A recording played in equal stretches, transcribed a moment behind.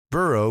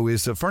Burrow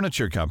is a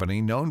furniture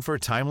company known for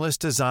timeless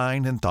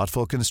design and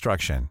thoughtful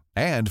construction,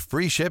 and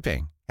free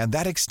shipping, and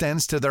that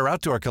extends to their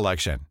outdoor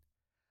collection.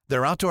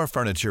 Their outdoor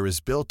furniture is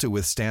built to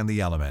withstand the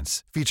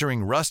elements,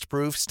 featuring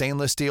rust-proof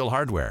stainless steel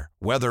hardware,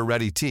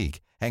 weather-ready teak,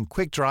 and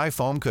quick-dry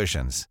foam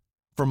cushions.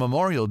 For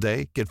Memorial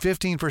Day, get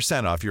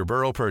 15% off your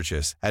Burrow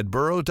purchase at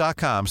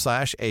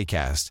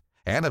burrow.com/acast,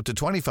 and up to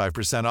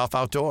 25% off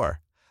outdoor.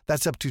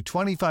 That's up to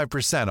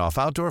 25% off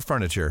outdoor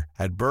furniture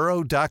at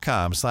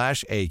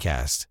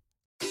burrow.com/acast.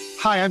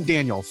 Hi, I'm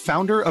Daniel,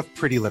 founder of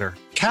Pretty Litter.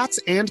 Cats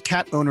and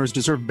cat owners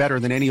deserve better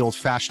than any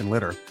old-fashioned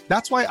litter.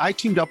 That's why I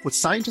teamed up with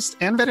scientists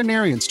and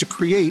veterinarians to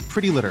create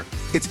Pretty Litter.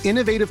 Its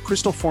innovative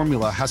crystal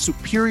formula has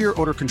superior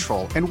odor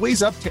control and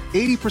weighs up to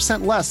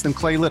 80% less than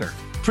clay litter.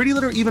 Pretty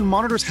Litter even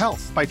monitors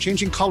health by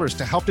changing colors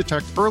to help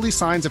detect early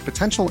signs of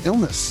potential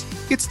illness.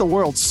 It's the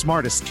world's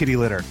smartest kitty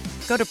litter.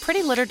 Go to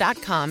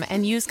prettylitter.com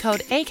and use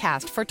code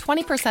ACAST for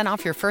 20%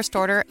 off your first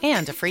order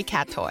and a free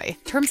cat toy.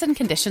 Terms and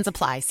conditions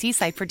apply. See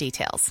site for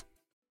details.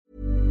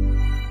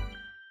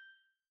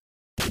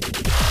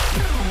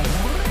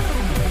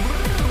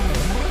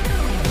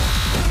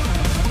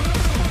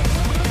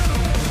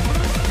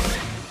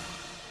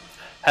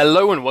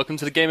 Hello and welcome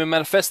to the Gaming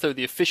Manifesto,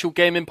 the official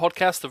gaming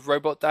podcast of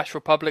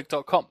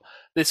robot-republic.com.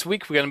 This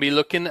week we're going to be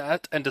looking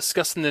at and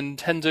discussing the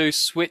Nintendo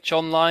Switch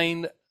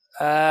Online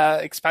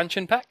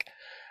expansion pack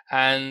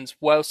and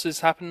what else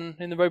is happening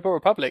in the Robot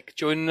Republic.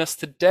 Joining us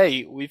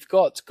today, we've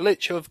got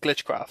Glitch of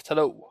Glitchcraft.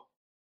 Hello.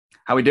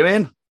 How are we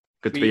doing?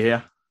 Good to be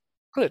here.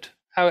 Good.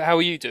 How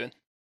are you doing?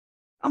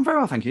 I'm very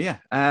well, thank you. Yeah.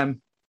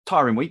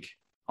 Tiring week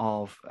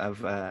of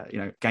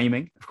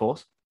gaming, of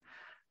course.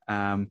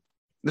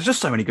 There's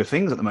just so many good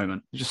things at the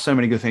moment. There's just so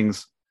many good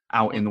things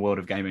out in the world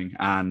of gaming,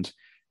 and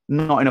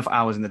not enough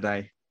hours in the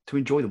day to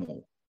enjoy them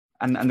all.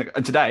 And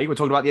today we're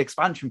talking about the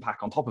expansion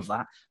pack. On top of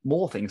that,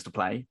 more things to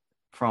play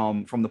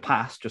from the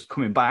past just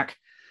coming back.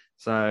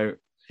 So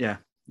yeah,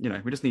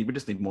 we just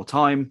need more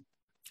time,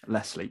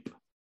 less sleep.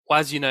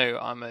 Well, as you know,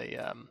 I'm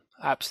a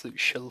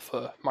absolute shill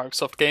for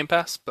Microsoft Game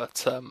Pass,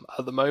 but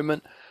at the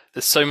moment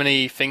there's so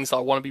many things that I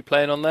want to be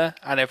playing on there,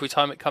 and every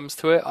time it comes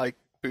to it, I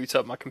boot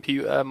up my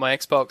computer, my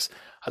Xbox,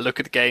 I look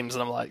at the games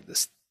and I'm like,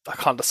 I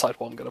can't decide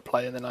what I'm going to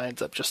play, and then I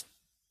end up just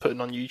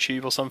putting on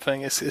YouTube or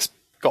something. It's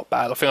got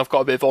bad. I think I've got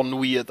a bit of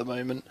ennui at the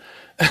moment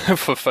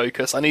for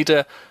focus. I need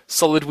a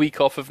solid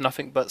week off of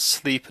nothing but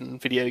sleep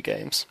and video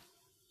games.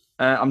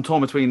 I'm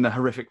torn between the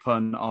horrific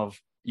pun of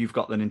you've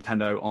got the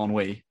Nintendo on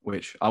Wii,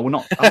 which I will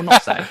not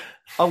say.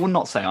 I will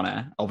not say on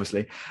air,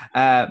 obviously.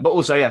 But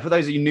also, yeah, for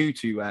those of you new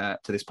to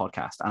this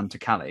podcast and to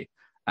Callie,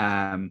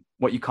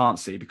 what you can't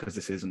see, because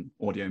this is an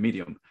audio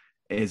medium,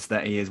 is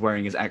that he is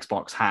wearing his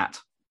Xbox hat,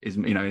 his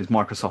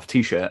Microsoft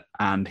t-shirt,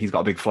 and he's got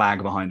a big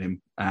flag behind him,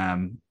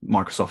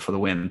 Microsoft for the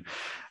win.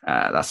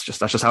 That's just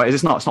how it is.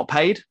 It's not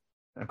paid.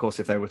 Of course,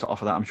 if they were to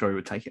offer that, I'm sure he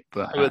would take it.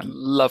 But I would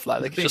love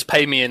that. They could just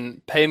pay me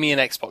an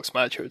Xbox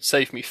merch. It would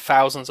save me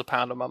thousands of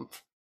pounds a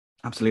month.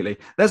 Absolutely.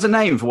 There's a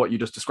name for what you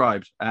just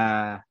described,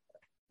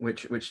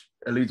 which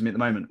eludes me at the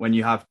moment. When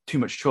you have too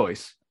much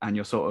choice and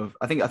you're sort of,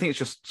 I think it's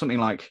just something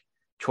like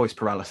choice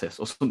paralysis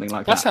or something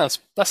like that.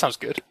 That sounds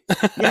good.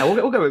 Yeah,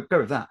 we'll go with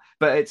that.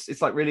 But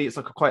it's like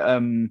a quite a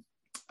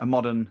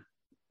modern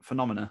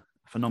phenomenon,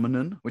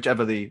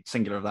 whichever the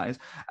singular of that is.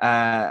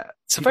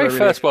 It's a very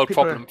first world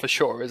problem for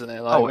sure, isn't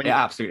it? It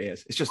absolutely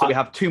is. It's just that we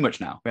have too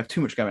much now. We have too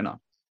much going on.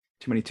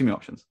 Too many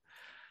options.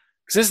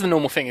 Because this is the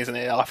normal thing, isn't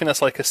it? I think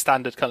that's like a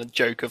standard kind of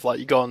joke of like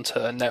you go onto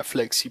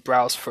Netflix, you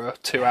browse for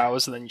 2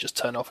 hours, and then you just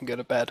turn off and go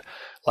to bed.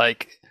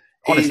 Like,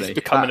 honestly, it's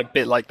becoming a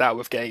bit like that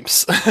with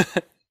games.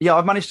 Yeah,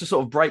 I've managed to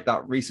sort of break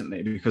that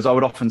recently, because I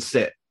would often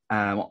sit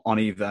on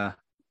either,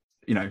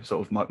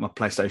 sort of my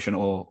PlayStation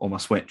or my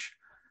Switch,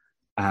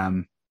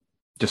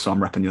 just so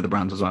I'm repping the other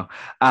brands as well.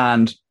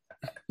 And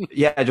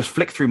yeah, just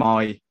flick through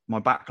my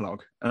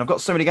backlog, and I've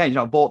got so many games.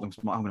 I've bought them, so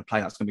I'm like, I'm going to play.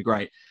 That's going to be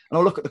great. And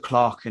I'll look at the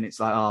clock, and it's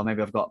like, oh,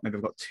 maybe I've got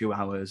 2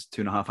 hours,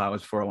 2.5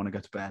 hours before I want to go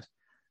to bed.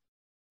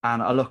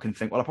 And I look and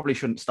think, well, I probably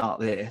shouldn't start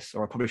this,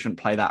 or I probably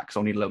shouldn't play that because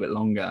I'll need a little bit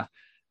longer.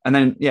 And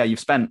then, yeah, you've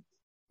spent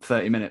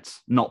 30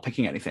 minutes not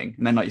picking anything,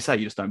 and then, like you say,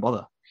 you just don't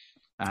bother.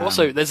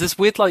 Also, there's this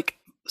weird, like,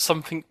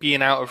 something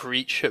being out of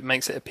reach that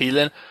makes it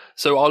appealing.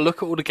 So I'll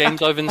look at all the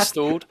games I've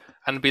installed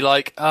and be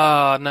like,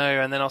 no,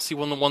 and then I'll see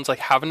one of the ones I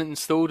haven't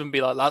installed and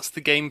be like, that's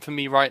the game for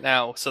me right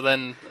now. So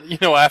then,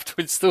 I have to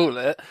install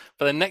it,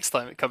 but then next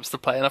time it comes to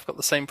play, and I've got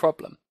the same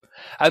problem.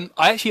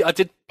 I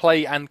did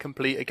play and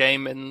complete a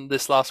game in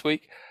this last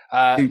week.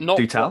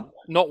 Do tell.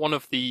 Not one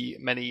of the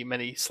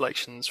many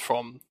selections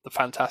from the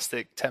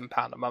fantastic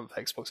 £10 a month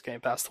Xbox Game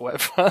Pass or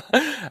whatever.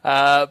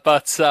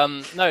 But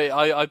no,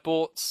 I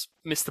bought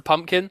Mr.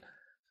 Pumpkin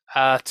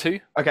 2.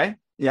 Okay.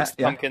 Yeah.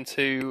 Mr. Pumpkin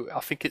 2. I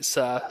think it's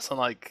something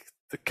like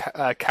the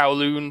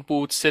Kowloon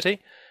Walled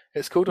City.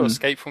 It's called, or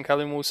Escape from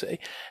Kowloon Walled City.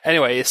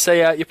 Anyway,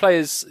 you play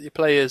as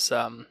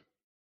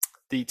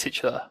the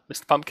titular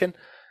Mr. Pumpkin.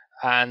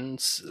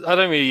 And I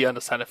don't really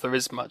understand if there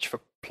is much of a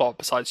plot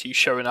besides you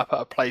showing up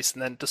at a place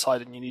and then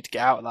deciding you need to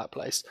get out of that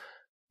place.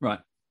 Right.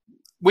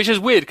 Which is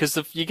weird because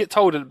you get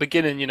told at the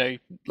beginning,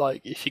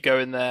 like if you go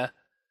in there,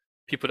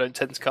 people don't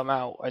tend to come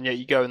out, and yet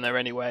you go in there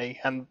anyway,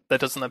 and there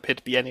doesn't appear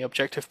to be any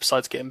objective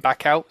besides getting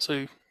back out.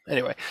 So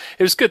anyway,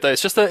 it was good though.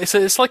 It's just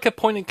it's like a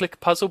point and click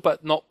puzzle,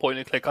 but not point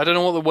and click. I don't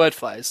know what the word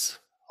for that is.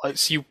 Like,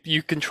 so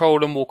you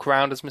control and walk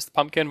around as Mr.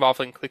 Pumpkin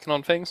rather than clicking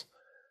on things.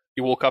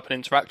 You walk up and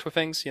interact with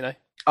things,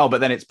 Oh,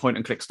 but then it's point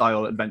and click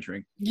style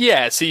adventuring.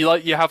 Yeah, so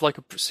you have like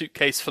a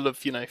suitcase full of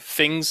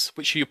things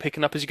which you're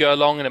picking up as you go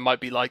along, and it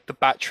might be like the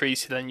battery.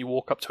 So then you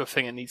walk up to a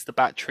thing that needs the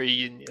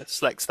battery, and it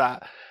selects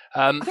that.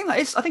 I think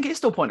it is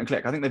still point and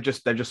click. I think they've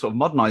just sort of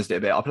modernized it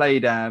a bit. I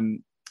played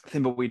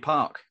Thimbleweed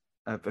Park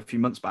a few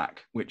months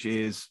back, which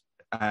is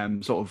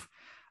sort of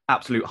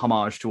absolute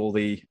homage to all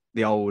the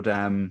old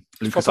LucasArts.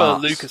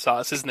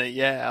 LucasArts, isn't it?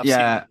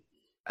 Yeah,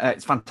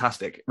 it's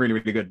fantastic, really,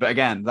 really good. But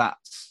again,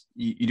 that's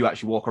you do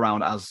actually walk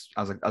around as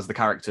the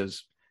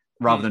characters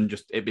rather than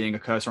just it being a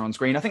cursor on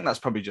screen. I think that's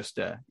probably just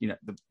the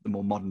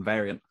more modern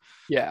variant.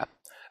 Yeah,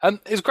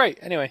 it was great.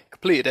 Anyway,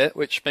 completed it,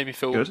 which made me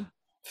feel good.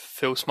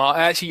 Feel smart.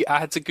 I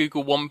had to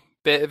Google one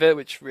bit of it,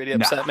 which really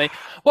upset me.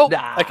 Well,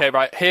 okay,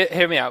 right.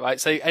 Hear me out, right?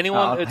 So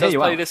anyone who does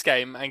play this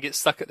game and gets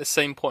stuck at the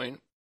same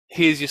point,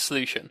 here's your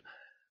solution.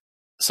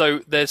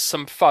 So there's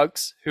some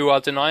thugs who are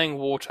denying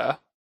water,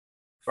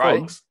 right?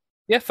 Thugs?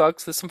 Yeah,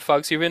 thugs. There's some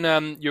thugs. You're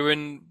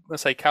in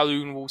let's say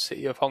Kowloon Wall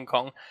City of Hong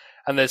Kong,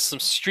 and there's some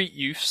street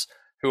youths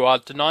who are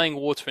denying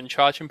water and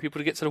charging people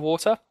to get to the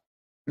water.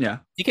 Yeah.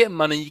 You get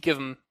money, you give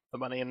them the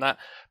money and that.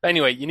 But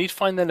anyway, you need to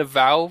find then a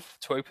valve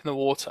to open the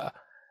water.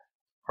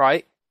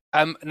 Right.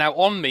 Now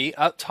on me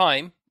at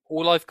time,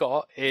 all I've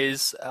got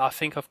is I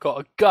think I've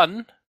got a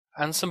gun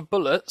and some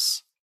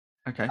bullets.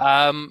 Okay.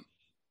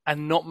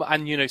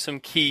 And some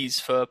keys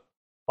for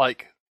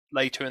like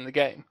later in the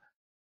game.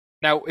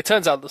 Now it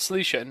turns out the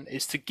solution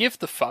is to give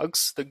the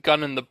thugs the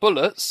gun and the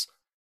bullets,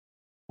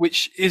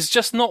 which is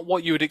just not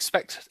what you would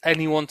expect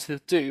anyone to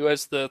do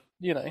as the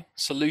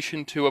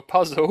solution to a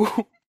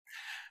puzzle.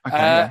 Okay.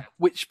 Yeah.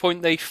 Which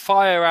point they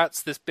fire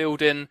at this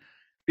building.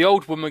 The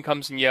old woman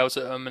comes and yells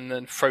at them and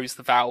then throws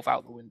the valve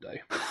out the window.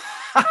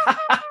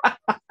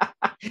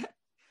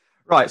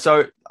 Right,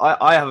 so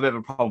I have a bit of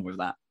a problem with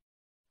that.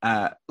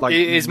 It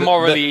is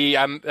morally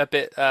a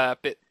bit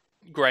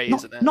grey,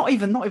 isn't it? Not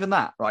even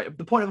that, right?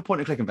 The point of a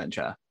point-and-click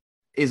adventure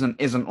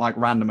isn't like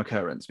random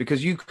occurrence,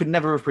 because you could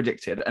never have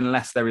predicted,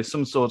 unless there is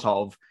some sort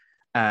of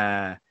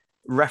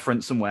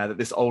reference somewhere that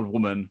this old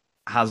woman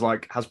has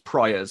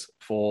priors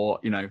for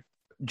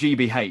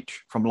GBH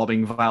from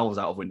lobbing valves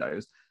out of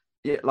windows.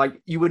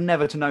 You would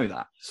never to know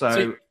that.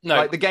 So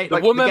no, the game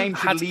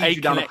should lead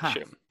you down a path.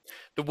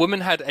 The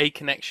woman had a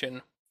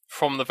connection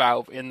from the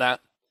valve in that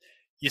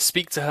you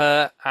speak to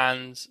her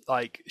and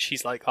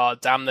she's like, "Oh,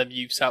 damn them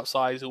youths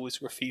outside, always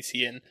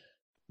graffiti and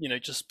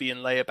just being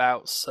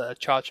layabouts,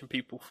 charging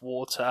people for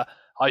water.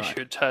 I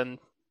should turn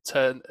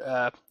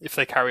if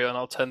they carry on,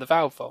 I'll turn the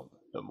valve on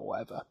them or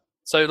whatever."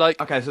 So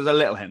okay, so there's a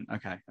little hint.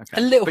 Okay, a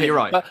little hint. You're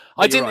right. But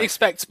I didn't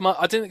expect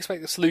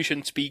the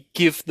solution to be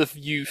give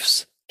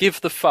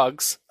the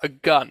thugs a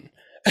gun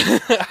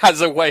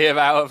as a way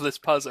out of this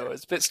puzzle.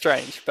 It's a bit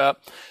strange,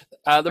 but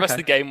the rest of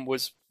the game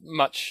was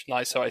much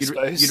nicer, I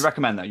suppose. You'd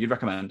recommend that? You'd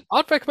recommend?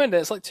 I'd recommend it.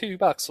 It's like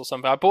 $2 or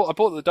something. I bought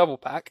the double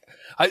pack.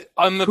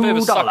 I'm a bit of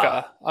a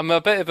sucker. I'm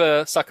a bit of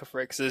a sucker for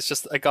it because it's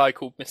just a guy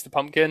called Mr.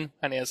 Pumpkin,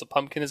 and he has a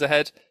pumpkin as a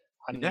head,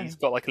 and he's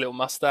got like a little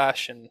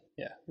mustache, and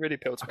really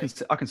appealed to me.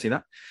 I can see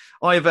that.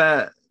 I've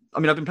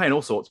been playing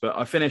all sorts, but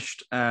I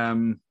finished.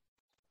 Last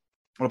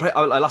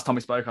time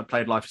we spoke, I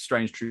played Life is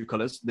Strange: True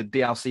Colors. The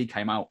DLC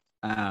came out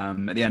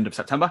at the end of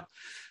September.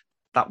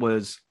 That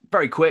was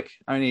very quick,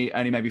 only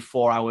maybe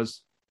 4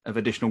 hours of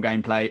additional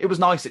gameplay. It was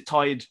nice. It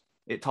tied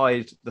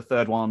the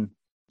third one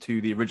to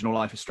the original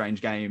Life is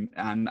Strange game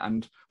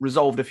and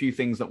resolved a few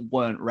things that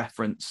weren't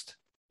referenced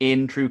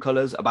in True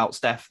Colors about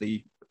Steph,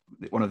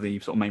 one of the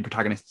sort of main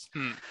protagonists.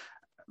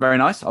 Very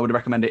nice. I would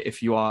recommend it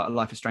if you are a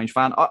Life is Strange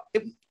fan.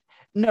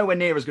 Nowhere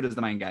near as good as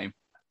the main game.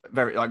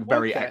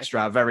 Very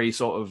extra, very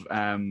sort of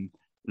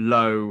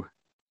low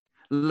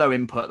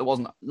input. There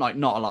wasn't not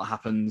a lot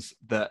happens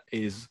that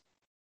is.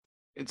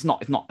 It's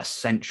not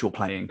essential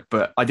playing,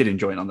 but I did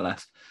enjoy it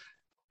nonetheless.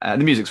 The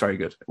music's very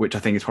good, which I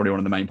think is probably one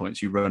of the main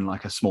points. You run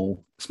like a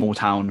small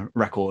town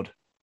record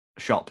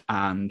shop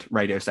and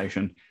radio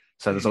station,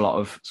 so there's a lot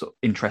of sort of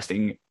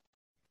interesting,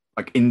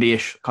 like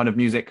indie-ish kind of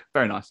music.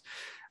 Very nice.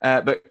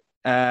 But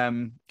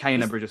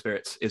Kena Bridge of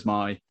Spirits is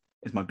my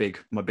big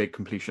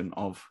completion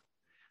of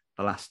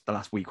the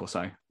last week or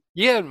so.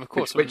 Yeah, of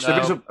course. Which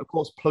of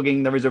course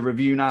plugging. There is a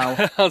review now.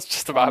 I was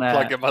just about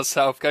plugging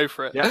myself. Go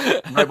for it. Yeah,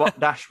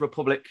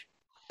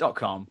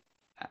 robot-republic.com.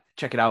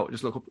 Check it out.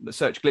 Just look up,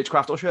 search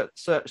Glitchcraft or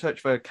search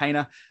for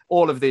Kena.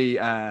 All of the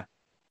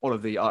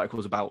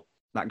articles about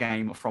that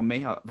game are from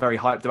me. I'm very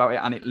hyped about it,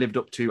 and it lived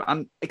up to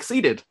and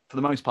exceeded for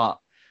the most part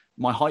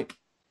my hype.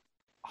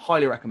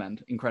 Highly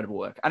recommend. Incredible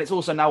work, and it's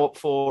also now up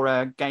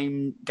for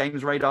Games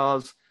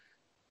Radar's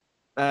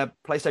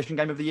PlayStation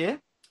Game of the Year.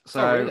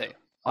 So really?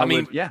 I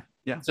mean, yeah.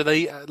 So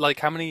they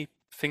how many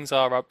things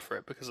are up for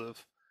it because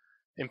of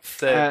If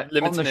they're On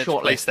limiting the it to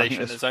short list, I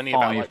think PlayStation, there's only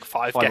five, about like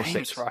five or games,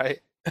 six. right?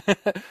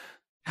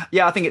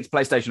 Yeah, I think it's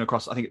PlayStation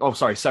across. I think. Oh,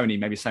 sorry, Sony.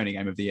 Maybe Sony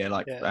Game of the Year.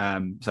 Yeah.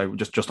 So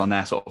just on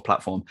their sort of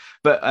platform.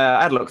 But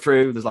I had a look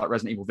through. There's like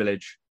Resident Evil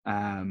Village,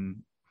 a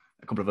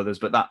couple of others.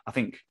 But I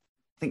think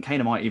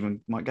Kana might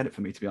get it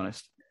for me. To be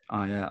honest,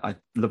 I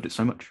loved it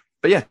so much.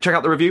 But yeah, check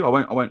out the review. I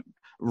won't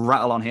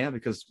rattle on here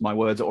because my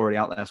words are already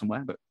out there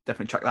somewhere. But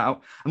definitely check that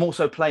out. I'm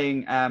also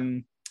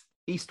playing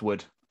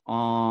Eastward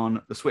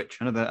on the Switch.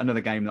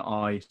 Another game that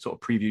I sort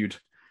of previewed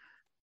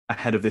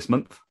ahead of this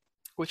month.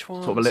 Which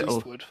one? Sort of a little.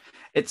 Eastwood?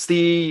 It's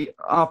the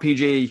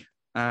RPG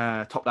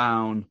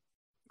top-down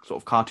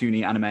sort of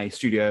cartoony anime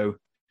Studio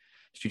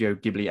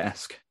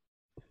Ghibli-esque.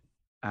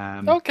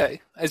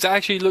 Okay, does it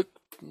actually look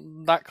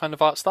that kind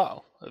of art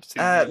style?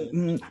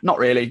 Not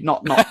really.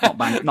 Not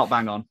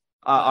bang on.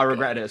 I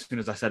regretted it as soon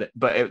as I said it,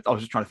 but I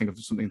was just trying to think of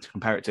something to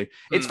compare it to.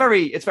 It's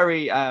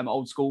very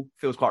old school.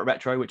 Feels quite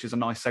retro, which is a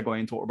nice segue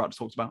into what we're about to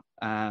talk about.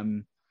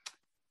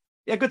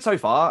 Yeah, good so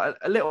far.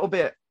 A little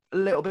bit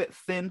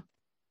thin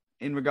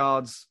in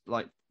regards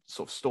like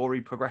sort of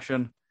story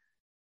progression.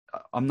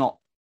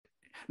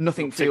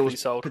 Nothing feels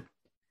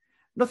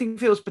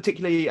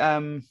particularly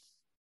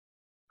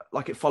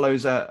like it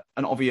follows an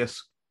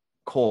obvious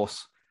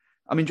course.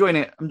 I'm enjoying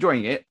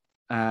it,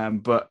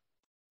 but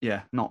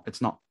yeah,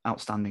 it's not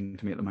outstanding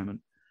to me at the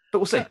moment. But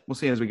we'll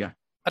see as we go.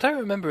 I don't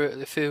remember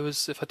if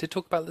I did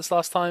talk about this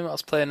last time. I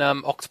was playing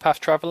Octopath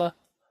Traveler.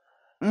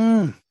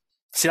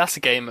 See, that's a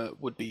game that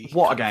would be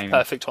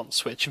perfect on the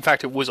Switch. In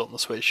fact, it was on the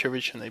Switch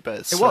originally,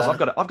 but it was. I've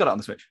got it on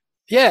the Switch.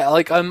 Yeah,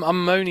 like I'm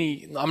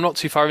not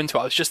too far into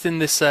it. I was just in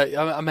this.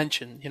 I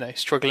mentioned,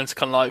 struggling to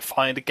kind of like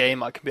find a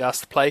game I can be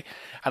asked to play,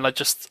 and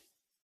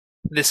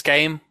this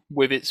game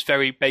with its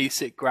very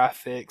basic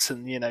graphics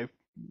and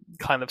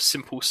kind of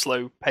simple,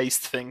 slow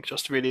paced thing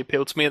just really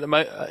appealed to me in the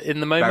moment.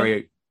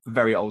 Very,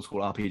 very old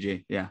school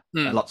RPG. Yeah,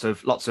 lots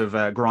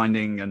of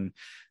grinding and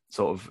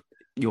sort of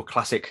your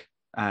classic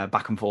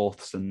back and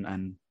forths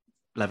and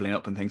leveling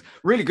up and things.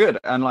 Really good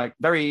and like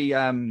very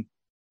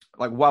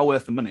like well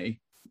worth the money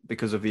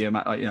because of the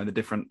amount, the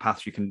different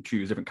paths you can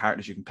choose, different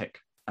characters you can pick.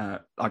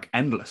 Like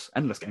endless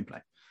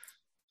gameplay.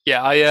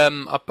 Yeah,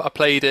 I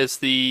played as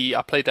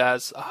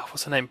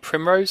what's her name,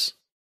 Primrose,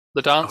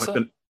 the dancer. I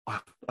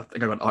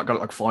think I got it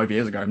like 5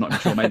 years ago. I'm not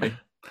sure, maybe.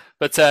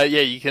 But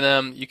you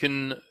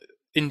can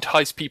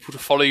entice people to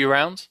follow you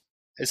around.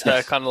 It's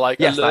her kind of like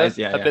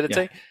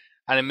ability,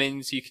 and it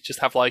means you could just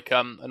have like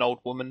an old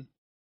woman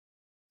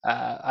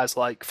as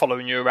like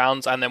following you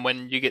around, and then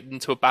when you get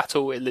into a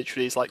battle, it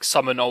literally is like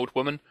summon old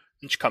woman,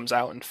 and she comes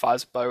out and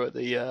fires a bow at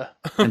the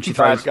and she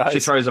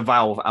throws a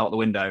valve out the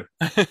window.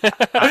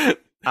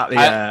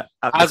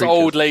 As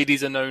old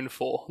ladies are known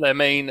for, their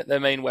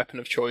main weapon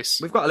of choice.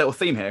 We've got a little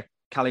theme here.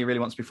 Callie really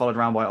wants to be followed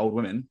around by old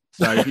women.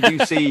 So if you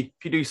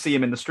do see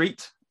him in the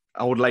street,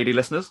 old lady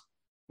listeners,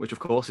 which of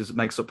course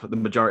makes up the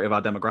majority of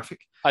our demographic.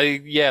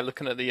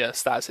 Looking at the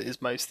stats, it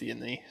is mostly in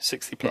the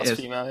 60+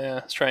 female.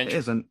 Yeah, strange. It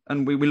is, and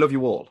we love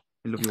you all.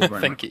 We love you all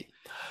very Thank much.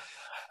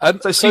 you.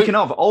 So speaking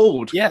of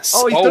old, yes,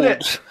 he's old. done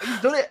it.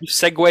 He's done it. You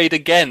segued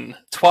again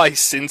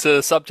twice into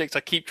the subject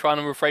I keep trying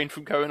to refrain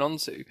from going on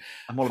to.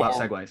 I'm all about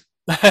segues.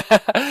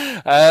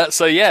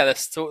 So yeah,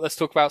 let's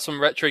talk about some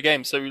retro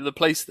games. So not the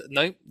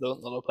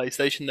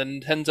PlayStation, the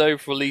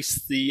Nintendo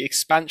released the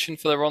expansion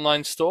for their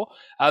online store.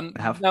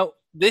 Now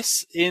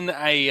this, in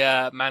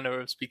a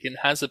manner of speaking,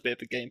 has a bit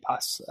of a Game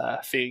Pass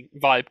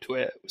vibe to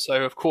it.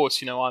 So of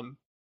course,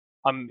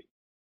 I'm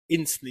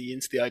instantly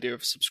into the idea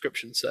of a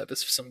subscription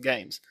service for some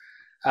games.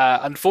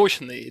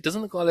 Unfortunately, it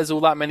doesn't look like there's all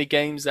that many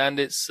games, and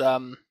it's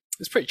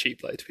pretty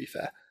cheap though, to be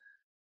fair.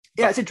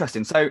 Yeah, it's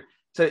interesting. So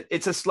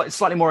it's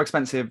slightly more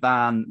expensive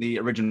than the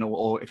original,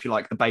 or if you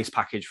like, the base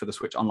package for the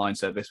Switch Online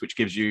service, which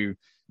gives you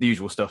the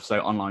usual stuff. So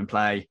online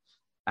play,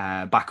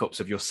 backups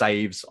of your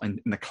saves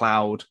in the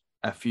cloud,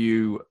 a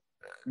few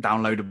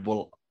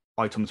downloadable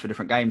items for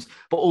different games,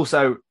 but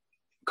also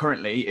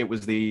currently it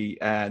was the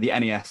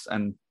NES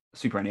and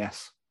Super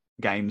NES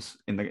games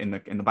in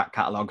the back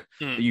catalogue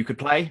that you could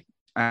play.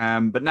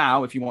 But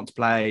now, if you want to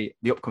play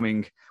the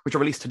upcoming, which are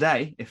released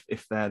today, if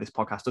this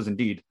podcast does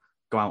indeed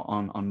go out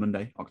on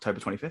Monday, October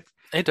 25th.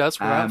 It does,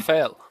 without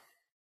fail.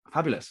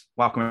 Fabulous.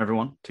 Welcome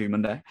everyone to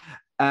Monday.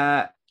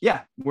 We're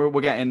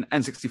getting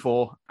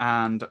N64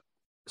 and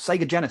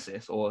Sega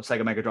Genesis or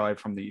Sega Mega Drive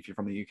if you're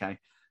from the UK.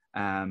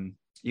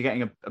 You're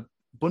getting a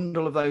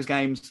bundle of those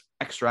games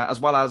extra, as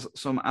well as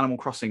some Animal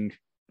Crossing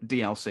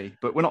DLC.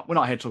 But we're not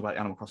here to talk about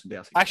Animal Crossing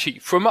DLC. Actually,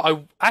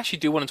 I actually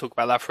do want to talk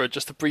about that for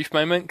just a brief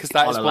moment, because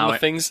that is one of the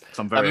things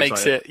that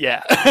makes it.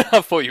 Yeah,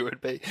 I thought you would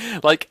be.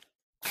 Like,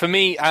 for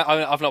me,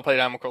 I've not played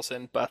Animal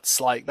Crossing, but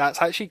like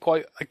that's actually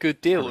quite a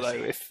good deal,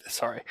 though.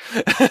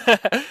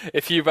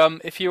 If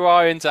you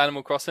are into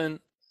Animal Crossing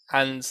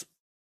and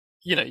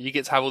you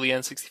get to have all the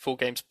N64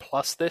 games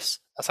plus this,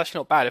 that's actually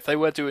not bad. If they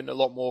were doing a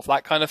lot more of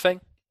that kind of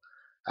thing,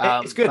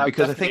 it's good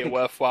because I think a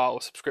worthwhile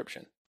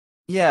subscription.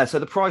 Yeah, so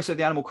the price of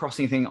the Animal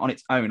Crossing thing on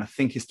its own, I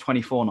think, is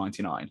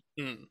 $24.99,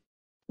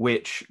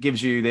 which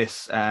gives you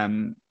this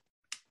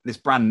this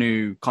brand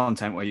new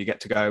content where you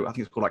get to go. I think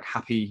it's called like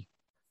Happy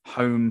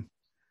Home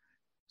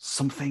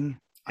something.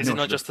 Is it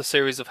not just a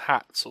series of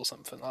hats or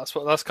something?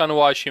 That's kind of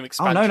why I assume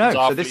expansions no. are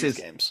So for this these is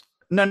games.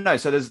 no.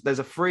 So there's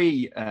a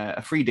free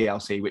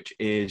DLC, which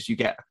is you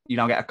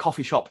now get a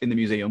coffee shop in the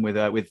museum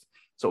with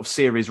sort of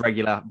series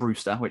regular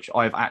Brewster, which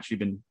I've actually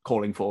been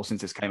calling for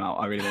since this came out.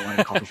 I really wanted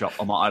a coffee shop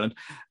on my island.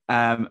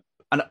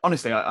 And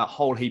honestly, a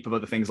whole heap of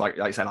other things like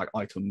you say, like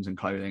items and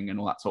clothing and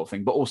all that sort of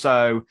thing, but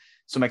also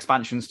some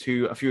expansions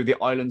to a few of the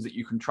islands that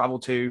you can travel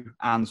to,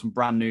 and some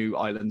brand new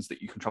islands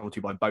that you can travel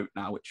to by boat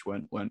now, which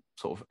weren't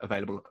sort of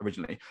available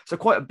originally. So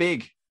quite a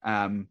big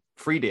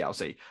free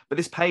DLC. But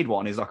this paid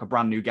one is like a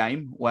brand new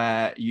game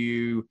where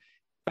you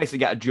basically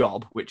get a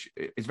job, which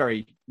is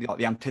very like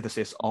the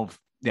antithesis of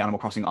the Animal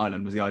Crossing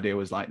island. Was the idea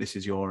was like this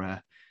is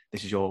your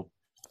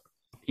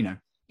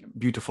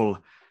beautiful,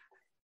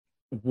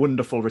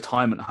 wonderful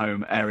retirement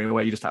home area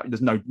where you just have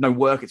there's no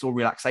work, it's all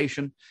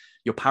relaxation,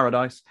 your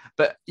paradise.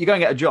 But you go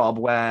and get a job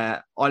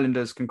where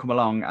islanders can come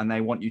along and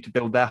they want you to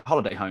build their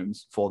holiday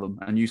homes for them,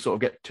 and you sort of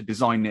get to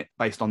design it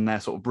based on their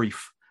sort of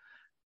brief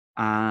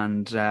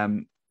and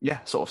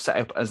sort of set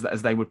up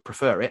as they would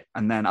prefer it.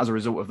 And then as a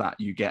result of that,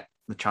 you get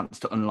the chance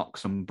to unlock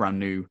some brand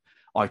new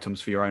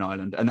items for your own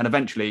island, and then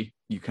eventually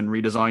you can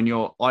redesign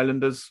your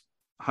islanders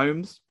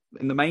homes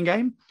in the main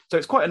game. So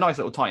it's quite a nice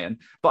little tie-in.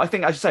 But I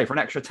think, as you say, for an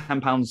extra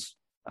 £10,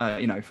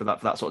 for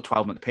that sort of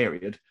 12-month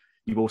period,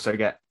 you also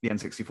get the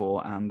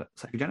N64 and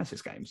Sega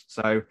Genesis games.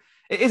 So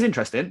it is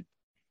interesting.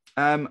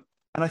 And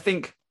I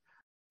think,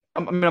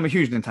 I'm a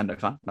huge Nintendo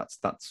fan.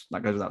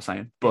 That goes without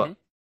saying. But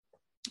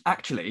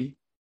actually,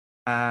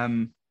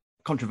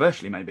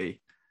 controversially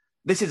maybe,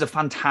 this is a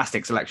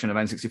fantastic selection of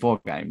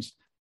N64 games.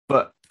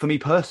 But for me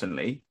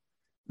personally,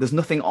 there's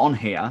nothing on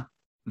here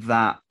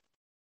that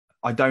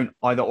I don't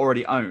either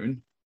already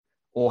own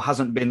or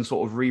hasn't been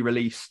sort of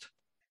re-released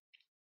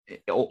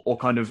or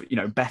kind of,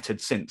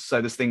 bettered since.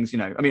 So there's things,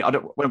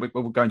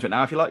 we'll go into it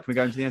now if you like. Can we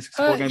go into the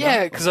N64 game?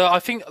 Yeah, because I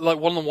think like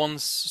one of the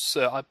ones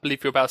I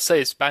believe you're about to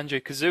say is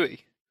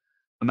Banjo-Kazooie.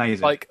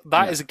 Amazing. Like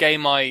that is a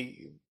game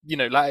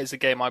that is a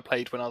game I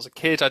played when I was a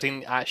kid. I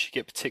didn't actually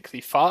get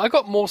particularly far. I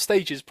got more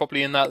stages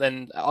probably in that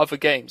than other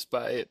games,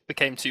 but it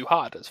became too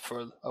hard as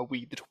for a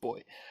wee little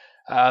boy.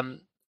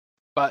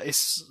 But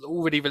it's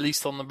already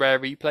released on the Rare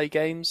Replay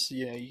games.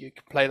 You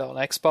can play that on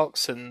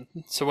Xbox, and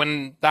so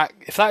if that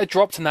had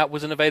dropped and that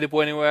wasn't available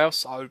anywhere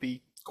else, I would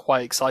be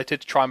quite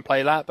excited to try and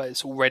play that. But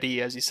it's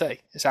already, as you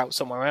say, it's out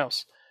somewhere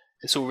else.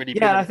 It's already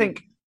and I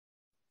think,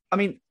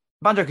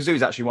 Banjo-Kazooie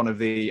is actually one of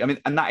the,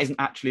 and that isn't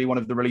actually one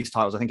of the release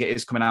titles. I think it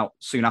is coming out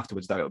soon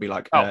afterwards, though. It'll be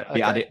like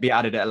be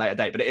added at a later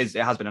date, but it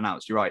has been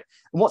announced. You're right.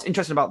 And what's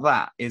interesting about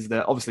that is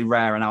that obviously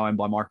Rare are now owned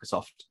by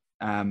Microsoft,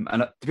 and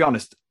to be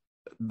honest,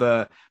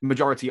 the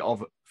majority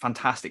of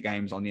fantastic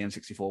games on the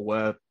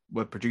N64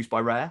 were produced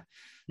by Rare.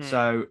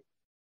 So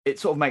it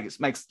sort of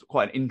makes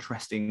quite an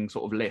interesting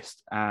sort of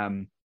list.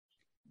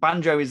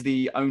 Banjo is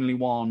the only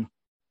one,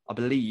 I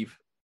believe,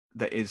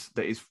 that's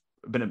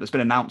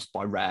been announced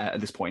by Rare at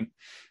this point.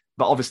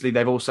 But obviously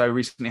they've also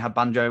recently had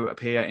Banjo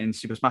appear in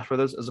Super Smash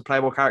Bros. As a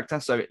playable character.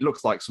 So it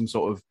looks like some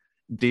sort of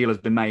deal has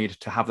been made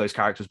to have those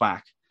characters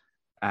back,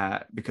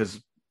 because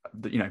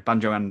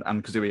Banjo and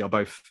Kazooie are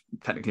both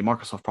technically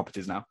Microsoft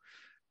properties now.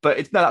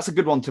 But that's a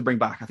good one to bring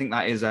back. I think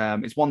that is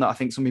it's one that I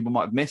think some people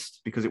might have missed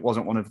because it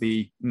wasn't one of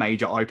the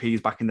major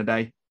IPs back in the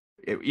day.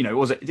 It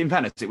was, in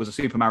fairness, it was a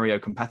Super Mario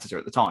competitor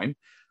at the time,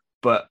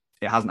 but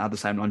it hasn't had the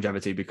same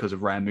longevity because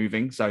of Rare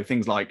moving. So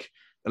things like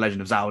The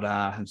Legend of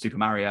Zelda and Super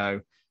Mario,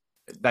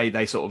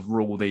 they sort of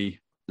rule the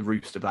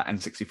roost of that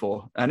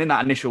N64. And in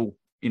that initial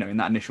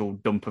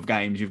dump of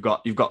games, you've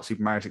got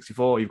Super Mario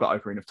 64, you've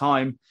got Ocarina of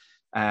Time,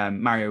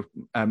 Mario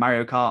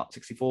Kart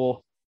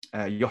 64,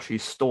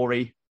 Yoshi's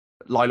Story,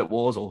 Lilac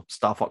Wars or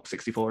Star Fox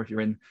 64 if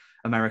you're in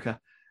America,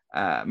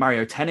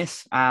 Mario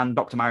Tennis, and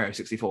Dr. Mario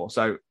 64.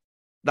 So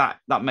that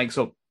makes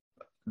up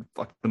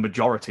like the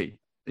majority.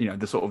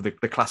 The sort of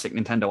the classic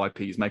Nintendo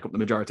IPs make up the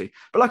majority.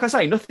 But like I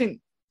say,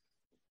 nothing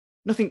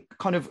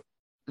kind of,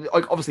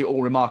 like, obviously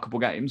all remarkable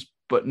games,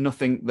 but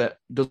nothing that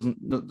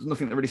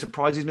really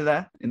surprises me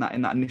there in that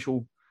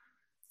initial.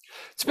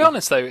 To be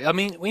honest, though,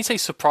 when you say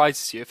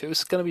surprises you, if it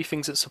was going to be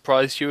things that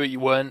surprised you or you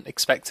weren't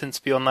expecting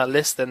to be on that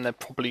list, then they're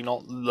probably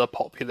not the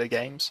popular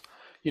games.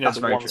 The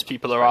ones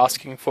people are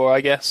asking for,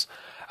 I guess.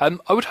 I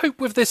would hope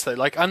with this, though,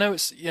 like, I know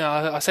it's,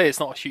 I say it's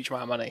not a huge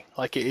amount of money.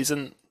 Like, it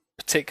isn't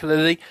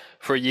particularly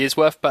for a year's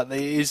worth, but there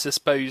is, I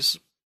suppose,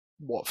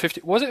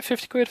 50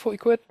 quid, 40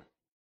 quid?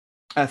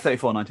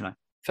 34.99.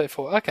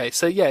 34. Okay,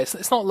 so yeah,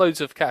 it's not loads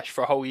of cash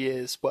for a whole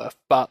year's worth,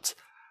 but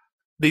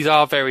these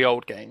are very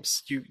old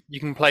games. You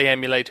can play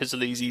emulators of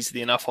these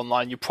easily enough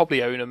online. You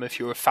probably own them if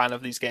you're a fan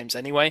of these games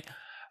anyway.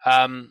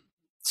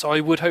 So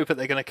I would hope that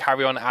they're going to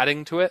carry on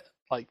adding to it,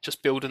 like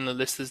just building the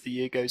list as the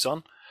year goes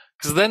on,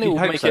 because then it will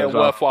make it a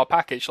worthwhile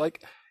package.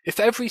 Like if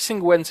every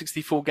single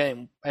N64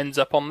 game ends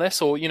up on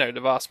this, or the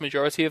vast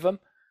majority of them,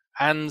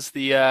 and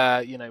the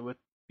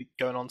we're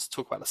going on to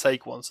talk about the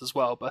Sega ones as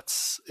well. But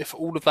if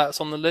all of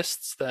that's on the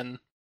lists, then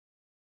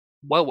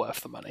well worth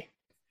the money.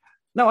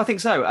 No, I think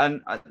so.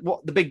 And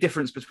what the big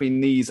difference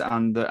between these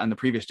and the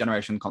previous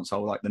generation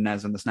console, like the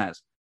NES and the SNES,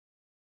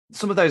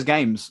 some of those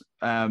games,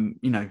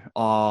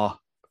 are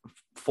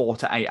 4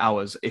 to 8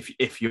 hours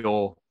if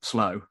you're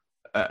slow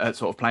at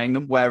sort of playing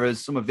them.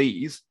 Whereas some of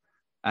these,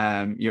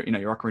 your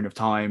Ocarina of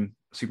Time,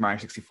 Super Mario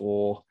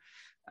 64,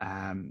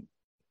 and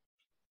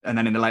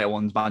then in the later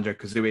ones, Banjo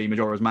Kazooie,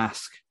 Majora's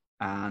Mask,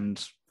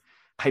 and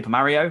Paper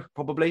Mario,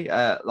 probably.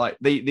 Like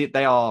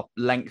they are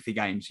lengthy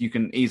games. You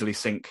can easily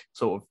sink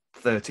sort of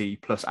 30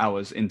 plus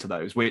hours into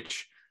those,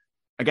 which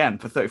again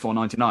for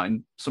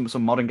 $34.99,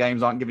 some modern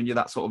games aren't giving you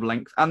that sort of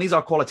length. And these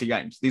are quality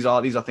games. These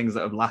are things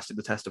that have lasted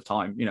the test of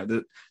time.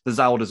 The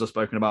Zeldas are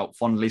spoken about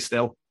fondly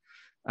still.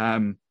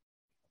 I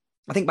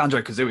think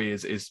Banjo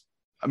Kazooie is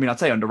I mean, I'd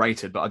say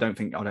underrated, but I don't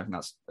think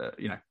that's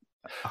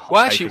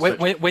Well, actually,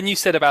 when you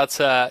said about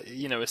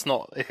it's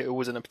not, it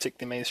wasn't a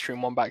particularly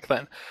mainstream one back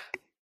then.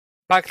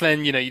 Back then,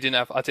 I didn't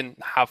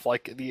have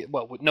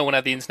no one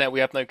had the internet. We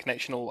have no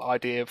connection or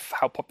idea of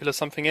how popular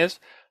something is.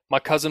 My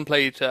cousin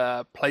played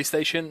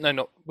PlayStation.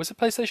 No, was it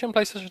PlayStation?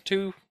 PlayStation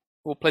 2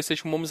 or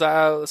PlayStation 1 was that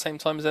out at the same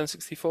time as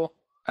N64?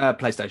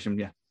 PlayStation,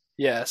 yeah.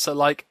 Yeah, so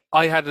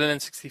I had an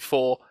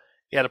N64,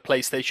 he had a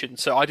PlayStation,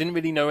 so I didn't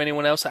really know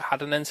anyone else that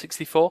had an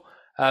N64.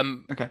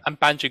 Okay. And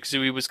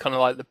Banjo-Kazooie was kind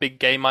of like the big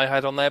game I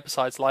had on there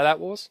besides Light Out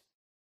Wars.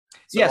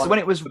 So when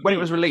it was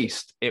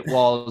released, it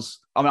was.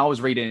 I mean, I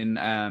was reading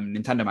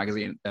Nintendo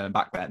magazine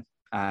back then,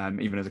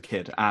 even as a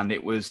kid, and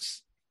it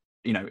was,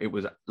 it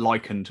was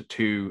likened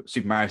to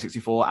Super Mario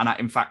 64, and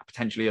in fact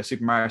potentially a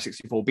Super Mario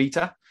 64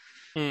 beta.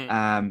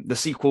 The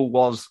sequel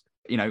was,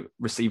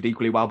 received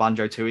equally well,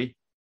 Banjo-Tooie,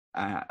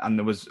 and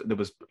there was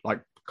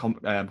like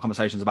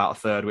conversations about a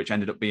third, which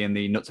ended up being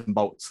the nuts and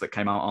bolts that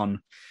came out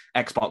on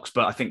Xbox.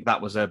 But I think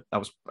that was a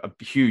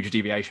huge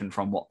deviation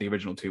from what the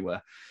original two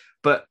were.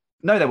 But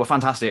no, they were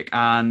fantastic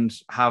and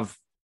have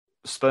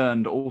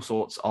spurned all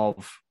sorts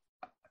of,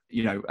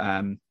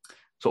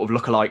 sort of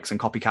lookalikes and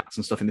copycats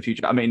and stuff in the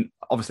future. I mean,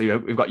 obviously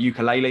we've got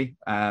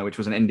Yooka-Laylee, which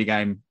was an indie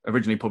game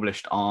originally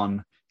published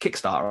on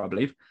Kickstarter, I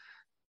believe.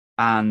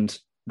 And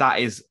that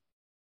is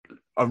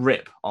a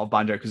rip of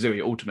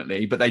Banjo-Kazooie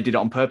ultimately, but they did it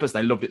on purpose.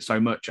 They loved it so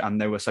much and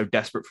they were so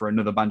desperate for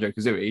another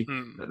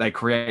Banjo-Kazooie that they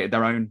created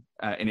their own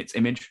in its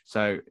image.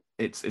 So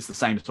it's the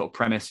same sort of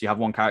premise. You have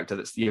one character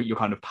that's your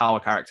kind of power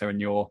character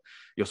and your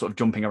sort of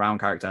jumping around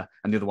character,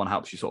 and the other one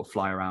helps you sort of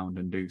fly around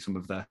and do some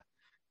of the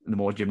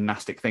more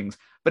gymnastic things.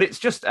 But it's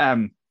just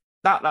that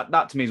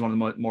to me is one of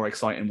the more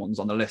exciting ones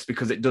on the list,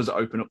 because it does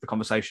open up the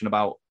conversation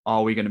about,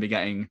 are we going to be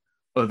getting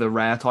other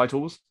Rare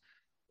titles?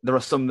 There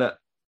are some that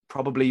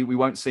probably we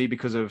won't see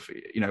because of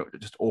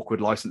just awkward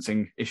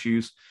licensing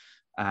issues.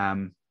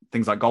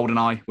 Things like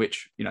GoldenEye,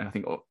 which I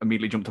think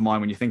immediately jump to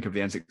mind when you think of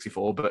the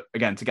N64. But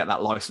again, to get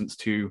that license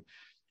to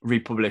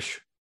republish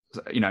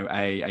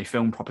a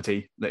film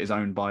property that is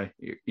owned by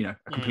a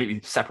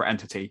completely separate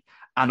entity,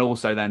 and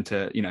also then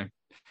to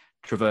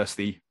traverse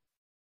the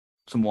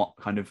somewhat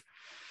kind of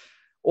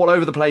all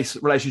over the place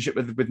relationship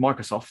with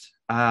Microsoft.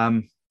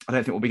 I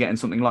don't think we'll be getting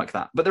something like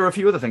that. But there are a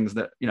few other things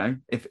that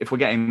if we're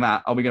getting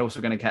that, are we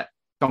also going to get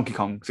Donkey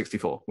Kong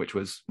 64, which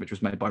was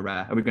made by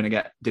Rare? Are we going to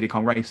get Diddy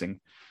Kong Racing,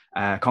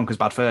 Conker's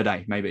Bad Fur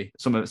Day? Maybe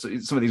some of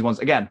these ones.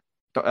 Again,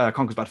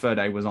 Conker's Bad Fur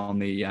Day was on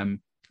the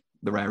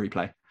Rare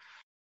replay,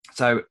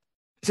 so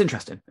it's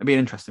interesting. It'd be an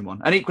interesting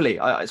one. And equally,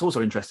 it's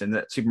also interesting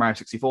that Super Mario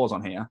 64 is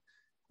on here.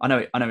 I know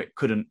it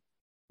couldn't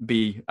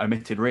be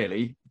omitted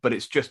really, but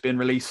it's just been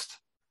released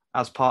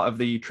as part of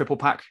the triple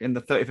pack in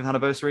the 35th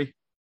anniversary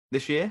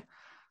this year.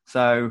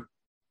 So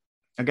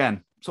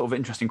again, sort of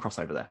interesting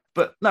crossover there.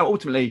 But no,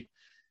 ultimately,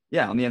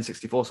 yeah, on the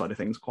N64 side of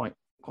things, quite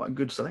a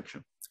good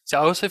selection.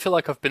 So I also feel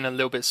like I've been a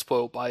little bit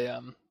spoiled by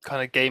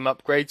kind of game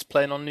upgrades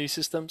playing on new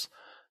systems.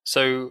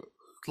 So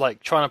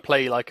like trying to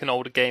play like an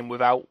older game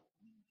without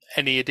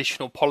any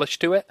additional polish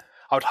to it,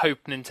 I would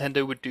hope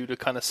Nintendo would do the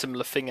kind of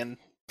similar thing and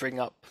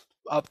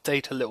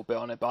update a little bit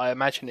on it. But I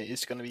imagine it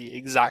is going to be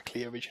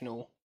exactly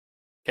original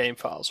game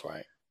files,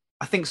 right?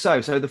 I think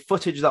so. So the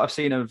footage that I've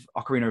seen of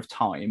Ocarina of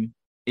Time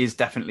is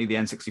definitely the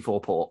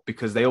N64 port,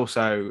 because they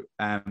also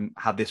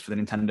had this for the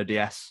Nintendo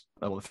DS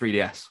or the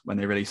 3DS when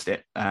they released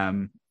it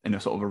in a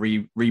sort of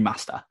a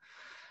remaster.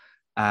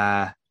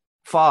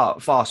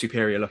 Far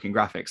superior looking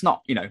graphics,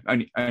 not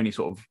only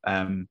sort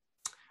of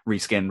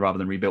reskinned rather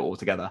than rebuilt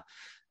altogether,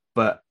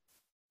 but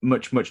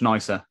much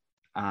nicer.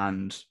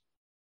 And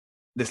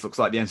this looks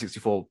like the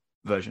N64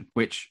 version,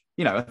 which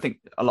I think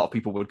a lot of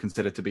people would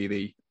consider to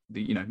be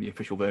the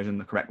official version,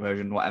 the correct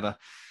version, whatever.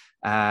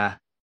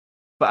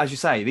 But as you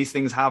say, these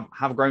things have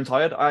grown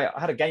tired. I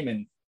had a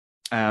gaming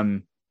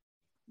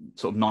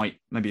sort of night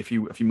maybe a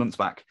few months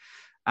back,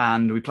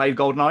 and we played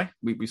GoldenEye.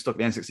 We stuck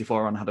the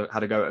N64 on,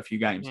 had a go at a few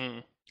games,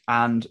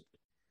 and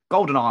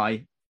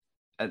GoldenEye.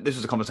 This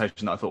was a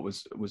conversation that I thought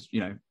was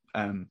quite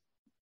an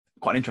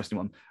interesting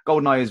one.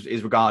 GoldenEye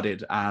is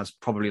regarded as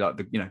probably like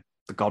the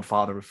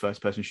godfather of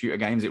first-person shooter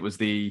games. It was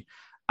the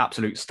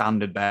absolute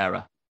standard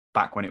bearer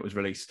back when it was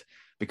released,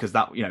 because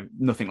that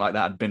nothing like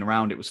that had been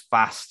around. It was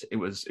fast. It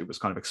was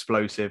kind of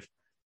explosive.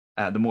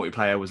 The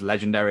multiplayer was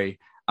legendary,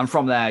 And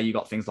from there, you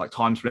got things like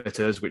Time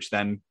Splitters, which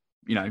then,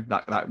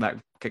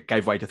 that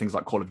gave way to things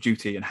like Call of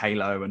Duty and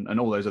Halo and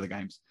all those other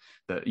games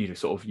that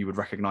you would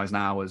recognize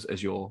now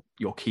as your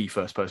key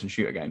first-person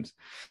shooter games.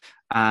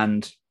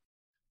 And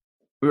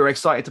we were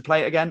excited to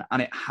play it again,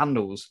 and it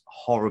handles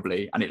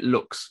horribly, and it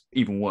looks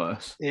even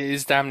worse. It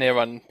is damn near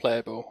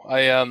unplayable.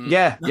 A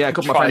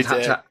couple of my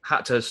friends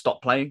had to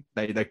stop playing.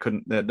 They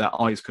couldn't.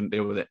 Their eyes couldn't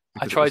deal with it.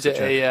 I tried it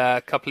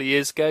a couple of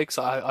years ago because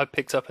I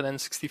picked up an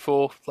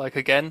N64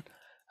 again,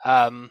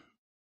 and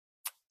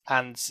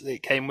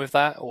it came with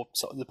that, or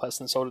the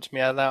person sold it to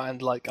me out of that,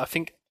 and I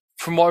think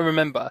from what I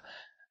remember,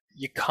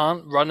 you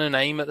can't run and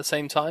aim at the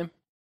same time.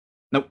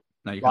 Nope.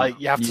 No, you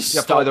can't. You have to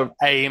stop, either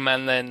aim,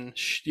 and then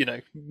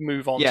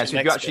move on. Yeah, so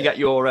you actually get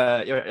you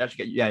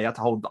have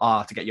to hold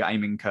R to get your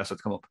aiming cursor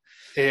to come up.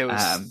 It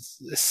was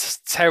it's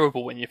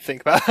terrible when you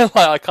think about it.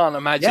 I can't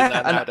imagine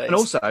that nowadays.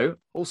 And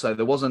also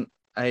there wasn't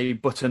a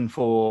button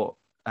for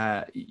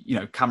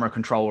camera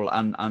control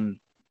and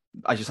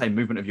as you say,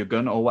 movement of your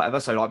gun or whatever.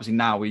 So obviously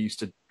now we're used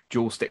to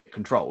dual stick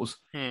controls.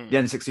 The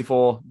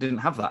N64 didn't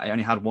have that. It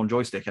only had one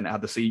joystick, and it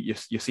had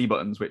your C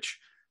buttons, which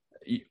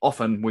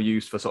often were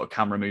used for sort of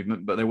camera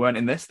movement, but they weren't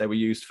in this. They were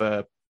used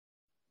for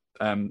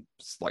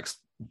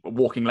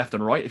walking left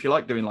and right, if you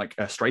like, doing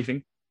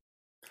strafing.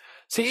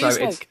 See,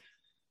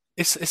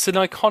 it's an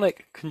iconic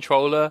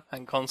controller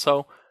and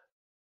console,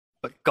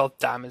 but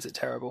goddamn, is it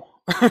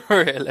terrible?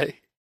 Really?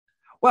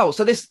 Well,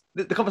 so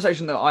the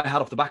conversation that I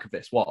had off the back of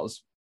this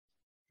was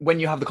when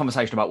you have the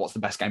conversation about what's the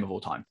best game of all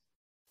time,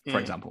 for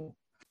example.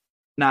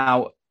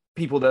 Now,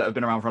 people that have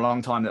been around for a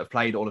long time that have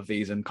played all of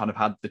these and kind of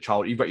had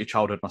you've got your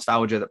childhood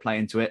nostalgia that play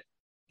into it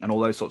and all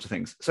those sorts of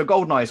things. So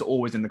GoldenEye is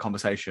always in the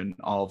conversation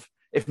of,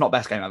 if not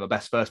best game ever,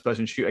 best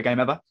first-person shooter game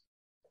ever.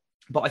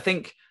 But I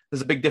think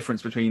there's a big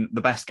difference between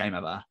the best game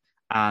ever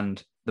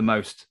and the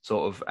most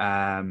sort of,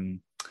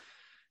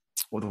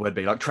 what would the word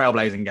be,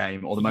 trailblazing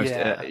game, or the most,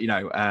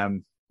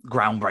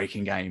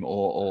 groundbreaking game,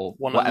 or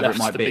one whatever that it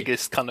might the be.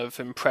 biggest kind of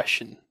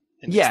impression.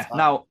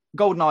 Now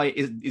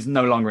GoldenEye is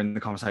no longer in the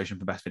conversation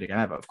for best video game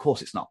ever. Of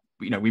course it's not.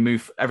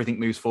 Everything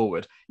moves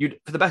forward.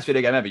 For the best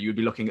video game ever, you'd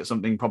be looking at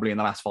something probably in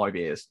the last 5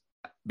 years,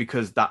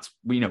 because that's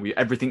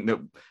everything that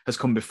has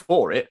come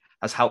before it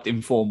has helped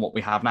inform what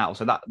we have now.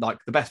 So that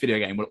the best video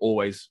game will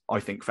always, I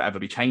think, forever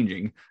be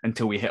changing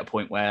until we hit a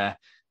point where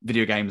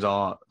video games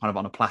are kind of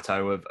on a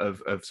plateau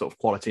of sort of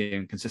quality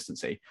and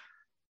consistency.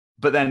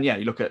 But then, you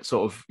look at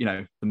sort of,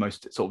 the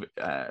most sort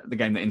of the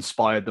game that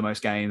inspired the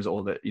most games,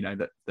 or that,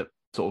 that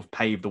sort of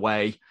paved the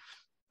way.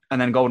 And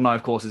then GoldenEye,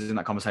 of course, is in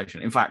that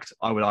conversation. In fact,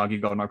 I would argue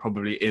GoldenEye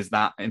probably is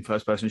that in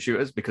first-person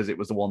shooters, because it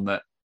was the one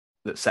that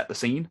set the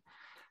scene.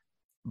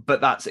 But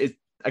that's it.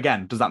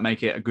 Again, does that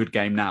make it a good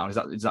game now?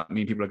 Does that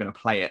mean people are going to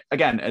play it?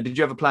 Again, did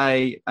you ever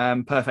play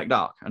Perfect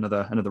Dark?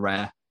 Another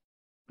rare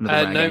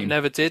no, game?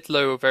 Never did.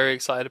 Though we're very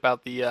excited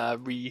about the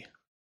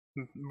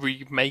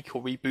remake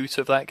or reboot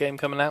of that game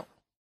coming out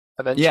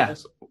eventually.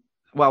 Yes.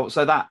 Well,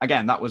 so that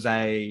was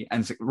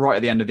right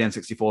at the end of the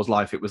N64's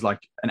life. It was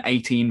like an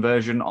 18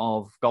 version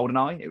of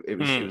GoldenEye. It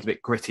was a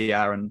bit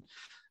grittier,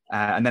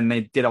 and then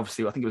they did,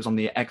 obviously, I think it was on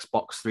the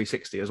Xbox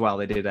 360 as well.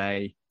 They did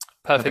a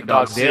Perfect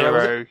Dark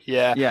Zero,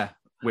 yeah,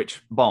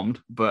 which bombed.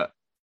 But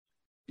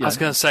I was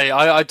going to say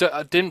I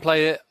didn't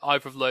play it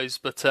either of those,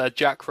 but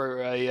Jack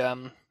wrote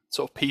a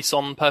sort of piece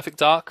on Perfect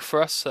Dark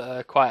for us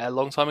quite a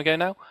long time ago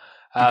now,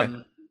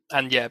 and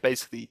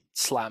basically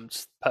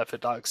slammed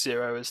Perfect Dark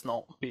Zero as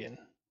not being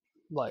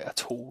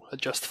at all a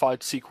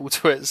justified sequel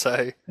to it.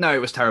 So no, it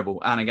was terrible.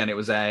 And again, it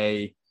was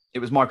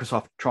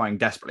Microsoft trying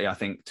desperately, I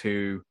think,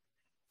 to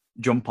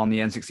jump on the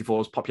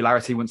N64's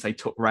popularity once they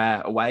took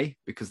Rare away,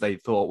 because they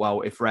thought,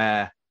 well, if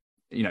Rare's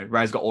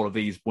got all of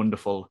these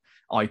wonderful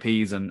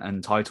IPs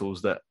and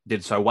titles that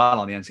did so well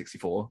on the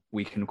N64,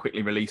 we can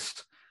quickly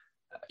release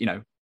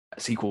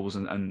sequels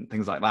and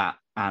things like that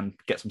and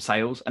get some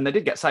sales. And they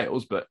did get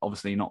sales, but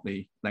obviously not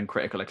the then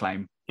critical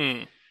acclaim.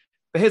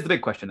 But here's the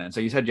big question then. So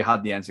you said you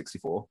had the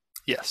N64.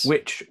 Yes.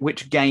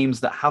 Which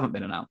games that haven't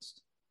been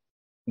announced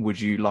would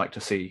you like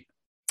to see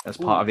as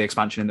part of the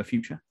expansion in the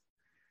future?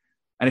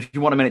 And if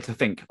you want a minute to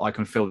think, I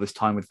can fill this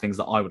time with things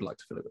that I would like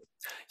to fill it with.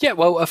 Yeah,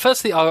 well,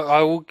 firstly,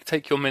 I will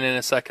take your minute in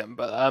a second.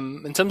 But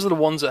in terms of the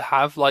ones that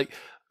have,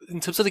 in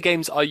terms of the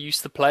games I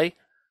used to play,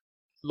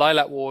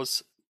 Lilac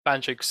Wars,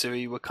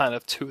 Banjo-Kazooie were kind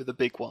of two of the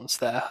big ones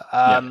there.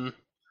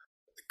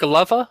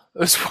 Glover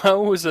as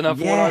well was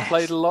another one I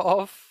played a lot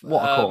of.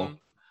 What a call.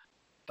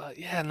 But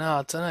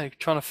I don't know.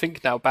 Trying to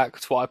think now back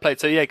to what I played.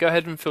 So go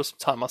ahead and fill some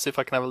time. I'll see if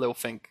I can have a little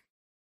think.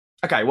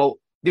 Okay, well,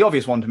 the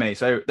obvious one to me.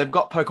 So they've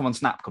got Pokemon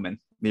Snap coming,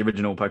 the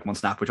original Pokemon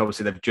Snap, which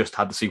obviously they've just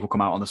had the sequel come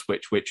out on the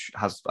Switch, which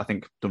has, I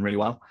think, done really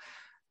well.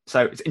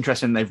 So it's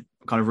interesting they've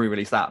kind of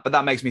re-released that. But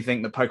that makes me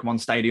think that Pokemon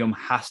Stadium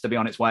has to be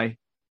on its way.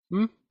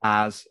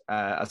 as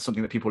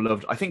something that people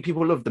loved. I think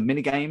people loved the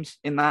mini games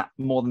in that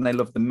more than they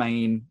loved the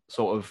main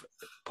sort of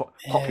pop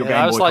your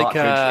Game Boy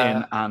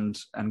cartridge in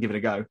and give it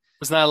a go.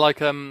 Wasn't there like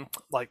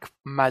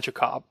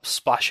Magikarp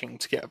splashing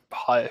to get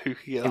higher? Who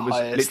could get the highest?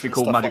 It was literally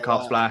called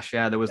Magikarp Splash.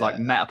 Yeah, there was like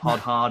Metapod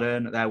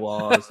Harden. There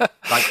was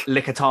like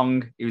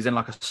Lickitung. He was in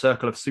like a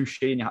circle of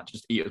sushi, and you had to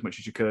just eat as much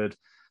as you could.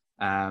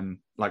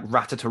 Like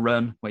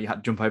Ratata-Run, where you had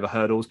to jump over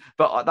hurdles.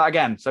 But that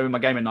again, so in my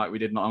gaming night we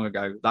did not long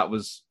ago, that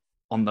was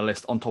on the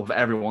list, on top of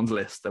everyone's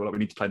list. They were like, we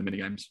need to play the mini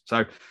games.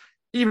 So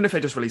even if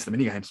they just release the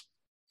mini games,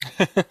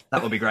 that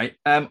would be great.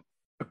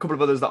 A couple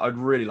of others that I'd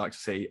really like to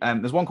see.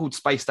 There's one called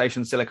Space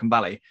Station Silicon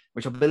Valley,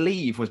 which I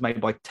believe was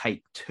made by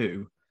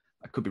Take-Two.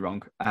 I could be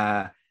wrong.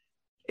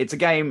 It's a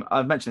game,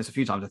 I've mentioned this a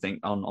few times, I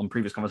think, on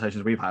previous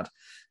conversations we've had.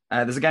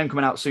 There's a game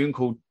coming out soon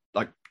called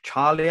like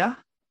Charlia,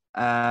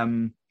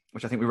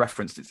 which I think we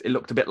referenced. It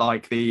looked a bit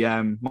like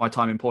the My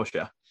Time in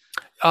Portia.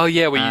 Oh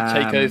yeah, where you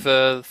take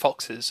over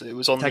foxes. It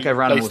was on the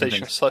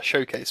PlayStation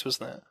Showcase,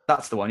 wasn't it?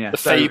 That's the one, yeah. The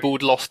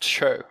fabled lost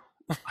show.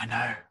 I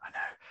know.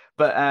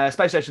 But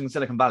Space Station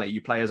Silicon Valley,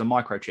 you play as a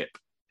microchip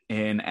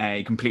in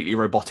a completely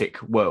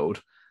robotic world,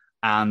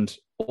 and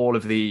all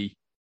of the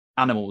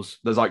animals,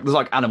 there's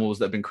like animals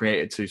that have been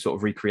created to sort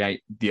of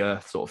recreate the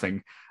Earth sort of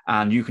thing,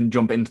 and you can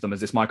jump into them as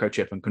this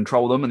microchip and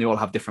control them, and they all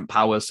have different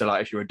powers. So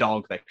like if you're a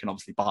dog, they can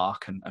obviously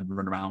bark and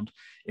run around.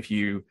 If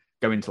you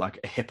go into like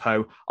a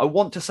hippo, I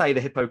want to say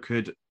the hippo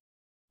could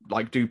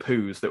like do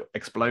poos that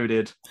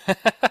exploded.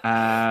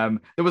 There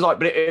was like,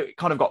 but it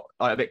kind of got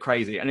like a bit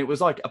crazy, and it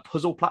was like a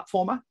puzzle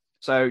platformer.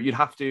 So you'd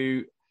have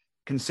to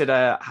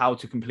consider how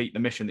to complete the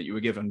mission that you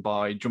were given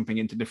by jumping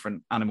into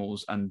different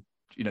animals and,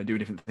 you know, doing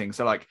different things.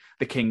 So like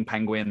the king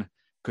penguin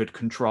could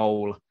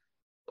control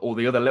all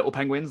the other little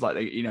penguins. Like,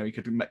 you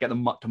could get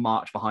them to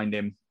march behind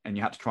him, and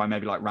you had to try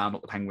maybe like round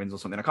up the penguins or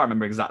something. I can't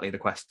remember exactly the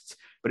quests,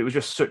 but it was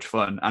just such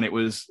fun. And it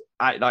was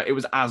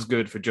as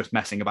good for just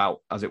messing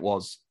about as it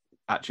was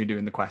actually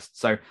doing the quests.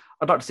 So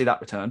I'd like to see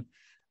that return.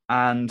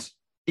 And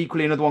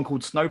equally another one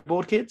called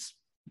Snowboard Kids.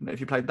 I don't know if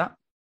you played that.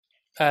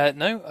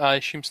 No, I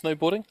assume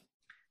snowboarding.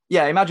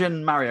 Yeah,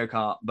 imagine Mario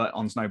Kart, but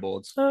on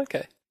snowboards. Oh,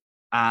 okay.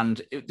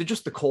 And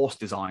just the course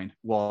design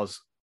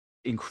was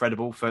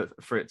incredible for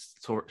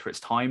its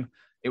time.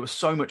 It was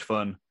so much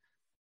fun.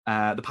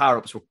 The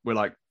power-ups were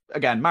like,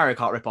 again, Mario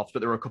Kart rip-offs, but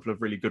there were a couple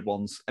of really good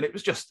ones. And it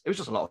was just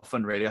a lot of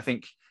fun, really. I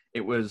think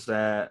it was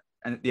the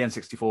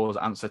N64's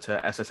answer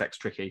to SSX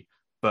Tricky,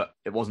 but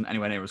it wasn't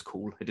anywhere near as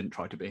cool. It didn't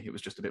try to be. It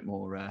was just a bit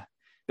more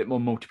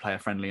multiplayer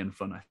friendly and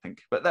fun, I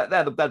think. But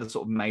they're the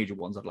sort of major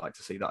ones I'd like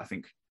to see that I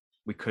think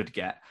we could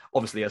get.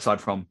 Obviously, aside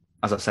from,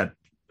 as I said,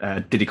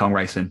 Diddy Kong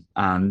Racing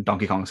and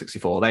Donkey Kong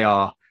 64, they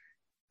are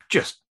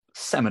just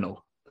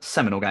seminal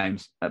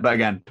games. But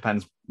again,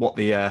 depends what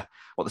the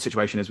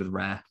situation is with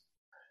Rare.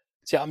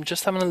 So yeah, I'm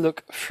just having a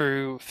look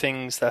through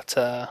things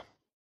that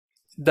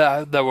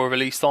were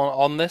released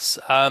on this.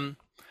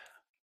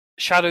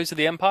 Shadows of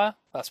the Empire,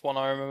 that's one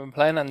I remember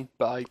playing,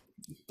 but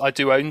I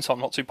do own, so I'm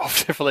not too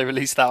bothered if they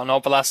release that or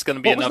not. But that's going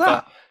to be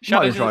another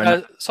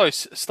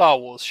Star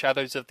Wars: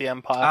 Shadows of the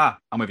Empire.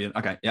 I'm with you.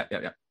 Okay, yeah.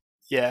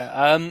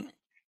 Yeah.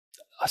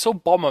 I saw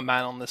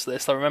Bomberman on this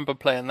list. I remember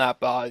playing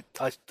that, but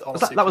I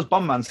honestly... that was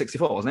Bomberman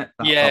 64, wasn't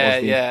it?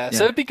 Yeah.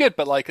 So it'd be good,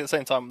 but like at the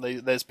same time,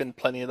 there's been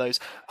plenty of those.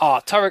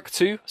 Turok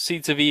 2: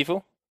 Seeds of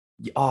Evil.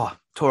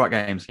 Turok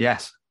games,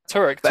 yes.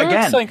 Turok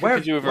again,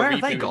 where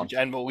have they gone? In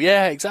general.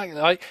 Yeah, exactly.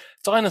 Like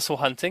dinosaur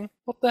hunting.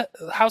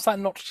 How's that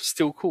not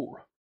still cool?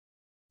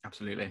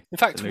 Absolutely. In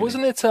fact,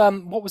 wasn't it?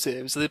 What was it?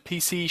 It was the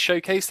PC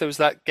showcase. There was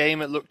that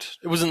game. It looked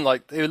a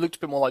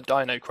bit more like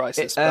Dino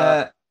Crisis.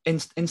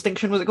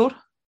 Instinction, was it called?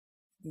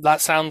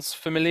 That sounds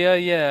familiar.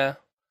 Yeah.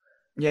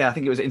 Yeah, I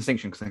think it was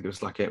Instinction because I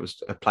think it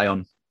was a play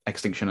on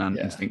Extinction and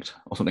Instinct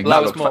or something.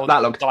 Well,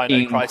 that looked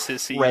Dino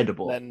Crisis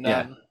incredible. Than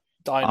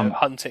Dino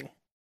hunting.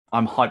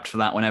 I'm hyped for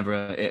that whenever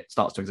it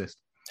starts to exist.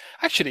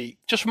 Actually,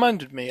 just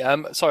reminded me.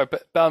 Sorry,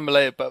 but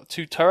unrelated, but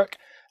to Turok.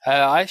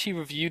 I actually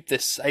reviewed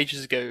this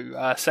ages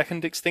ago.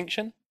 Second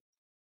Extinction.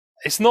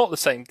 It's not the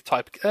same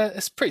type.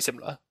 It's pretty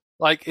similar.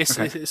 Like it's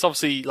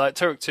obviously like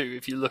Turok 2.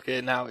 If you look at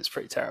it now, it's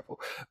pretty terrible.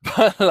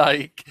 But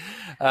like,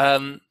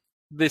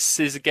 this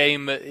is a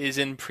game that is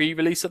in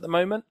pre-release at the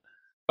moment.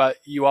 But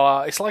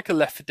it's like a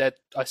Left 4 Dead,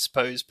 I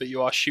suppose. But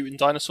you are shooting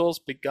dinosaurs,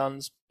 big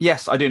guns.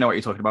 Yes, I do know what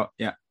you're talking about.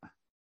 Yeah.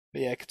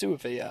 But yeah, it could do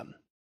with an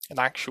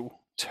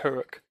actual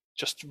Turok.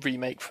 Just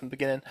remake from the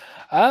beginning.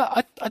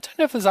 I don't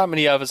know if there's that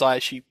many others I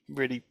actually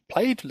really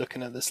played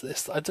looking at this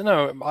list. I don't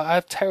know. I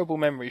have terrible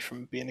memory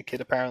from being a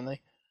kid,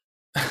 apparently.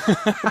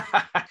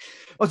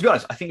 Well, to be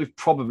honest, I think we've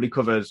probably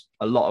covered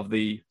a lot of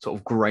the sort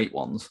of great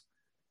ones.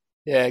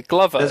 Yeah,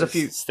 Glover. There's a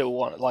few still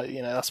one. Like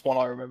that's one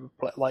I remember.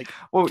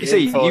 Well, you see,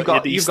 you've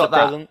got that.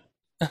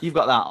 You've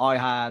got that. I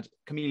had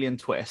Chameleon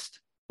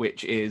Twist,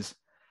 which is,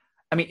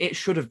 I mean, it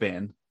should have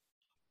been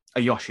a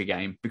Yoshi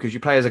game because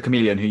you play as a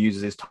chameleon who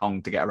uses his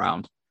tongue to get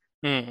around.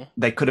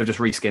 They could have just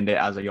reskinned it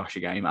as a Yoshi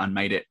game and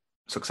made it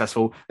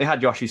successful. They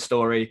had Yoshi's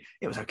Story.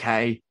 It was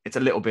okay. It's a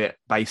little bit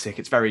basic.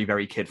 It's very,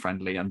 very kid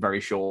friendly and very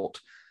short.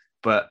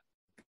 But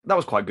That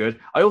was quite good.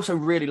 I also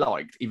really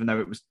liked, even though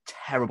it was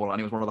terrible and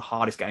it was one of the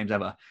hardest games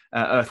ever,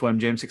 Earthworm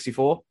Jim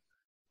 64.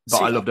 But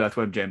See, I loved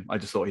Earthworm Jim. I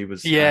just thought he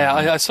was yeah,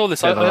 I saw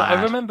this. bit of a I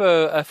lad. remember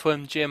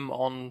Earthworm Jim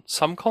on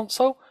some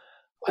console.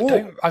 I Ooh,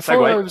 don't. I thought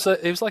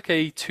segue. it was like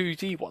a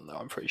 2D one though.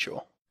 I'm pretty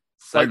sure.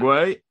 Like,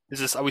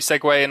 Segue. are we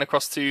segueing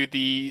across to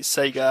the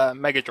Sega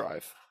Mega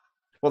Drive?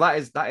 Well,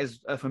 that is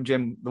Earthworm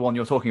Jim. The one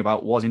you're talking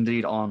about was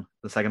indeed on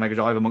the Sega Mega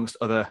Drive, amongst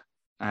other,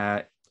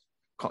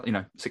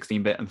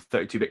 16-bit and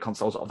 32-bit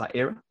consoles of that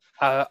era.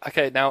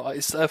 Okay, now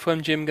is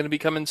Earthworm Jim going to be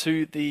coming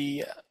to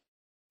the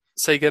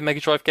Sega Mega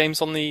Drive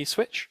games on the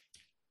Switch?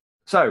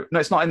 So no,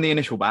 it's not in the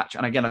initial batch,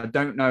 and again, I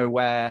don't know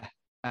where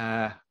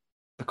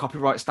the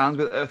copyright stands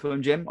with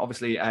Earthworm Jim.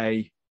 Obviously,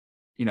 a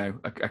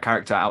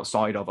character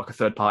outside of like a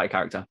third-party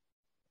character.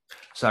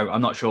 So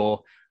I'm not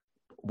sure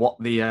what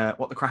the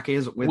crack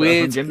is with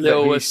Weird Earthworm Jim.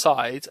 little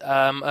aside,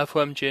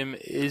 Earthworm Jim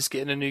is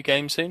getting a new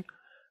game soon.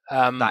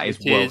 That is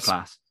world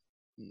class.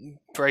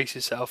 Brace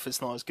yourself,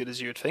 it's not as good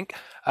as you would think.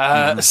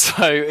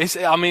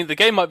 Mm-hmm. I mean, the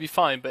game might be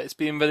fine, but it's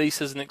being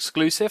released as an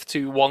exclusive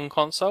to one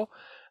console.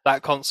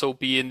 That console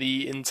being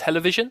the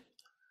Intellivision.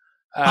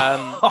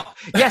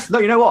 Yes, no,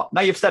 you know what?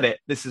 Now you've said it.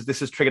 This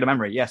has triggered a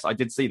memory. Yes, I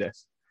did see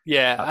this.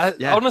 Yeah,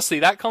 Yeah. Honestly,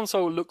 that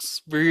console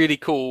looks really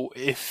cool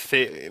if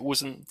it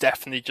wasn't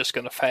definitely just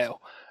going to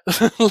fail.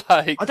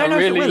 I don't know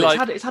if it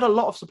will. It's had a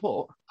lot of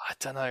support. I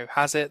don't know.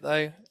 Has it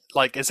though?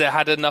 Like, has it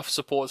had enough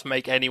support to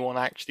make anyone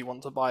actually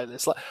want to buy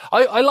this? Like,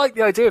 I like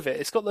the idea of it.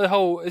 It's got the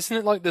whole, isn't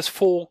it like there's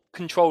 4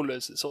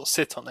 controllers that sort of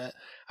sit on it,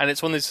 and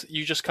it's one of those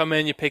you just come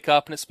in, you pick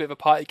up, and it's a bit of a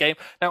party game.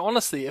 Now,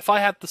 honestly, if I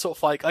had the sort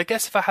of like, I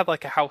guess if I had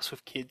like a house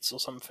with kids or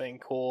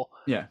something, or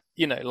Yeah,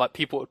 like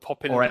people would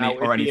pop in or and any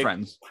out, or any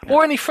friends,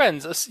 or any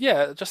friends,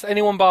 just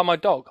anyone bar my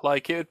dog.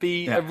 Like, it would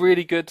be Yeah. a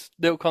really good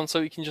little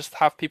console. You can just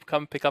have people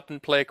come pick up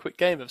and play a quick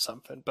game of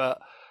something. But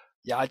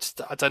yeah,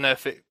 I don't know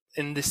if it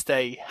in this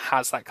day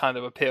has that kind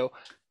of appeal.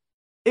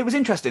 It was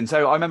interesting.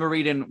 So I remember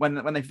reading when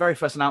they very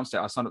first announced it,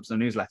 I signed up to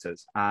the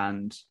newsletters,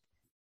 and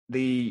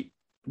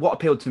what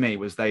appealed to me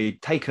was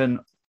they'd taken,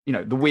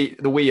 the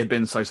Wii had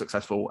been so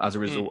successful as a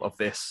result of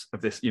this,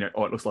 it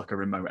looks like a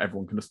remote,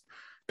 everyone can just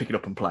pick it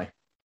up and play.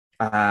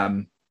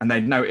 And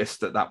they'd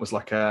noticed that was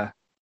like I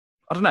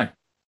don't know,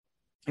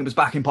 it was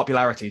back in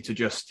popularity to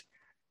just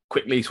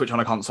quickly switch on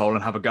a console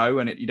and have a go,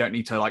 and you don't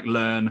need to like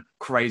learn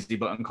crazy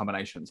button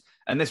combinations.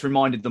 And this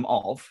reminded them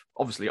of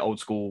obviously old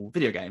school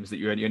video games that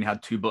you only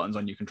had 2 buttons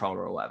on your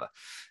controller or whatever.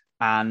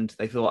 And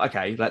they thought,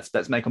 okay,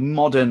 let's make a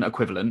modern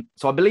equivalent.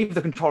 So I believe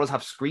the controllers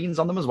have screens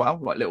on them as well,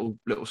 like little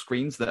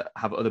screens that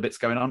have other bits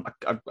going on.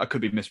 I could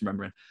be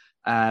misremembering,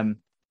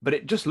 but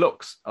it just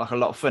looks like a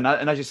lot of fun.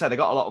 And as you said, they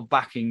got a lot of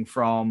backing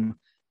from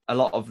a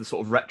lot of the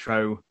sort of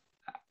retro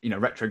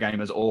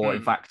gamers, or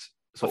in fact,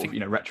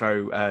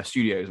 retro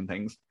studios and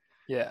things.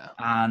 Yeah,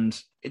 and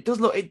it does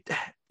look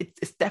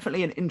it's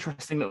definitely an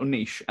interesting little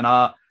niche, and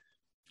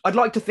I'd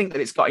like to think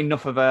that it's got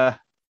enough of that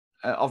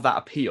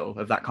appeal,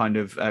 of that kind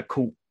of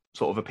cult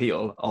sort of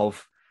appeal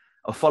of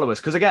followers.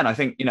 Because again, I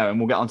think and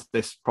we'll get onto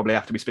this probably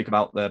after we speak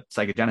about the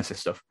Sega Genesis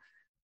stuff.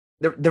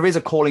 There is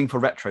a calling for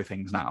retro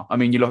things now. I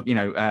mean, you look,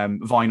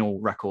 vinyl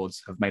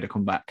records have made a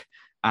comeback,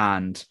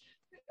 and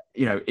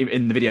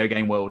in the video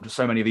game world,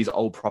 so many of these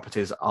old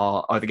properties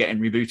are either getting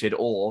rebooted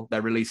or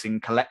they're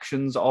releasing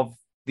collections of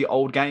the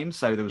old games.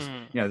 So there was,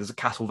 there's a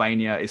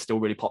Castlevania is still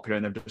really popular,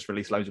 and they've just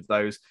released loads of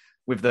those.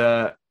 With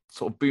the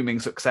sort of booming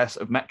success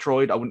of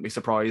Metroid, I wouldn't be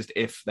surprised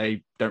if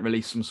they don't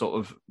release some sort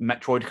of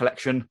Metroid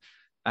collection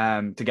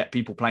to get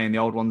people playing the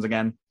old ones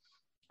again.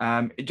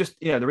 It just,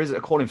 there is a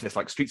calling for this,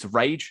 like Streets of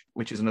Rage,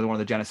 which is another one of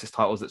the Genesis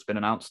titles that's been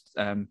announced.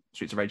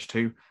 Streets of Rage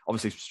 2,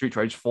 obviously Streets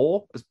of Rage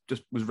 4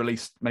 was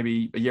released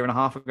maybe a year and a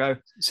half ago.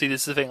 See,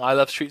 this is the thing. I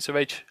love Streets of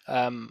Rage.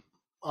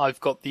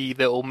 I've got the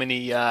little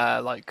mini,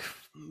 like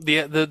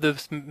the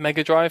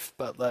Mega Drive,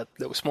 but the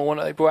little small one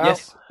that they brought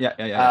out.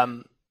 Yeah.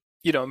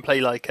 And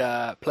play like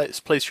play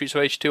Streets of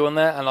Rage 2 on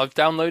there, and I've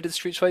downloaded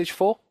Streets of Rage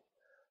 4.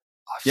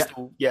 I've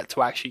still yet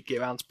to actually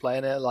get around to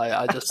playing it. Like,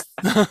 I just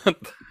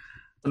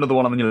another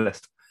one on your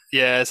list.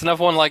 Yeah, it's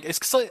another one. Like, it's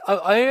because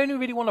I only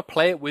really want to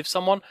play it with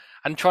someone,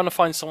 and trying to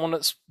find someone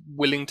that's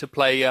willing to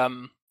play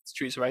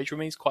Streets of Rage with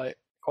me is quite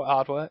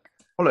hard work.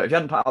 Well, look, if you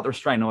hadn't put out the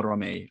restraining order on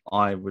me,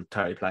 I would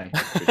totally play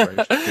Streets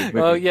of Rage.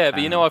 Well, yeah,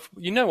 but you know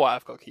what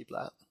I've got to keep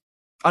that.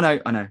 I know,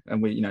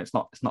 and we, it's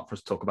not for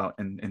us to talk about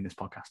in this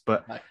podcast.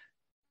 But no.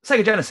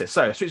 Sega Genesis,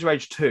 so Streets of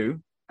Rage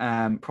 2,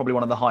 probably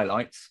one of the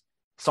highlights.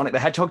 Sonic the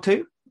Hedgehog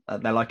 2,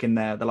 they're like in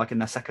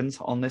their seconds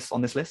on this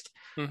list.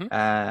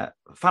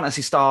 Mm-hmm.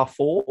 Phantasy Star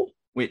 4,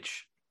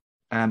 which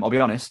I'll be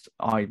honest,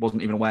 I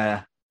wasn't even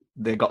aware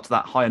they got to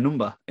that higher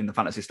number in the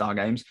Phantasy Star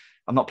games.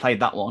 I've not played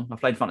that one. I've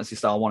played Phantasy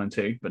Star 1 and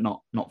 2, but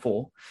not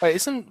 4. Wait,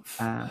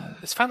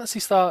 is Phantasy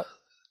Star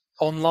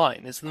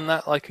Online? Isn't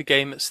that like a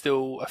game that's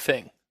still a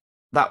thing?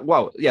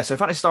 So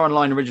Phantasy Star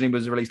Online originally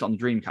was released on the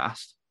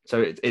Dreamcast.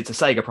 So it's a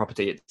Sega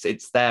property.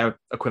 It's their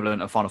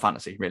equivalent of Final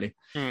Fantasy, really.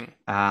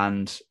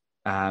 And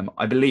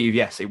I believe,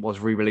 yes, it was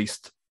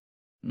re-released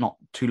not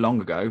too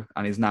long ago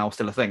and is now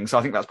still a thing. So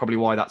I think that's probably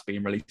why that's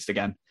being released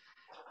again.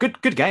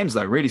 Good games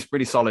though. Really,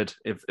 really solid.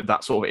 If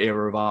that sort of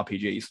era of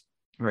RPGs,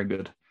 very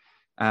good.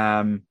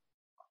 And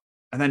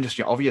then just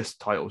your obvious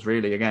titles,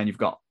 really. Again, you've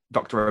got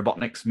Dr.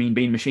 Robotnik's Mean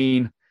Bean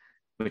Machine,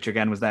 which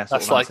again was their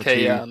sort That's of like answer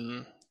a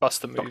to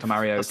Buster move. Dr.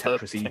 Mario That's the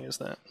Tetris-y. thing,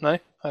 isn't it? No?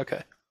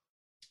 Okay.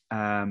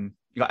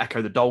 You got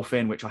Echo the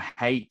Dolphin, which I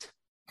hate,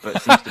 but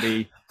it seems to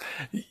be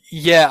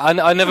Yeah,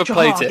 I never such a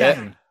played hard it.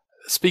 game.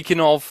 Speaking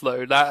of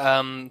though,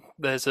 that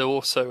there's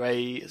also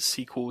a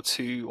sequel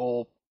to,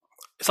 or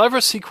it's either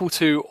a sequel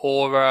to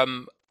or a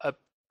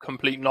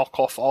complete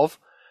knockoff of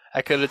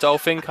Echo the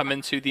Dolphin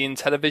coming to the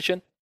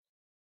Intellivision.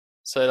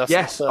 So that's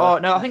Yes. Oh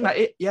no, I think that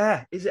it.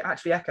 Yeah, is it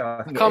actually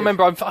Echo? I can't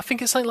remember. I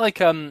think it's something like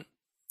or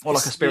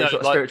like a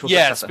spiritual, like, spiritual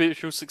yeah, successor.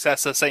 spiritual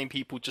successor. Same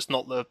people, just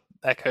not the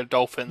Echo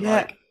Dolphin. Yeah,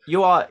 Like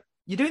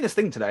you're doing this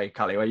thing today,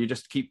 Callie, where you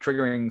just keep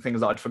triggering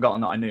things that I'd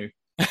forgotten that I knew.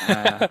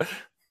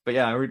 But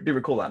yeah, I do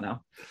recall that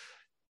now.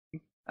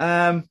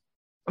 I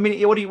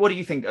mean, what do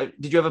you think?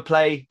 Did you ever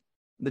play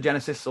the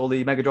Genesis or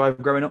the Mega Drive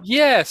growing up?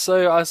 Yeah,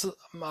 so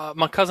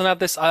my cousin had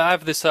this. I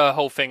have this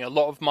whole thing. A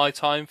lot of my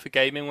time for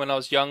gaming when I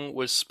was young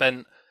was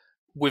spent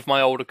with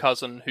my older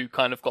cousin, who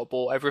kind of got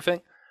bought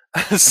everything.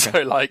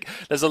 So like,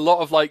 there's a lot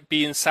of like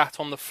being sat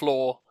on the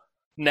floor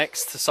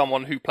next to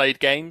someone who played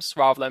games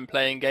rather than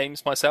playing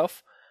games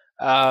myself.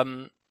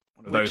 One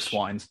of those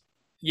swines.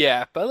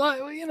 Yeah, but like,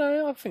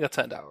 I think I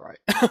turned out right.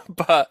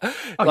 But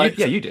like,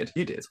 you did.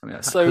 I mean,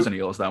 that's a cousin of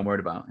yours that I'm worried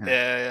about.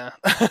 Yeah.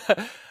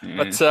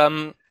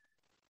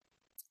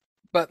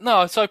 But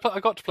no, so I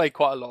got to play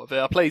quite a lot of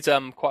it. I played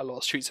quite a lot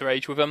of Streets of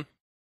Rage with him.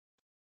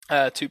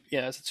 It's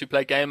a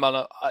 2-player game,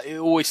 and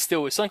it's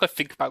something I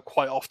think about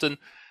quite often.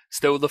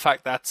 Still, the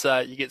fact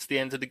that you get to the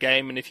end of the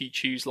game, and if you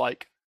choose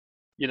not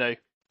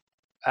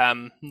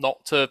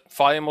to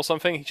fight him or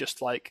something, he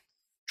just like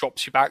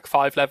drops you back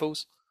 5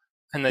 levels,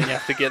 and then you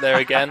have to get there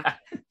again.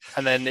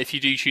 And then if you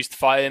do choose to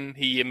fight him,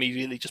 he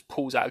immediately just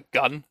pulls out a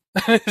gun.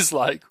 It's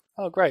like,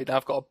 oh great, now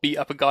I've got to beat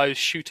up a guy who's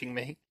shooting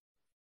me.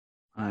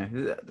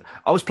 I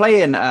was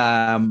playing,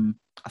 I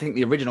think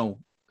the original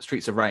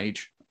Streets of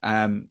Rage,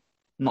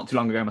 not too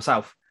long ago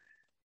myself.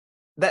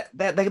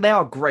 They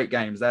are great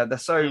games. They're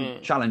so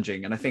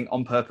challenging, and I think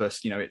on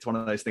purpose. It's one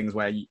of those things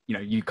where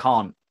you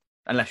can't,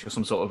 unless you're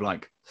some sort of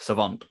like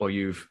savant or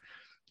you've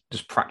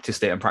just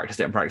practiced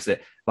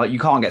it. Like you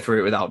can't get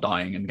through it without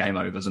dying and game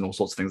overs and all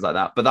sorts of things like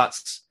that. But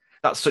that's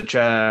such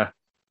a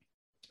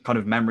kind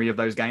of memory of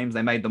those games.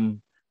 They made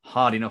them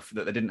hard enough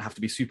that they didn't have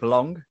to be super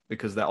long,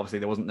 because obviously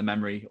there wasn't the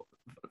memory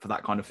for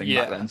that kind of thing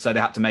back then. So they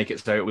had to make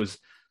it so it was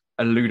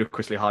a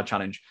ludicrously hard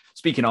challenge.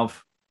 Speaking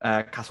of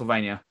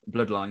Castlevania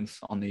Bloodlines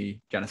on the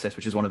Genesis,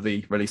 which is one of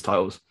the release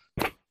titles,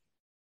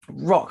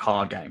 rock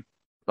hard game.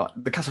 Like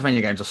the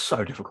Castlevania games are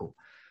so difficult.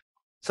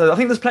 So I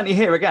think there's plenty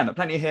here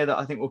that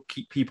I think will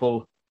keep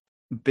people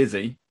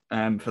busy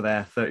for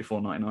their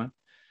 $34.99.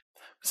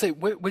 So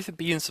with it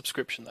being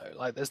subscription though,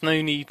 like there's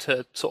no need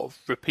to sort of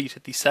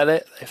repeatedly sell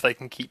it if they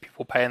can keep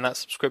people paying that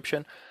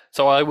subscription.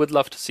 So I would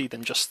love to see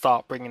them just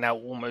start bringing out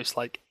almost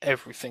like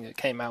everything that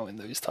came out in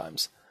those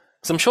times.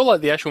 Because I'm sure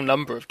like the actual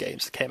number of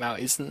games that came out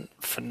isn't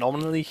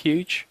phenomenally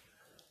huge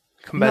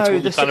compared to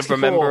what you kind of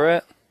remember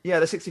it. Yeah,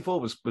 the 64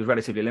 was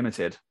relatively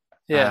limited.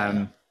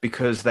 Yeah.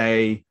 Because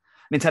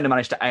Nintendo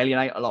managed to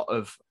alienate a lot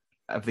of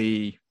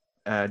the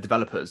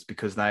developers,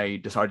 because they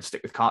decided to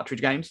stick with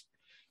cartridge games.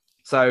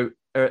 So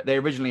they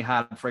originally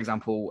had, for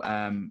example,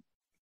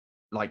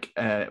 what's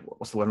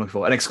the word I'm looking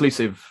for? An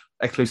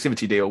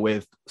exclusivity deal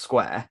with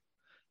Square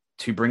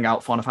to bring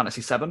out Final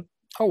Fantasy VII.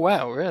 Oh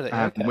wow, really?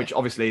 Okay. Which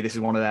obviously this is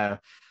one of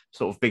their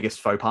sort of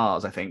biggest faux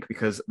pas, I think,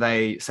 because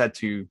they said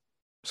to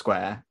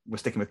Square, we're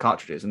sticking with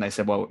cartridges, and they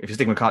said, well, if you're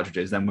sticking with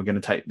cartridges, then we're going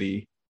to take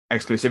the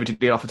exclusivity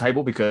deal off the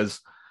table,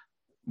 because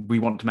we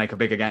want to make a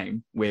bigger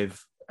game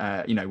with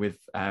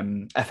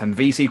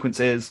FMV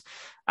sequences,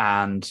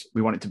 and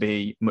we want it to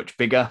be much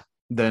bigger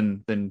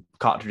than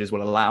cartridges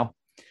will allow.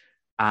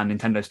 And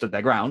Nintendo stood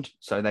their ground,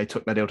 so they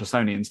took their deal to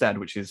Sony instead,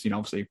 which is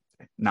obviously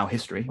now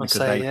history, because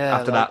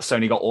after that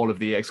Sony got all of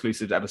the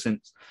exclusives ever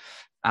since.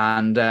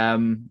 And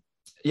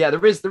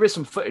there is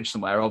some footage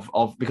somewhere of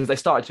because they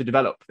started to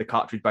develop the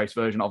cartridge-based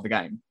version of the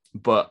game,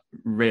 but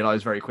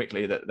realized very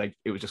quickly that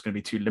it was just going to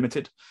be too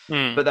limited.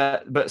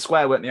 But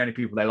Square weren't the only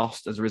people they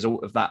lost as a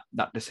result of that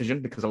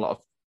decision, because a lot of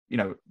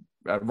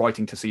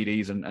writing to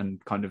CDs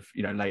and kind of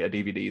later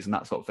DVDs and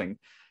that sort of thing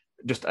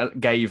just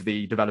gave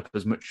the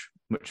developers much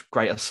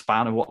greater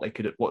span of what they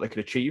could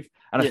achieve.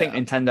 And I think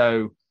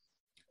Nintendo,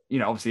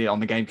 obviously on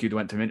the GameCube they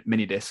went to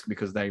mini disc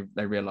because they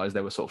realized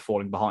they were sort of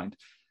falling behind.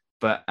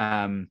 But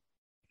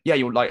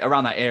you like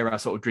around that era,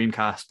 sort of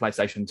Dreamcast,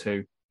 PlayStation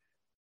 2,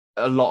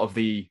 a lot of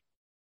the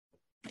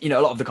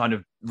kind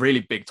of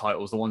really big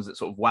titles, the ones that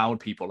sort of wowed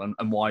people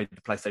and why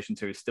the PlayStation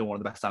 2 is still one of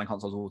the best selling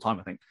consoles of all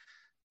time, I think.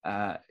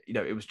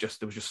 It was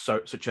just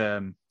such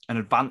an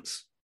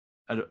advancement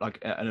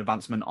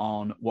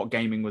on what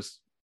gaming was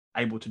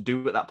able to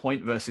do at that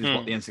point versus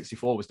what the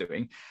N64 was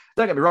doing.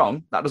 Don't get me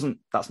wrong,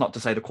 that's not to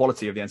say the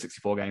quality of the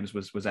N64 games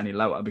was any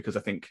lower, because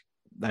I think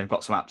they've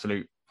got some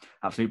absolute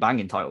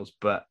banging titles,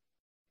 but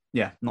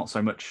yeah, not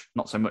so much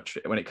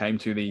when it came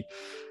to the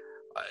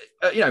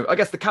I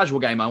guess the casual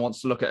gamer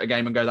wants to look at a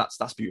game and go,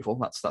 that's beautiful,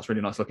 that's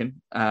really nice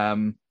looking,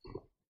 and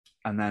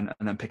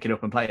then pick it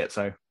up and play it.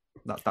 So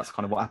that's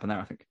kind of what happened there,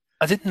 I think.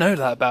 I didn't know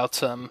that about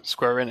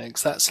Square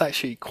Enix. That's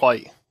actually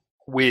quite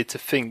weird to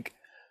think,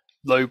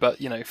 though. But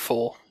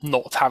for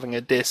not having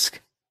a disc,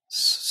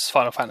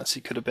 Final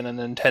Fantasy could have been a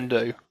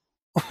Nintendo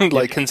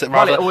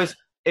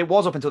It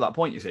was up until that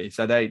point, you see.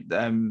 So they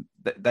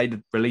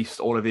released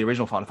all of the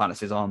original Final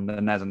Fantasies on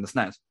the NES and the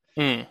SNES.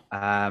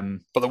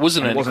 But there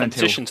wasn't any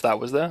competition to that,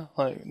 was there?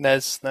 Like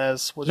NES. It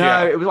was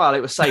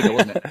Sega,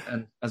 wasn't it?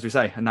 And as we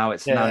say, and now now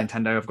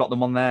Nintendo have got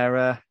them on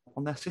their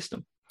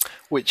system,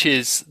 which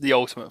is the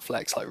ultimate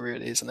flex,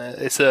 really, isn't it?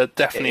 It's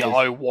definitely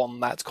I won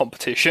that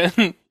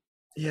competition.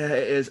 Yeah,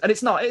 it is, and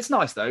it's not. It's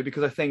nice though,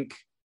 because I think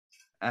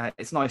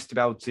it's nice to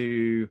be able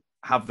to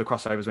have the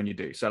crossovers when you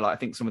do. So I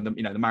think some of them,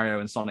 the Mario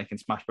and Sonic and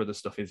Smash Brothers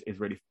stuff is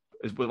really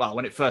well.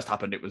 When it first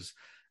happened, it was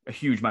a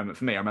huge moment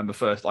for me. I remember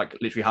first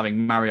literally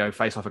having Mario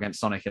face off against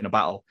Sonic in a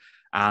battle,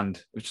 and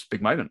it was just a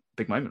big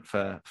moment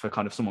for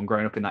kind of someone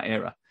growing up in that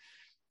era.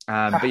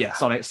 But yeah,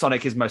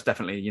 Sonic is most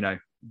definitely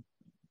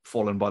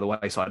fallen by the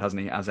wayside,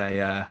 hasn't he, as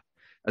a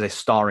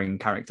starring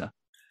character.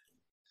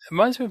 It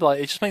reminds me of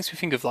it just makes me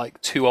think of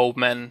two old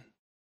men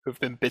who've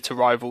been bitter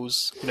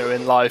rivals,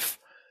 in life,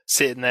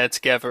 sitting there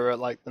together at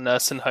the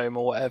nursing home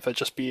or whatever,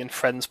 just being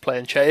friends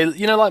playing chess.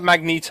 Like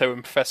Magneto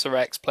and Professor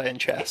X playing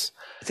chess.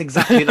 It's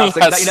exactly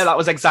that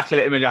was exactly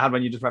the image I had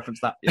when you just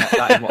referenced that.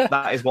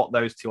 That is what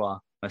those two are,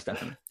 most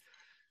definitely.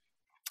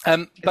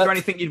 Is there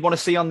anything you'd want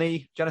to see on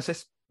the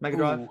Genesis Mega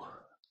Drive?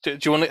 Do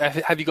you want to?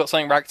 Have you got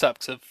something racked up?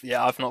 Because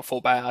I've not thought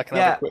about it. I can.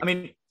 Have a quick... I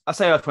mean, I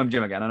say Earthworm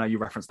Jim again. I know you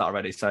referenced that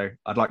already, so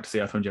I'd like to see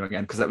Earthworm Jim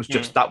again, because that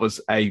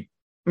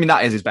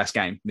is his best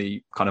game.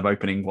 The kind of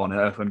opening one,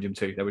 Earthworm Jim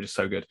 2, they were just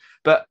so good.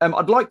 But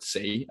I'd like to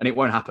see, and it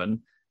won't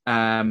happen,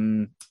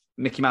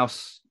 Mickey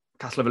Mouse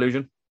Castle of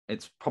Illusion.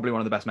 It's probably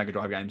one of the best Mega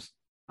Drive games.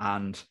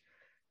 And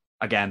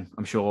again,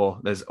 I'm sure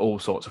there's all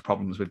sorts of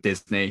problems with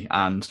Disney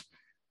and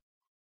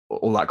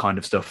all that kind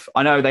of stuff.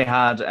 I know they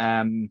had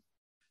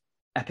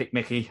Epic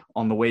Mickey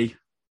on the Wii,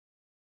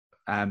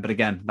 but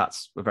again,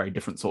 that's a very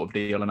different sort of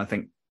deal. And I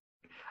think,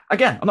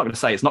 again, I'm not going to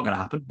say it's not going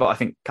to happen, but I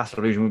think Castle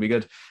of Illusion would be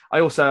good. I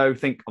also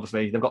think,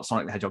 obviously, they've got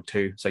Sonic the Hedgehog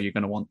 2, so you're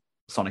going to want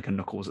Sonic and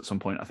Knuckles at some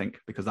point, I think,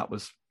 because that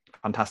was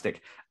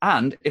fantastic.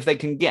 And if they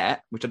can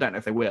get, which I don't know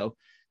if they will,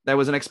 there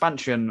was an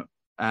expansion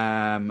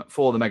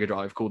for the Mega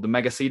Drive called the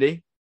Mega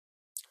CD.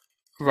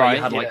 Right.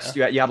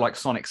 You had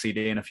Sonic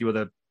CD and a few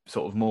other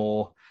sort of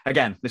more.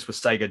 Again, this was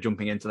Sega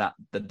jumping into that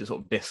the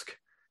sort of disc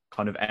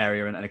kind of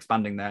area and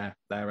expanding their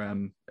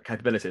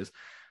capabilities.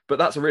 But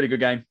that's a really good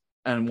game,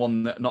 and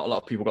one that not a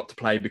lot of people got to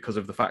play because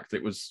of the fact that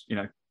it was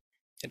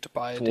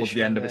towards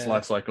the end of its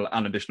life cycle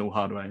and additional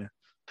hardware.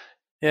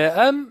 Yeah.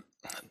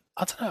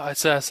 I don't know.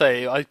 As I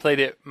say, I played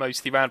it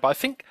mostly around, but I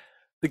think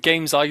the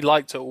games I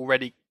liked are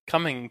already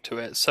coming to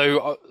it.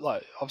 So,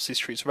 obviously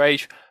Streets of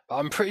Rage, but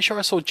I'm pretty sure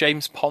I saw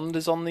James Pond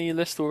is on the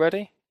list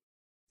already.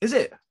 Is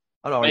it?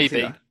 I don't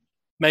know.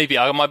 Maybe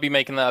I might be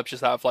making that up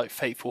just out of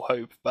faithful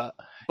hope, but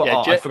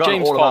yeah, I forgot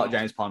about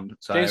James Pond.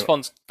 So... James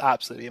Pond's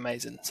absolutely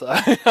amazing. So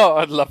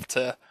I'd love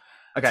to.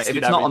 Okay, if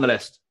it's not on the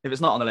list,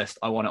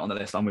 I want it on the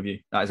list. I'm with you.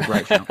 That is a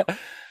great shout.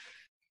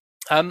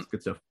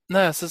 Good stuff.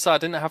 No, I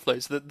didn't have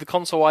those. The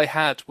console I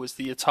had was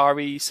the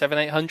Atari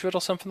 7800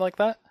 or something like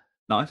that.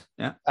 Nice,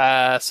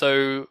 yeah.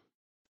 So,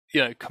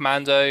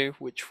 Commando,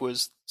 which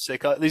was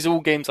sick. These are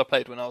all games I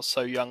played when I was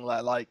so young.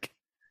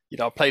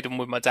 I played them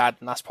with my dad,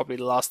 and that's probably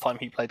the last time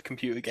he played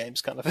computer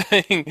games, kind of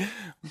thing.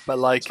 But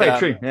it's very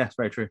true. Yeah, it's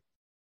very true.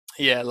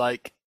 Yeah,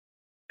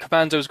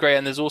 Commando is great,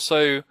 and there's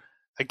also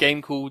a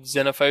game called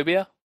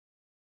Xenophobia.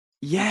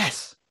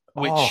 Yes.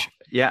 Which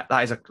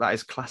that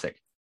is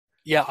classic.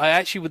 Yeah, I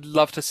actually would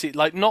love to see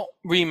not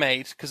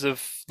remade because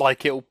of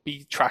it'll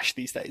be trash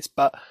these days,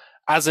 but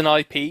as an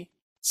IP,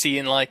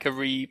 seeing a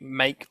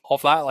remake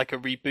of that, a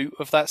reboot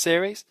of that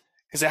series.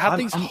 Because it had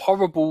these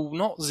horrible,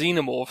 not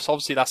xenomorphs,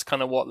 obviously that's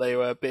kind of what they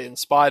were a bit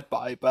inspired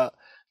by, but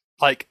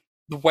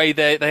the way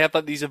they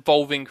had these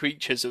evolving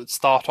creatures that would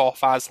start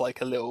off as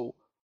a little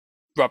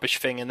rubbish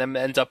thing and then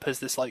end up as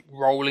this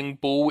rolling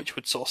ball which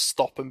would sort of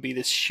stop and be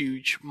this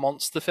huge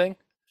monster thing.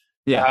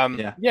 Yeah,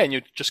 yeah, and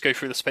you'd just go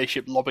through the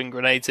spaceship lobbing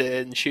grenades at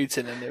it and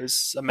shooting, and it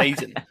was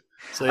amazing.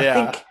 So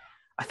yeah,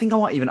 I think I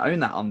might even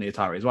own that on the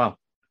Atari as well.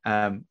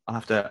 I'll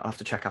have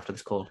to check after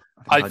this call.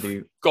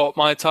 I've got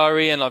my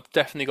Atari, and I've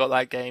definitely got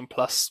that game.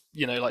 Plus,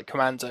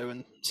 Commando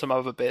and some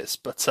other bits.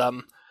 But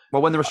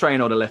well, when the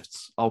restraining order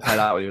lifts, I'll play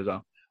that with you as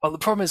well. Well, the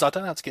problem is I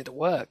don't have to get to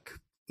work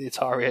the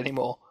Atari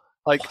anymore.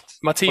 My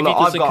TV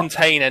doesn't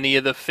contain any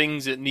of the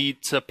things that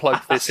need to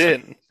plug this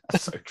in.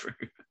 That's so true.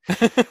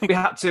 we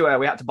had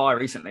to buy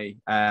recently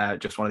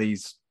just one of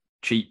these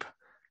cheap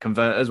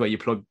converters where you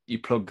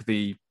plug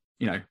the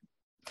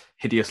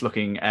hideous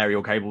looking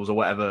aerial cables or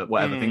whatever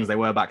things they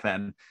were back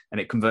then,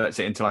 and it converts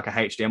it into a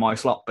HDMI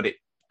slot, but it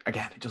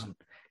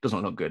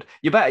doesn't look good.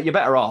 You're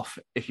better off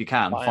if you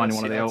can Buying a finding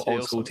one of the CRT old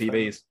or school something.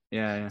 TVs.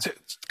 Yeah.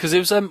 Because it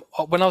was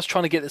when I was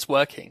trying to get this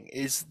working,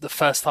 is the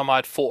first time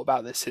I'd thought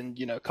about this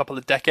in a couple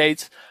of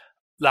decades,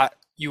 that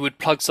you would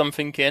plug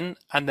something in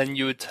and then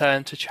you would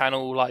turn to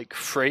channel like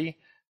 3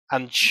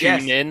 and tune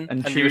Yes, in, and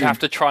you would tune. have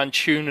to try and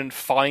tune and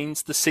find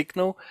the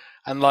signal.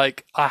 And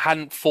like I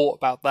hadn't thought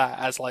about that,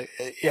 as like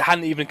it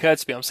hadn't even occurred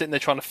to me. I'm sitting there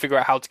trying to figure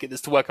out how to get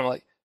this to work. I'm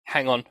like,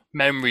 hang on,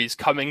 memories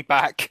coming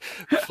back,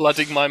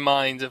 flooding my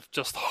mind of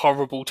just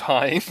horrible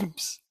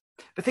times.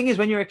 The thing is,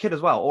 when you're a kid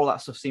as well, all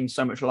that stuff seems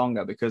so much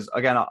longer because,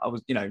 again, I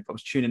was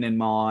tuning in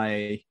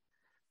my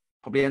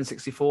probably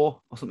N64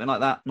 or something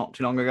like that not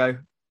too long ago,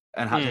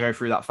 and had to go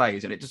through that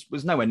phase, and it just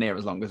was nowhere near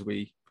as long as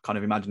we kind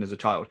of imagined as a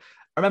child.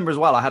 I remember as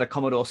well, I had a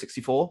Commodore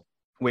 64,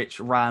 which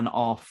ran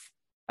off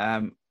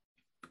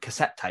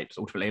cassette tapes,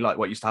 ultimately, like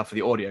what you used to have for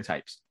the audio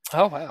tapes.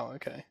 Oh, wow,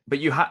 okay. But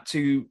you had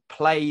to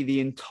play the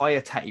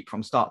entire tape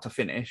from start to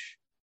finish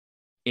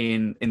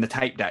in the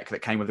tape deck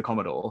that came with the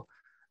Commodore.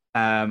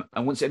 And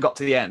once it got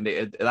to the end,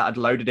 that had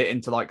loaded it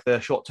into like the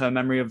short-term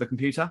memory of the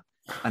computer.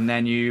 And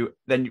then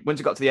once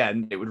it got to the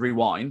end, it would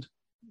rewind.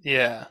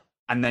 Yeah.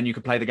 And then you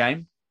could play the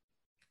game.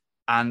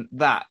 And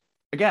that,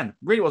 again,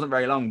 really wasn't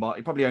very long, but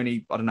it probably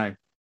only, I don't know,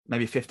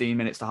 maybe 15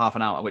 minutes to half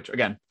an hour, which,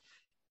 again,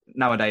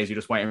 nowadays you're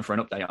just waiting for an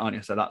update, aren't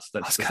you? So that's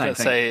the same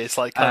thing. It's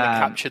like kind of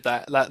captured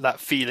that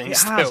feeling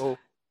still.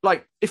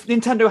 Like, if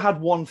Nintendo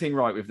had one thing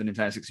right with the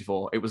Nintendo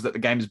 64, it was that the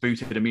games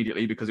booted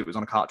immediately because it was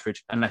on a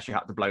cartridge, unless you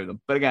had to blow them.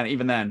 But again,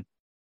 even then,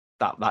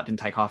 that didn't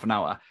take half an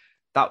hour.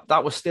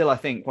 That was still, I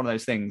think, one of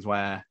those things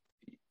where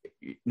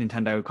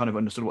Nintendo kind of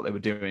understood what they were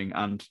doing,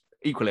 and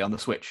equally on the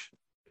Switch,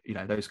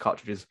 those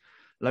cartridges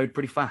load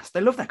pretty fast.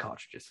 They love their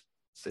cartridges.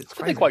 It's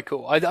crazy. They're quite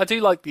cool. I do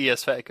like the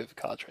aesthetic of the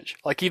cartridge.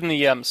 Like even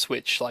the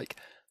Switch, like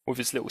with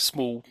its little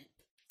small,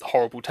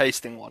 horrible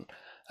tasting one.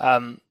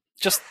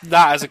 Just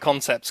that as a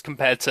concept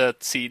compared to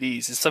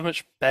CDs is so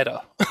much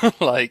better.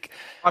 Like,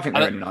 I think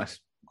they're really nice.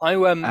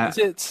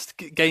 It's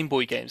Game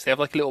Boy games. They have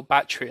like a little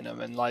battery in them,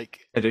 and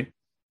like they do.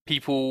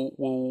 People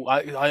will.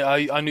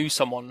 I knew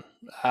someone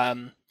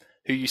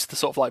who used to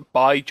sort of like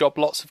buy job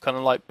lots of kind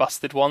of like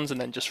busted ones, and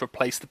then just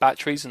replace the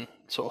batteries and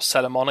sort of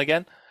sell them on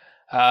again.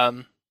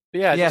 So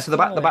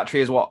the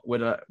battery is what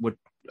would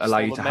allow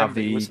you to have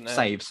the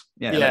saves.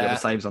 The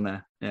saves on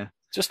there. Yeah.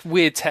 Just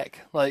weird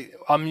tech. Like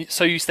I'm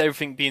so used to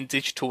everything being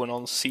digital and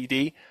on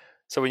CD.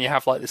 So when you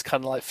have like this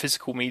kind of like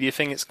physical media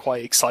thing, it's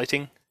quite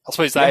exciting. I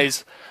suppose that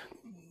is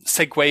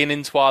segueing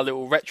into our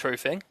little retro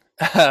thing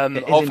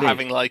of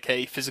having like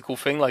a physical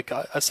thing. Like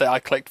I say, I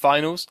collect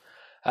vinyls.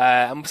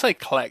 And when I say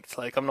collect,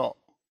 like I'm not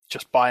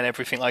just buying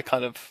everything I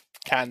kind of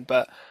can,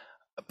 but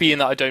being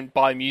that I don't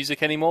buy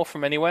music anymore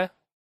from anywhere,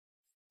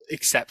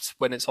 except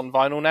when it's on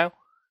vinyl now.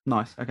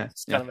 Nice. Okay.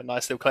 It's kind of a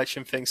nice little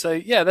collection thing. So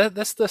yeah,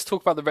 let's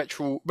talk about the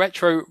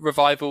retro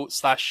revival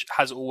 /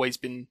 has always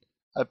been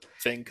a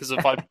thing, because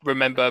if I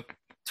remember,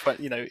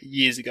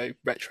 years ago,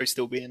 retro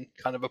still being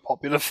kind of a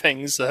popular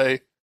thing. So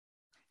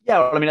yeah,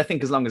 well, I mean, I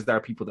think as long as there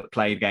are people that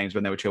played games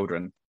when they were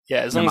children,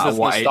 as no long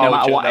as no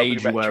matter what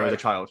age you were as a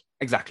child,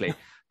 exactly.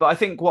 But I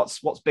think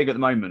what's big at the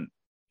moment,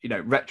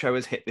 retro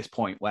has hit this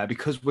point where,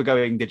 because we're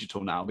going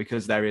digital now,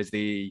 because there is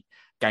the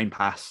Game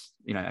Pass,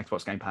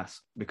 Xbox Game Pass,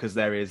 because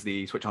there is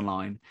the Switch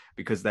Online,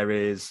 because there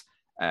is,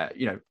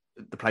 the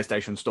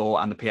PlayStation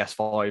Store and the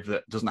PS5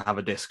 that doesn't have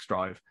a disc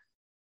drive.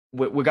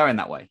 We're going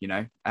that way,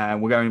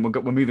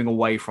 we're moving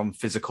away from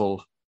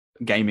physical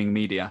gaming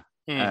media,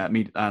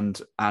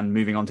 and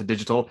moving on to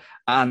digital.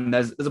 And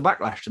there's a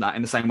backlash to that,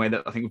 in the same way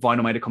that I think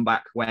vinyl made a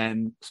comeback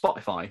when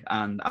Spotify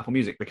and Apple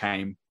Music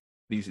became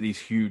these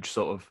huge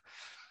sort of,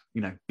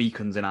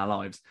 beacons in our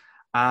lives.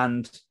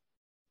 And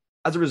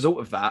as a result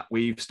of that,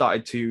 we've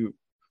started to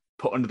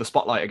put under the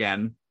spotlight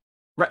again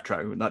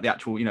retro, like the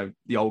actual,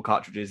 the old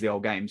cartridges, the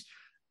old games.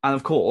 And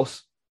of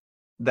course,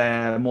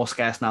 they're more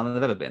scarce now than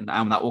they've ever been.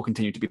 And that will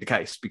continue to be the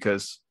case,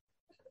 because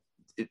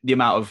the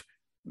amount of,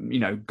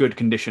 good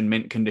condition,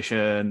 mint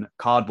condition,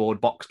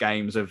 cardboard box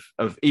games of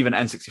even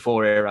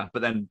N64 era,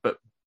 but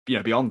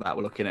beyond that,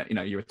 we're looking at,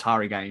 your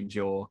Atari games,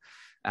 your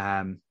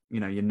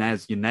your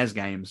NES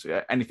games,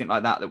 anything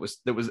like that was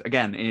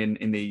again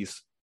in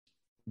these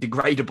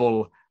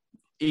degradable,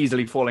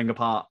 easily falling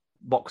apart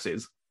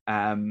boxes.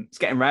 It's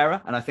getting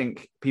rarer, and I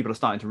think people are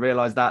starting to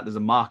realize that there's a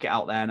market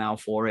out there now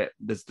for it.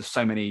 There's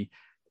so many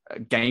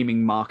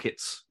gaming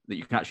markets that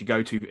you can actually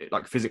go to,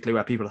 like physically,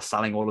 where people are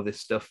selling all of this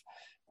stuff.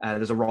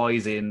 There's a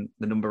rise in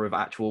the number of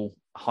actual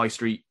high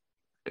street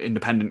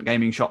independent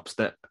gaming shops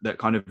that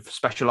kind of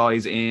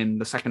specialize in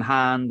the second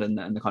hand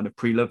and the kind of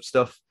pre-loved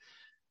stuff.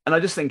 And I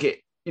just think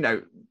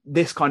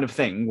this kind of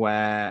thing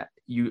where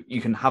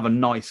you can have a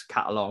nice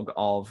catalog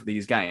of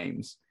these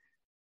games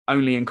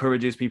only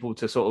encourages people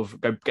to sort of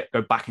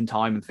go back in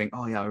time and think,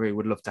 oh yeah, I really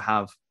would love to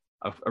have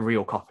a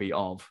real copy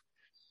of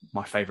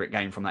my favorite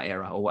game from that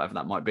era, or whatever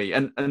that might be.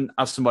 And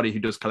as somebody who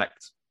does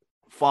collect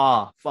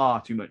far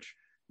too much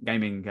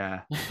gaming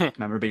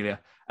memorabilia,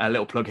 a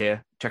little plug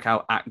here, check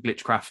out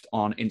 @glitchcraft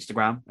on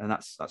Instagram, and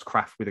that's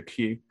craft with a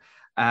Q.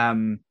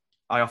 I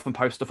often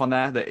post stuff on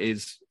there that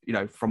is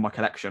from my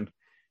collection,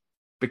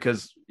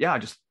 because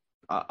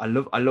I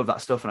love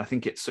that stuff, and I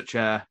think it's such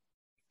a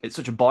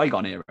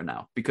bygone era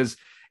now, because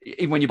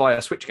even when you buy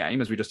a Switch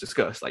game, as we just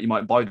discussed, like you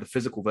might buy the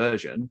physical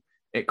version,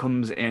 it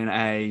comes in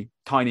a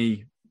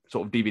tiny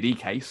sort of DVD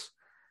case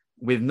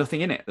with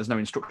nothing in it. There's no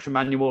instruction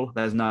manual.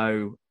 There's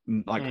no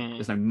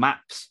there's no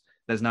maps.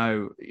 There's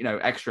no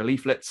extra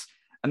leaflets,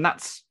 and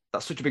that's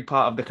such a big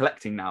part of the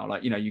collecting now.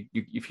 Like you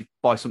if you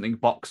buy something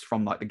boxed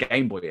from like the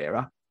Game Boy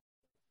era,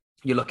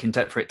 you're looking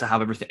for it to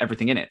have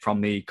everything in it,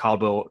 from the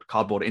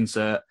cardboard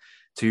insert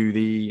to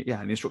the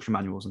instruction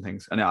manuals and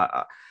things. And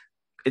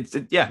it's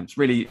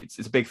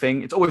a big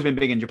thing. It's always been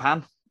big in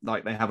Japan.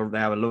 Like they have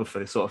a love for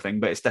this sort of thing,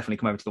 but it's definitely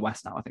come over to the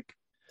West now, I think.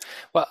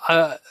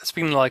 Well,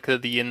 speaking like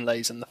the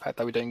inlays and the fact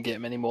that we don't get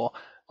them anymore,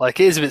 like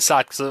it is a bit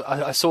sad, because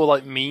I saw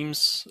like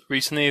memes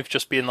recently of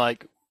just being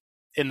like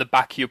in the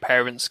back of your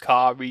parents'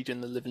 car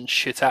reading the living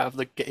shit out of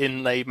the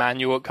inlay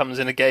manual that comes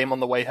in a game on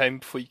the way home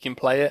before you can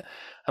play it.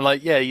 And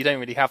like, yeah, you don't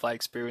really have that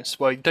experience.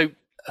 Well, you don't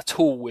at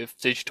all with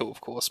digital,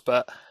 of course,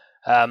 but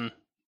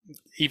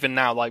even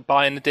now, like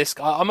buying a disc,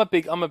 I'm a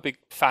big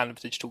fan of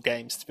digital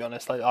games, to be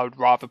honest. Like I would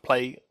rather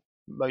play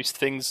most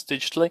things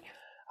digitally.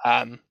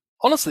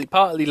 Honestly,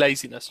 partly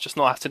laziness, just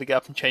not having to get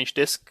up and change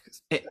disc.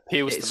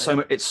 It's so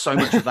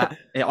much of that.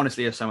 It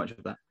honestly is so much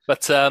of that.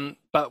 But I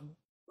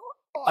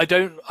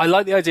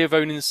like the idea of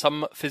owning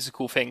some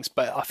physical things,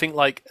 but I think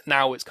like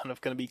now it's kind of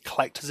going to be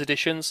collector's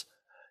editions.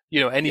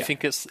 Anything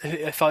that's,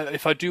 if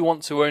I do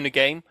want to own a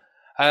game,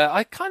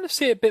 I kind of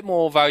see it a bit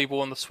more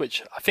valuable on the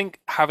Switch. I think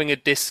having a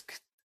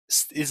disc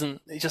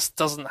just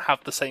doesn't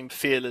have the same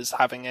feel as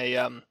having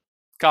a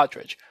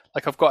cartridge.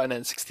 Like I've got an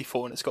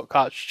N64 and it's got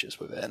cartridges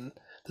with it, and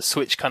the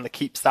Switch kind of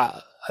keeps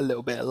that a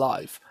little bit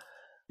alive.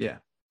 Yeah.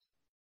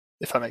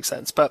 If that makes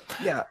sense. But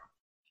yeah,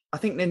 I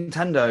think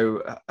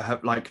Nintendo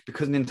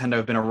because Nintendo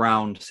have been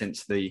around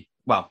since they've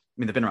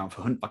been around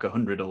for like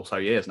 100 or so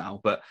years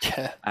now, but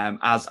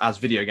as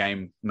video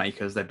game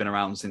makers, they've been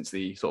around since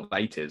the sort of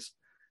 80s,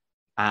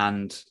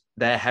 and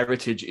their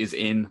heritage is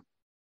in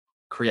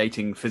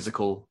creating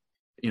physical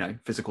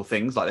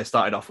things. Like they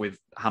started off with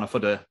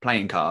Hanafuda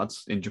playing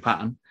cards in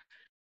Japan,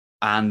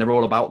 and they're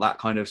all about that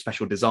kind of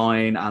special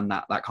design and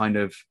that kind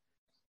of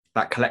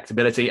that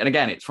collectability. And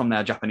again, it's from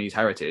their Japanese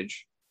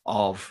heritage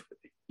of,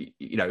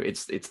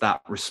 it's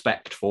that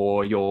respect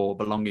for your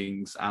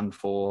belongings and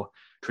for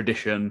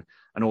tradition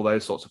and all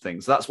those sorts of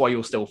things. So that's why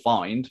you'll still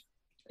find,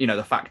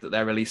 the fact that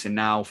they're releasing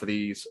now for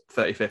these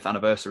 35th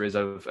anniversaries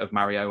of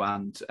Mario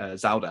and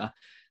Zelda,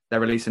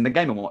 they're releasing the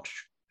Game &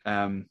 Watch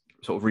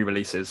sort of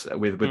re-releases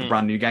with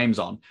brand new games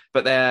on,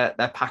 but they're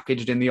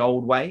packaged in the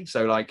old way.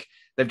 So like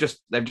they've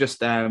just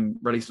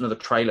released another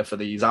trailer for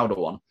the Zelda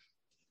one,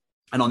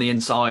 and on the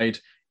inside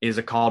is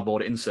a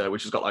cardboard insert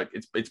which has got like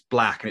it's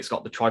black and it's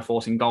got the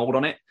Triforce in gold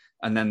on it,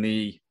 and then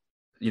the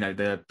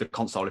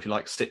console, if you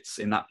like, sits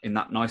in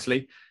that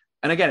nicely.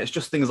 And again, it's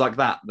just things like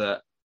that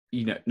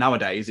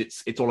nowadays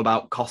it's all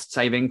about cost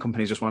saving.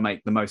 Companies just want to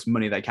make the most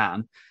money they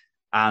can,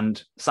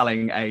 and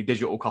selling a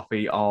digital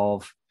copy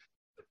of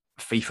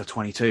FIFA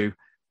 22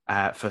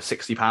 for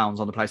 £60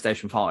 on the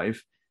PlayStation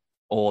 5,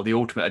 or the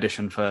Ultimate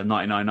Edition for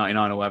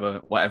 $99.99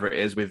 or whatever it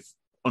is, with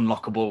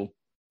unlockable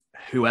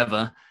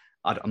whoever.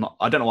 I don't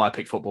know why I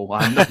picked football.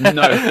 I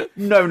have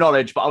no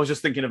knowledge, but I was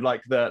just thinking of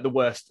like the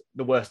worst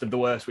of the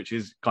worst, which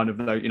is kind of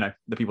the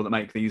people that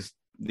make these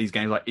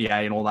games like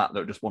EA and all that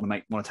just want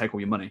to take all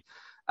your money.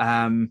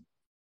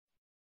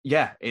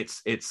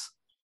 It's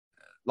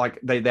like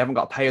they haven't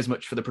got to pay as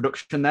much for the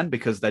production then,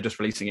 because they're just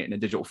releasing it in a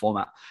digital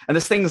format. And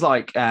there's things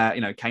like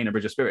Kena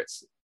Bridge of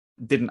Spirits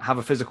didn't have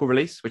a physical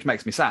release, which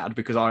makes me sad,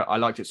 because I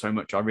liked it so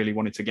much. I really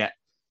wanted to get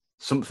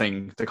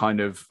something to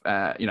kind of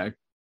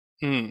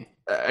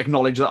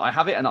acknowledge that I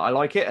have it and that I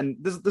like it. And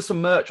there's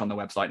some merch on the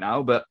website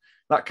now, but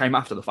that came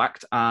after the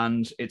fact,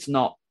 and it's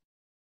not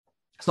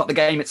the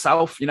game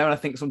itself, and I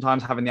think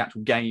sometimes having the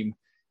actual game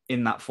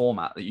in that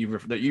format that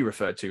you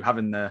referred to,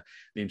 having the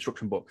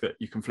instruction book that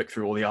you can flick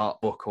through, or the art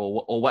book,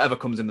 or whatever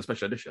comes in the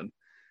special edition,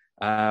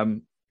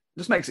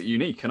 just makes it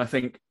unique. And I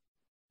think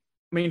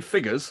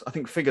figures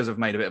have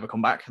made a bit of a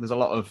comeback. There's a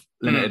lot of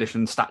limited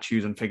edition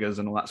statues and figures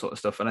and all that sort of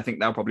stuff, and I think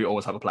they'll probably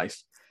always have a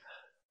place.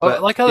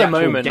 But like at the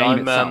moment,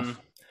 I'm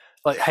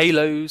like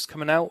Halo's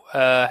coming out,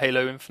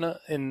 Halo Infinite,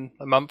 in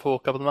a month or a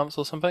couple of months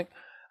or something,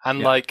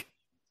 and like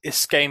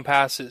it's Game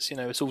Pass. It's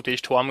it's all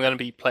digital. I'm going to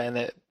be playing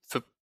it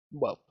for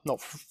not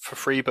for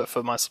free, but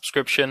for my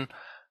subscription.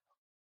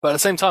 But at the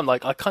same time,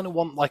 like I kind of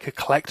want like a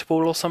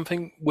collectible or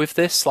something with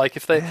this. Like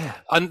if they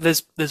and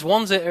there's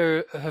ones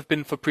that have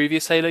been for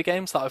previous Halo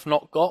games that I've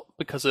not got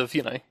because of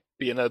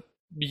being a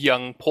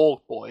young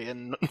poor boy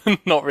and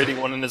not really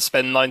wanting to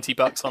spend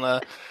 $90 on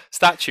a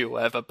statue or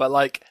whatever. But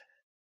like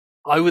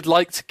I would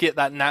like to get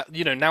that now.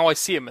 Now I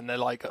see them and they're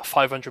like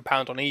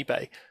 £500 on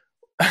eBay,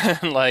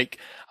 and like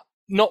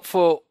not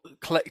for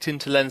collecting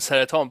to then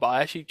sell it on, but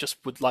I actually just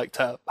would like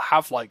to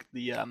have like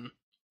the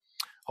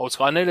old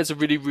school. I know there's a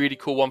really, really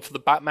cool one for the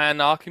Batman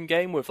Arkham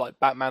game with like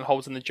Batman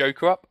holding the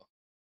Joker up.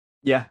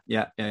 Yeah.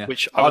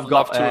 Which I would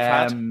love to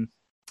have had.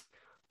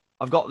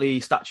 I've got the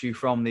statue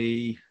from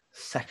the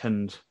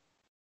second.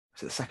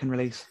 Is it the second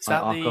release? Is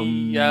that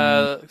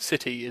the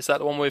City? Is that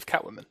the one with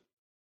Catwoman?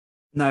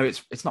 No,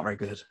 it's not very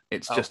good.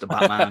 It's Oh. just a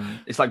Batman.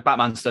 It's like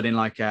Batman stood in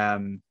like I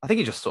think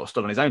he just sort of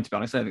stood on his own, to be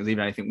honest. I don't think there's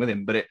even anything with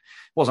him, but it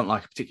wasn't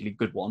like a particularly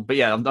good one. But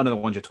yeah, I know the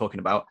ones you're talking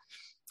about.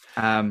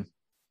 But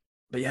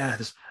yeah,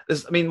 there's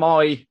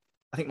I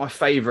think my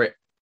favorite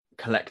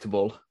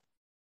collectible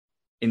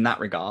in that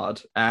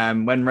regard,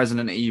 when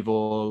Resident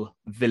Evil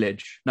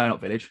Village, no,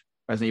 not Village,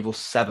 Resident Evil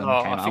 7 came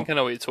out. I think I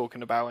know what you're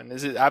talking about, and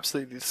is it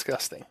absolutely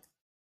disgusting?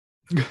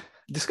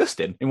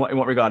 Disgusting? In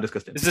what regard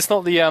disgusting? Is this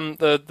not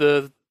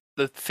the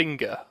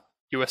finger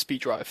USB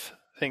drive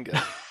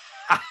finger?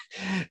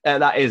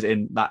 That is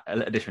in that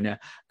edition, yeah.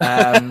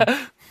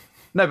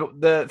 No,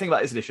 but the thing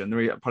about this edition,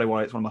 probably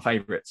why it's one of my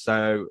favorites.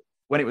 So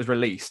when it was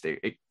released,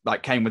 it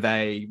like came with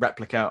a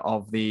replica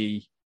of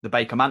the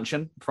Baker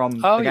Mansion from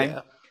the game.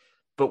 Yeah.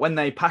 But when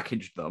they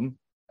packaged them,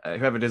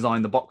 whoever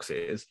designed the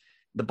boxes,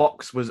 the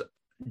box was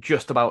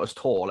just about as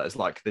tall as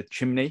like the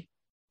chimney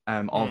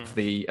of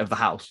the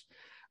house.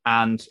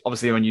 And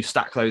obviously, when you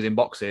stack those in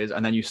boxes,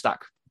 and then you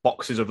stack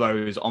boxes of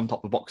those on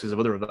top of boxes of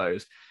other of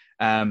those,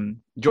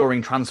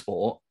 during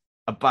transport,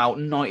 about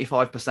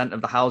 95%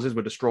 of the houses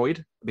were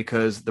destroyed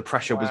because the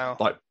pressure was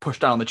like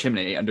pushed down the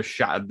chimney and just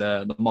shattered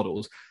the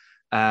models.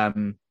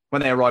 When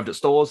they arrived at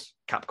stores,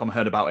 Capcom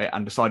heard about it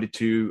and decided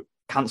to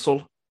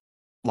cancel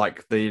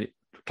like the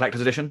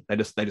collector's edition. They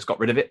just got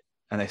rid of it,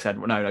 and they said,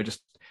 well, no,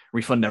 just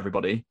refund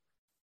everybody,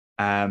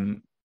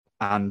 and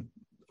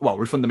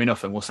refund them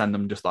enough, and we'll send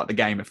them just like the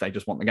game if they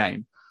just want the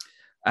game.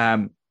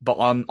 But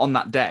on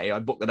that day, I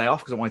booked the day off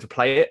because I wanted to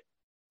play it,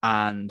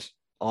 and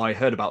I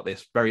heard about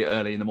this very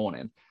early in the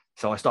morning.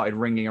 So I started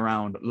ringing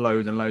around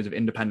loads and loads of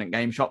independent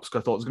game shops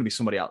because I thought there's going to be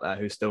somebody out there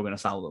who's still going to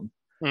sell them.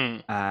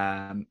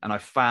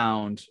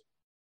 And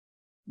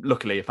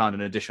luckily, I found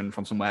an edition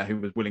from somewhere who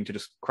was willing to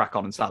just crack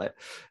on and sell it.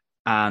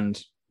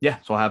 And yeah,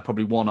 so I have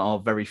probably one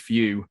of very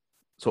few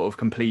sort of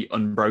complete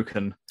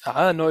unbroken.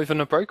 Not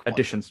even a broken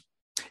editions.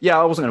 One. Yeah,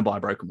 I wasn't going to buy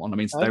a broken one. I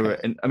mean,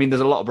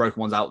 there's a lot of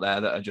broken ones out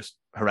there that are just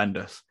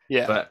horrendous.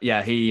 Yeah, but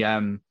yeah, he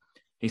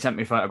sent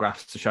me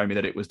photographs to show me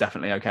that it was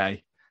definitely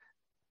okay.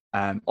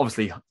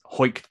 Obviously,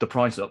 hiked the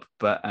price up,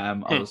 but I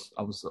was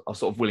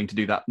sort of willing to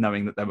do that,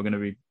 knowing that they were going to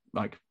be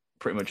like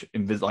pretty much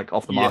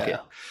off the market.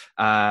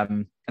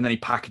 And then he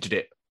packaged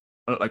it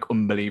like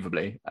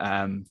unbelievably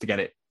to get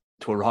it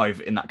to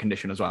arrive in that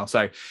condition as well.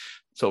 So,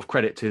 sort of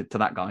credit to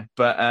that guy.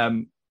 But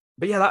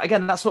yeah,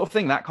 that sort of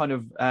thing, that kind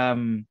of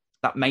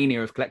that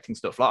mania of collecting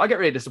stuff. Like I get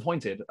really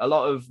disappointed. A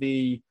lot of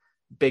the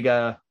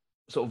bigger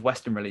sort of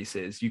Western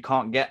releases, you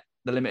can't get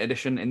the limited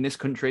edition in this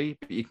country,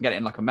 but you can get it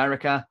in like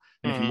America.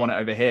 And if you want it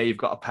over here, you've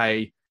got to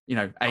pay,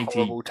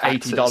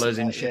 $80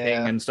 in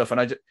shipping and stuff.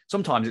 And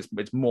sometimes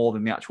it's more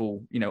than the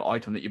actual,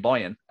 item that you're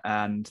buying.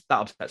 And that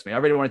upsets me. I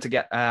really wanted to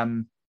get,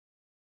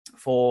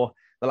 for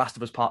The Last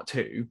of Us Part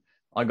 2,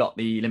 I got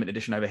the limited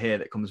edition over here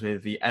that comes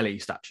with the Ellie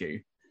statue.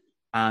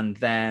 And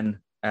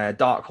then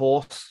Dark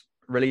Horse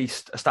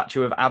released a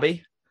statue of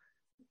Abby,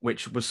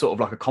 which was sort of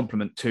like a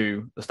compliment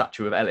to the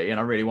statue of Ellie. And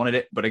I really wanted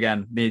it. But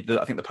again,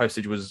 I think the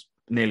postage was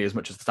nearly as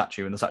much as the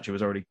statue, and the statue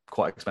was already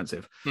quite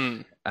expensive.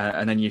 And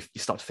then you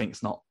start to think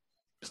it's not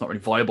really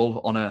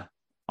viable on a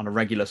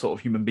regular sort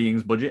of human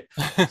being's budget.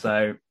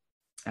 So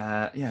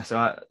that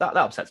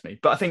upsets me.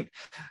 But I think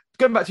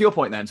going back to your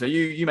point then, so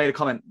you made a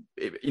comment,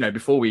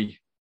 before we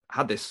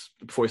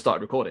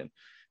started recording,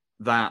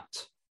 that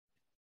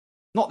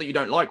not that you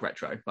don't like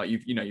retro, like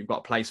you've got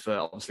a place for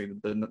obviously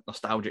the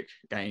nostalgic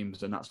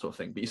games and that sort of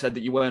thing, but you said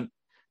that you weren't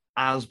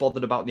as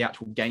bothered about the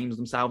actual games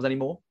themselves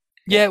anymore.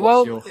 Yeah,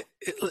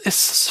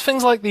 it's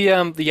things like the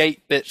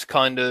 8-bit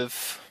kind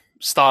of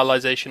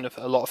stylization of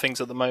a lot of things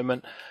at the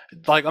moment.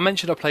 Like I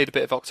mentioned, I played a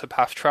bit of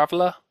Octopath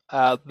Traveler.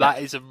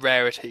 That is a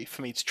rarity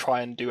for me to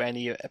try and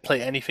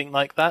play anything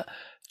like that.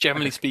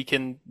 Generally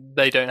speaking,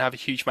 they don't have a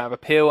huge amount of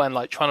appeal, and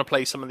like trying to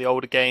play some of the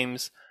older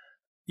games,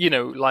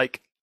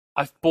 like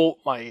I've bought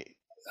my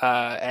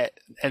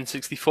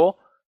N64.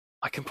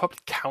 I can probably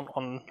count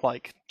on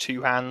like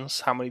two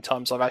hands how many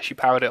times I've actually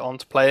powered it on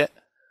to play it.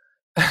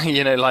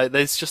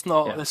 There's just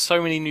there's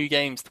so many new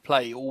games to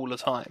play all the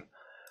time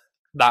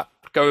that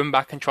going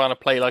back and trying to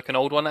play like an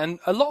old one, and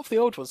a lot of the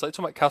old ones, like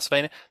talking about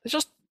Castlevania,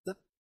 they're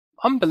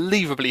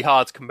unbelievably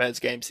hard compared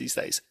to games these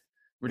days.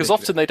 Because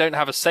often they don't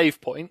have a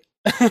save point.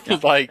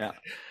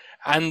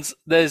 And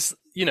there's,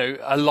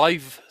 a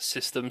live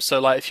system. So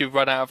like if you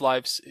run out of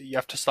lives, you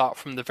have to start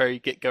from the very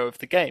get-go of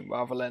the game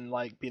rather than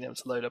like being able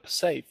to load up a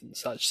save and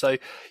such. So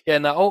yeah,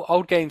 no,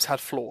 old games had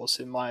flaws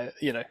in my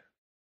opinion.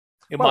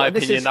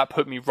 That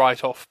put me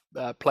right off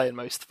playing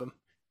most of them.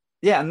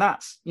 Yeah, and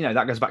that's,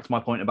 that goes back to my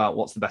point about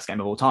what's the best game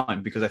of all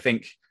time, because I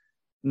think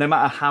no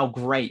matter how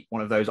great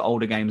one of those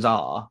older games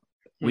are,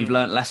 we've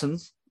learnt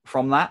lessons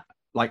from that.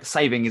 Like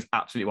saving is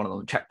absolutely one of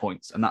the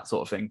checkpoints and that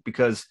sort of thing,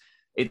 because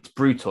it's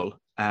brutal.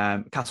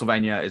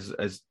 Castlevania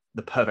is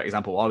the perfect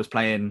example. I was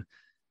playing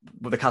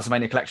with the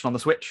Castlevania collection on the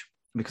Switch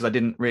because I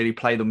didn't really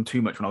play them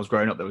too much when I was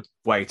growing up. They were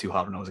way too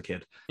hard when I was a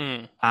kid.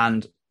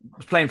 And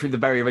was playing through the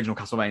very original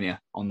Castlevania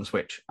on the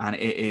Switch, and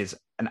it is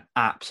an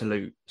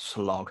absolute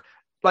slog.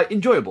 Like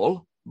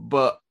enjoyable,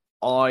 but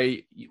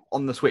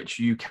on the Switch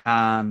you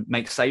can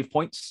make save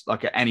points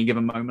like at any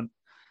given moment,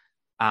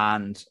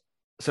 and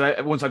so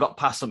once I got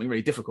past something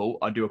really difficult,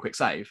 I'd do a quick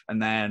save,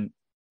 and then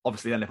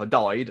obviously then if I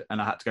died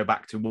and I had to go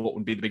back to what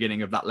would be the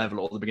beginning of that level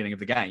or the beginning of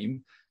the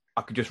game,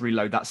 I could just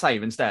reload that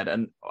save instead.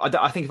 And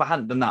I think if I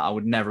hadn't done that, I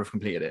would never have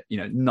completed it.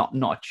 Not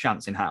a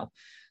chance in hell.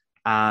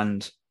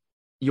 And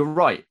you're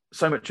right.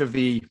 So much of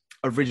the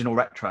original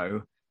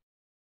retro,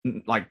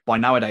 like by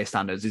nowadays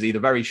standards, is either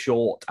very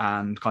short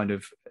and kind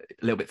of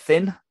a little bit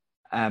thin,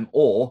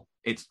 or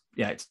it's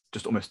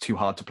just almost too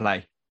hard to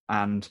play.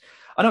 And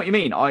I know what you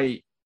mean.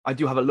 I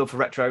do have a love for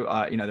retro.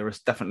 There is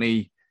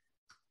definitely,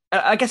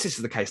 I guess this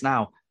is the case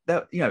now.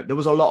 There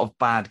was a lot of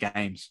bad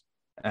games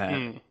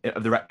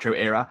of the retro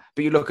era,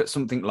 but you look at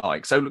something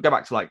like, so go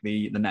back to like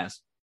the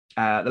NES,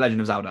 The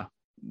Legend of Zelda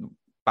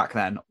back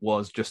then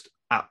was just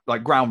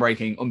like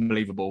groundbreaking,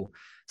 unbelievable,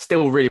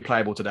 still really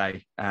playable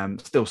today.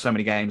 Still so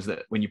many games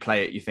that when you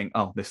play it, you think,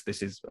 oh, this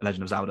is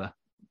Legend of Zelda,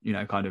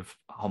 kind of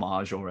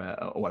homage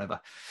or whatever.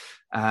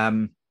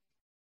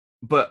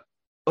 But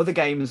other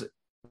games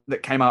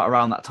that came out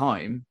around that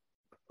time,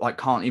 like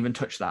can't even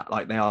touch that.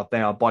 Like they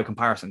are by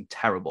comparison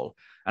terrible.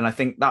 And I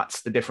think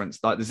that's the difference.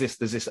 Like there's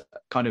this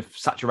kind of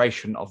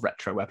saturation of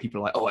retro where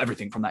people are like, oh,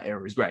 everything from that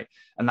era is great.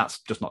 And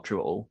that's just not true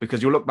at all,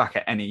 because you'll look back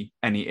at any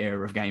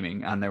era of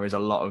gaming and there is a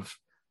lot of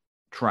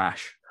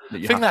trash. I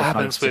think that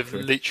happens with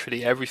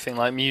literally everything,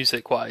 like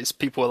music-wise.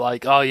 People are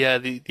like, oh yeah,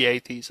 the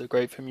 80s are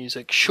great for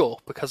music. Sure,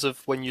 because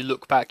of when you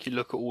look back, you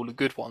look at all the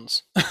good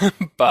ones.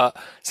 But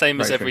same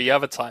as every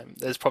other time,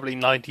 there's probably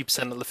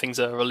 90% of the things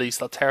that are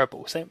released are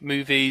terrible. Same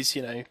movies,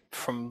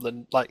 from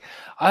the, like,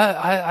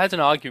 I had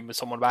an argument with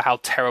someone about how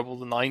terrible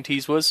the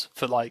 90s was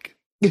for, like,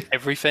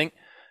 everything.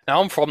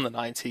 Now, I'm from the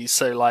 90s,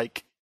 so,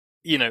 like,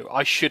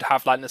 I should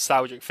have that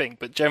nostalgic thing,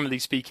 but generally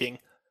speaking,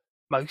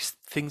 most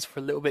things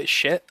were a little bit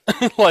shit,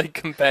 like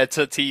compared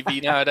to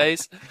TV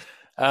nowadays.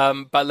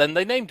 But then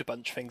they named a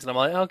bunch of things, and I'm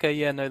like, okay,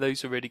 yeah, no,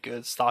 those are really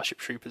good. Starship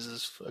Troopers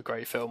is a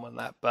great film on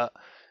that, but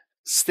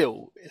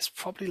still, it's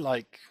probably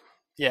like,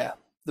 yeah,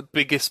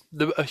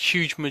 a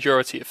huge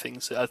majority of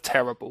things are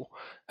terrible,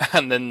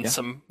 and then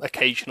some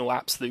occasional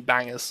absolute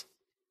bangers.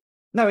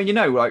 No, and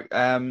like,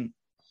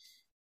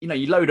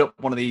 you load up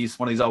one of these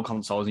old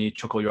consoles and you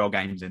chuck all your old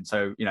games in.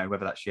 So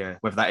whether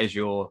that is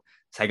your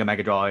Sega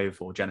Mega Drive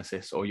or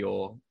Genesis or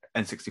your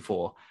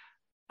N64,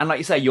 and like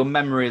you say, your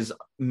memories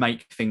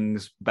make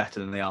things better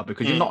than they are,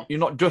 because you're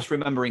not just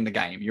remembering the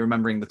game, you're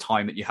remembering the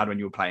time that you had when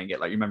you were playing it.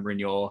 Like you're remembering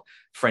your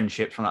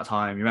friendships from that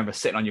time. You remember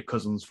sitting on your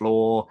cousin's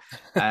floor.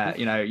 But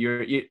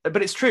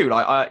it's true.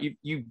 Like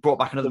you brought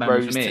back another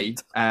memory for me.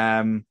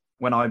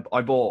 When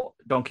I bought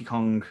Donkey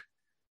Kong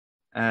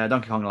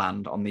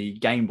Land on the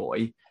Game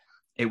Boy.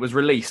 It was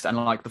released, and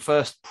like the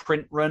first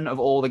print run of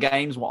all the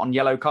games were on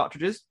yellow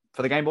cartridges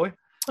for the Game Boy,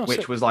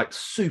 which was like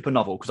super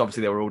novel, because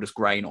obviously they were all just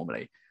grey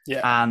normally.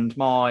 Yeah. And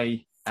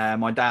my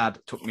dad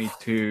took me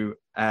to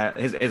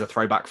here's a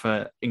throwback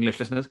for English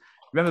listeners.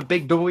 Remember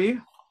Big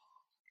W?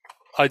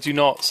 I do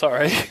not.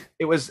 Sorry.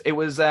 It was like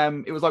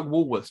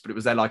Woolworths, but it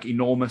was their like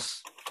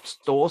enormous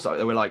stores. So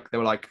they were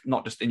like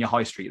not just in your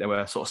high street. They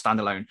were sort of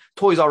standalone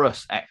Toys R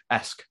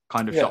Us-esque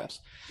kind of shops.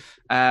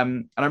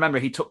 And I remember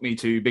he took me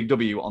to Big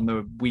W on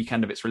the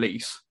weekend of its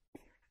release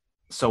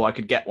so I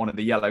could get one of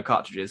the yellow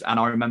cartridges. And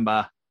I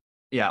remember,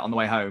 on the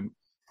way home,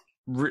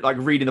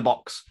 reading the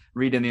box,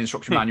 reading the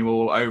instruction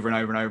manual over and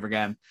over and over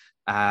again,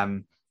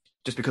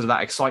 just because of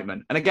that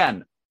excitement. And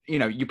again,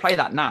 you play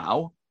that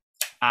now,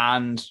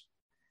 and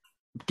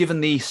given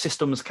the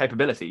system's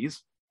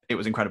capabilities, it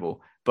was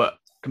incredible. But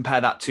compare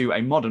that to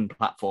a modern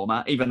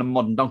platformer, even a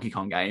modern Donkey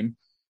Kong game,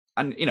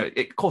 and,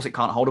 of course it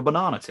can't hold a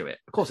banana to it.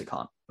 Of course it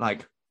can't.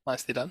 Like...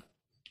 Nicely done.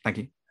 Thank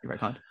you. You're very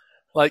kind.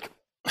 Like,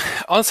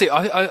 honestly,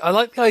 I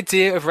like the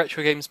idea of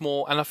retro games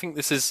more, and I think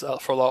this is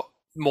for a lot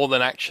more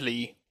than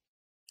actually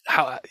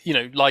how,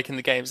 liking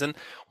the games. And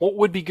what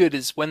would be good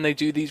is when they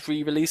do these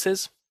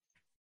re-releases.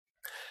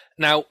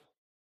 Now,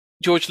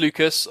 George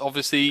Lucas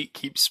obviously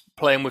keeps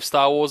playing with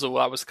Star Wars, or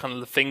that was kind of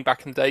the thing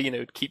back in the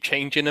day, keep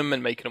changing them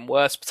and making them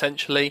worse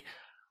potentially,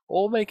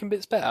 or making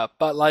bits better.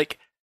 But like,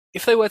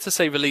 if they were to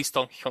say release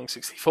Donkey Kong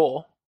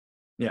 64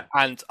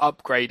 and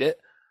upgrade it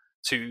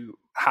to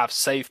have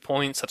save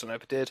points, I don't know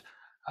if it did,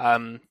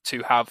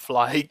 to have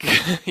like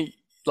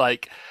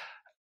like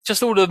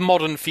just all the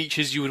modern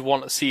features you would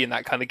want to see in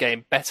that kind of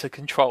game, better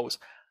controls,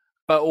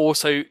 but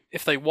also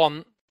if they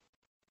want,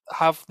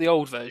 have the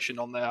old version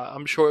on there.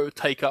 I'm sure it would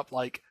take up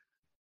like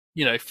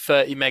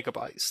 30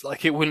 megabytes.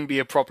 Like it wouldn't be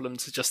a problem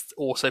to just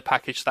also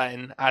package that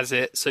in as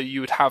it, so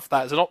you would have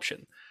that as an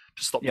option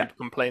to stop people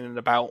complaining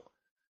about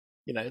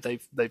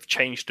they've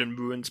changed and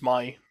ruined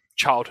my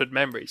childhood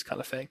memories kind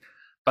of thing.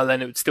 But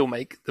then it would still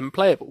make them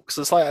playable. Because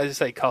it's like,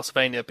 as I say,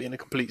 Castlevania being a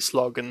complete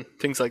slog and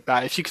things like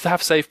that. If you could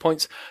have save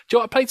points... Do you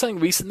know what? I played something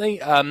recently,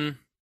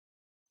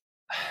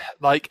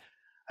 like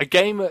a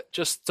game that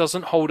just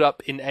doesn't hold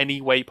up in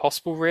any way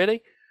possible,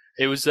 really.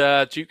 It was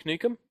Duke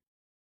Nukem.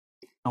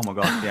 Oh my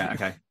god, yeah,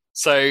 okay.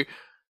 So,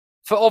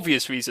 for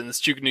obvious reasons,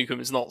 Duke Nukem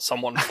is not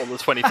someone from the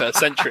 21st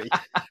century.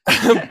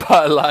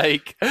 But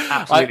like,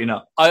 Absolutely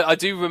not. I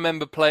do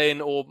remember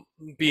playing or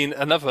being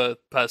another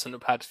person who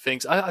had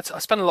things. I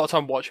spent a lot of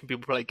time watching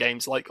people play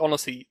games. Like,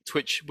 honestly,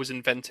 Twitch was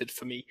invented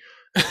for me,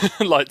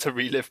 like to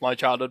relive my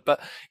childhood. But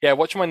yeah,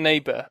 watching my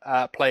neighbor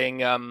playing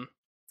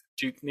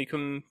Duke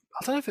Nukem.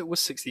 I don't know if it was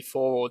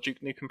 64 or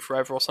Duke Nukem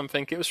Forever or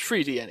something. It was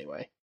 3D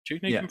anyway.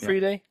 Duke Nukem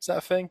 3D, is that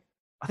a thing?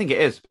 I think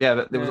it is. Yeah,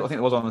 but I think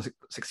it was on the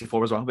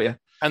 64 as well. But yeah,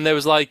 and there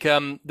was like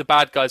the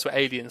bad guys were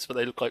aliens, but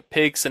they looked like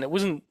pigs, and it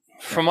wasn't.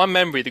 From my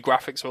memory, the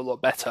graphics were a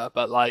lot better.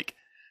 But like,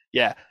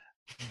 yeah,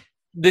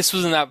 this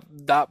wasn't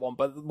that one.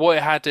 But what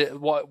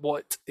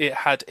it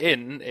had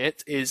in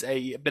it is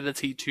a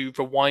ability to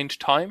rewind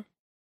time.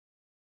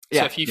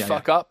 So if you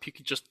fuck up, you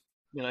could just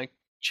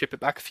chip it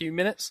back a few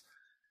minutes.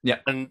 Yeah,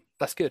 and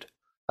that's good.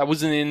 That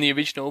wasn't in the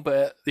original,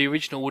 but the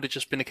original would have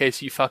just been a case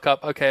of you fuck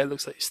up. Okay, it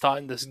looks like you're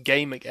starting this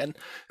game again.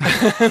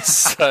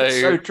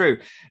 So true.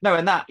 No,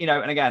 and that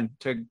and again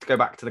to go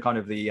back to the kind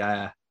of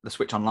the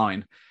Switch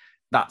Online,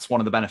 that's one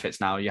of the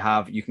benefits now.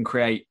 You can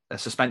create a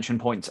suspension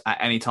point at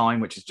any time,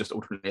 which is just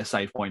ultimately a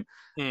save point,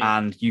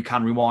 and you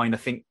can rewind. I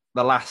think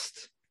the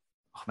last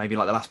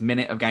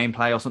minute of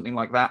gameplay or something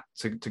like that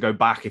to go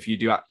back if you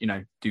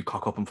do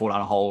cock up and fall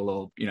down a hole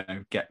or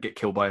get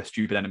killed by a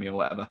stupid enemy or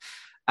whatever.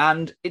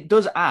 And it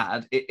does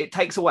add, it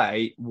takes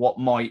away what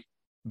might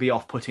be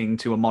off-putting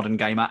to a modern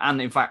gamer.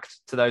 And in fact,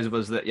 to those of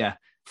us that,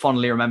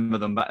 fondly remember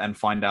them, but then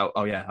find out,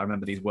 oh yeah, I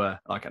remember these were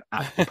like an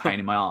absolute pain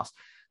in my ass.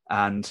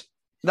 And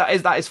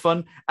that is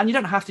fun. And you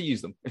don't have to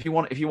use them. If you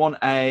want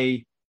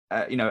a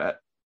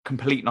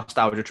complete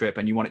nostalgia trip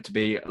and you want it to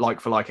be like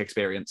for like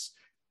experience,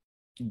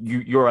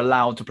 you're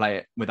allowed to play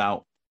it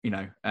without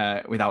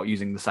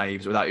using the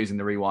saves, without using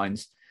the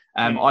rewinds.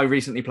 I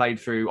recently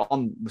played through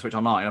on the Switch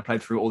Online. I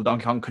played through all the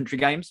Donkey Kong Country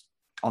games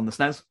on the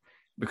SNES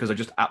because I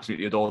just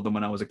absolutely adored them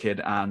when I was a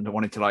kid and I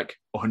wanted to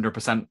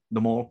 100%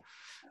 them all.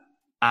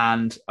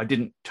 And I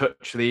didn't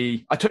touch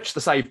I touched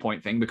the save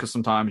point thing because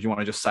sometimes you want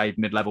to just save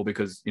mid-level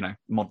because the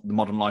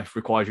modern life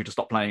requires you to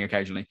stop playing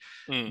occasionally.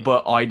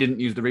 But I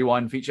didn't use the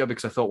rewind feature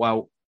because I thought,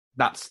 well,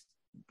 that's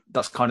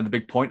kind of the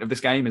big point of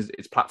this game is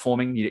it's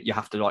platforming. You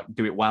have to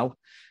do it well.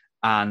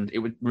 And it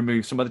would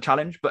remove some of the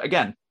challenge. But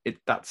again,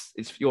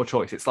 it's your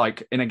choice. It's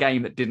like in a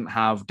game that didn't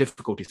have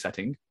difficulty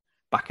setting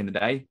back in the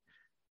day,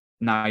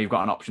 now you've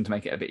got an option to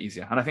make it a bit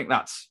easier. And I think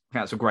that's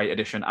a great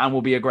addition and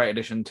will be a great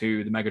addition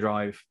to the Mega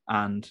Drive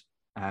and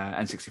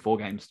N64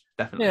 games,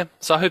 definitely. Yeah,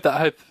 so I hope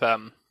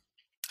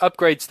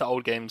upgrades to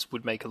old games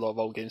would make a lot of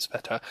old games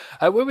better.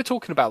 We were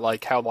talking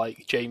about how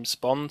James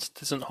Bond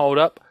doesn't hold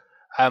up.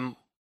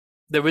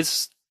 There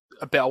was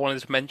a bit I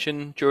wanted to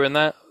mention during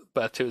that,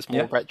 but it was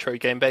more retro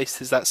game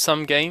based, is that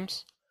some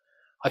games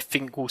I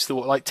think will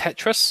still like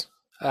Tetris,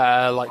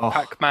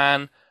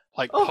 Pac-Man,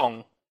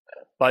 Pong.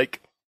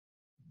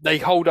 They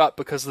hold up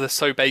because they're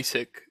so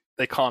basic,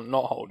 they can't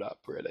not hold up,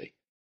 really.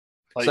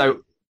 So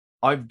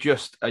I've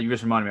just, you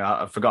just reminded me,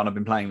 I've forgotten I've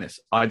been playing this.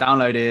 I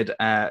downloaded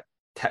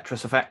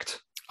Tetris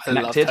Effect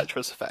Connected. I love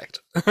Tetris Effect.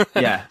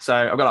 Yeah, so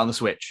I've got it on the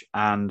Switch,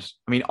 and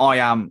I mean, I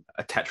am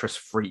a Tetris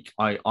freak.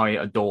 I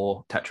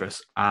adore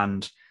Tetris,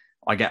 and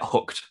I get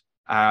hooked.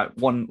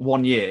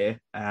 One year,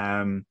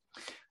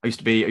 I used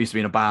to be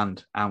in a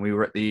band, and we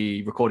were at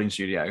the recording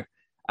studio,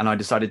 and I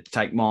decided to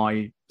take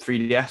my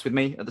 3DS with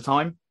me at the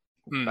time,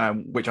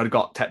 which I'd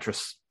got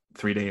Tetris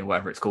 3D or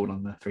whatever it's called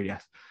on the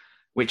 3DS,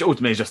 which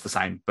ultimately is just the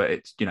same, but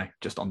it's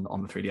just on the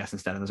 3DS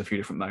instead, and there's a few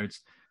different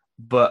modes.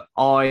 But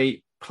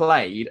I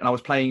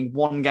was playing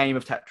one game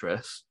of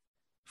Tetris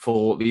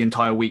for the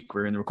entire week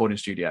we were in the recording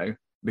studio,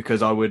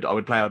 because I would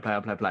play,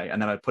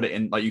 and then I'd put it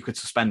in, you could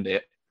suspend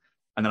it,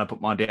 and then I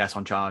put my DS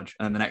on charge,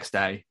 and then the next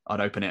day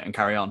I'd open it and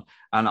carry on.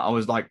 And I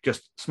was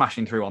just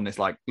smashing through on this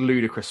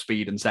ludicrous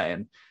speed and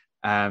setting,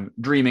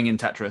 dreaming in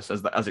Tetris,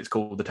 as it's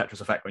called, the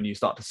Tetris effect, when you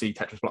start to see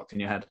Tetris blocks in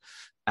your head.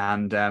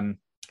 And and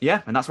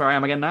that's where I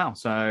am again now.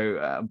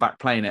 So back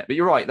playing it. But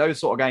you're right, those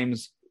sort of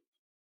games,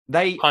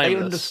 they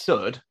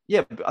understood.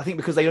 Yeah, I think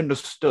because they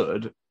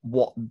understood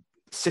what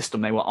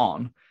system they were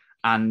on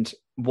and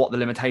what the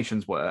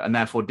limitations were, and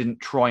therefore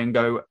didn't try and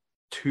go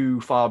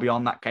too far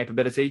beyond that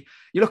capability.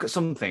 You look at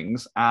some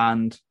things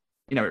and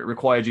it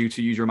required you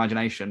to use your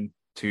imagination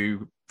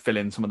to fill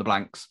in some of the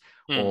blanks,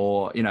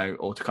 or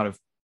to kind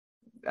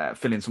of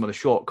fill in some of the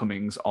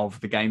shortcomings of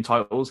the game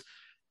titles.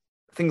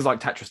 Things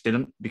like Tetris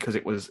didn't, because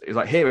it was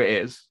like, here it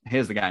is,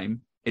 here's the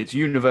game, it's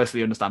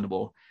universally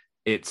understandable,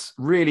 it's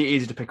really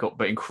easy to pick up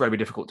but incredibly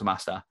difficult to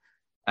master.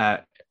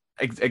 With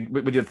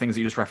the other things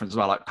that you just referenced as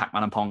well, like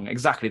Pac-Man and Pong,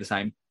 exactly the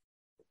same.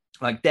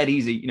 Dead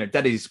easy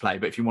to play,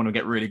 but if you want to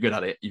get really good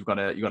at it, you've got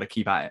to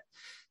keep at it.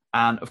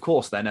 And of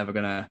course, they're never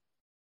gonna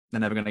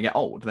get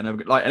old. They're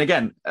never and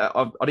again,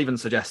 I'd even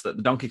suggest that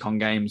the Donkey Kong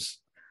games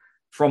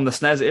from the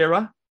SNES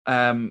era,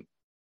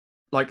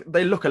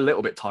 they look a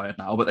little bit tired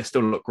now, but they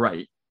still look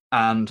great,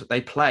 and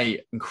they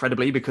play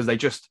incredibly because they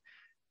just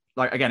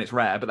again, it's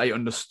rare, but they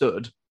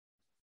understood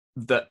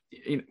that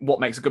what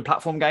makes a good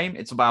platform game.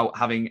 It's about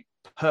having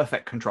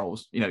perfect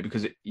controls,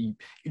 because you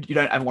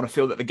don't ever want to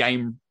feel that the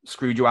game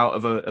screwed you out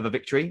of a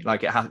victory.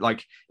 Like it has,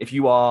 like if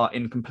you are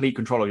in complete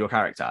control of your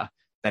character,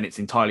 then it's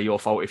entirely your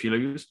fault if you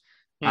lose.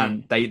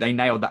 And they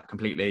nailed that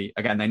completely.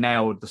 Again, they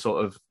nailed the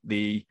sort of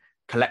the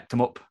collect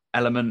them up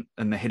element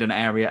and the hidden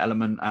area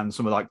element and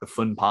some of like the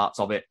fun parts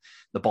of it.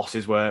 The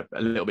bosses were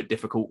a little bit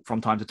difficult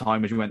from time to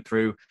time as you went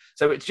through.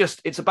 So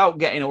it's about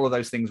getting all of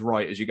those things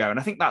right as you go. And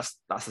I think that's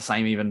the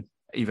same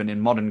even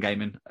in modern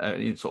gaming,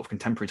 in sort of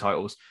contemporary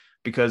titles,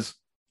 because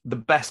the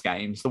best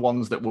games, the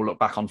ones that we'll look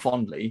back on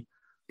fondly,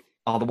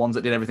 are the ones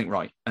that did everything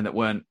right and that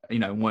weren't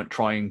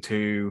trying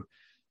to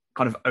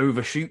kind of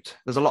overshoot.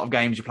 There's a lot of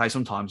games you play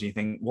sometimes and you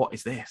think, what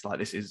is this? Like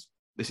this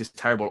is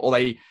terrible. Or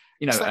they,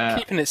 it's like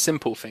keeping it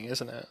simple thing,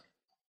 isn't it?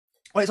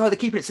 Well, it's either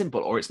keeping it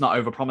simple or it's not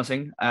over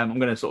promising. I'm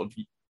going to sort of,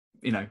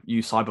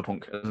 use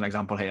Cyberpunk as an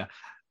example here.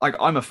 Like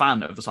I'm a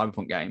fan of the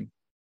Cyberpunk game,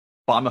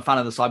 but I'm a fan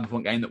of the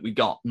Cyberpunk game that we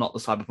got, not the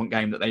Cyberpunk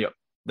game that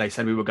they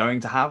said we were going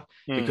to have,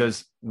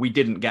 because we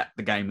didn't get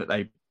the game that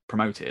they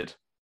promoted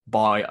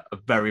by a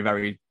very,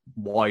 very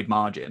wide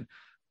margin.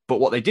 But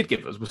what they did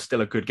give us was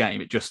still a good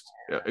game. It just,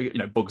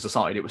 bugs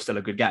aside, it was still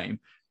a good game.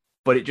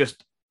 But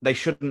they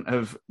shouldn't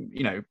have,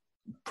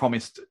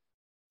 promised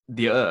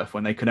the earth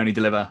when they could only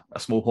deliver a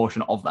small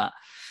portion of that.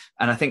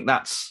 And I think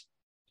that's,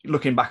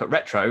 looking back at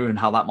retro and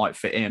how that might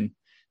fit in,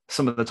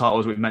 some of the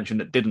titles we've mentioned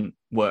that didn't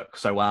work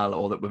so well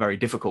or that were very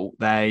difficult,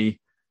 they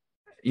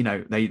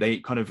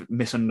kind of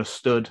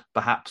misunderstood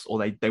perhaps, or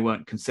they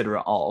weren't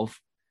considerate of,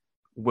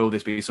 will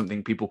this be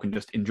something people can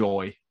just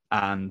enjoy?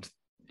 And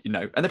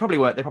and they probably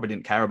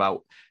didn't care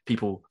about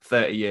people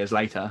 30 years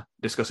later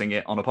discussing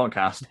it on a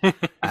podcast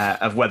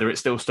of whether it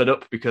still stood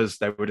up, because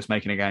they were just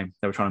making a game.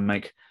 They were trying to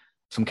make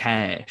some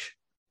cash.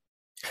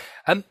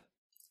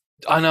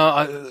 I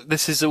know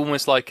this is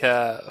almost like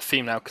a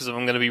theme now, because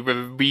I'm going to be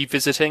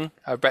revisiting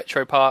a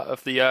retro part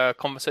of the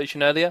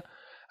conversation earlier,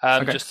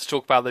 Okay. just to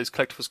talk about those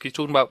collectibles. Because you're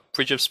talking about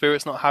Bridge of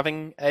Spirits not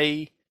having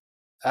a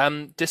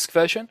disc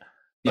version,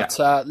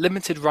 but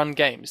limited run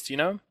games. Do you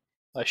know them?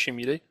 I assume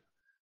you do.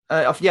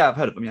 I've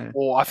heard of them. Yeah.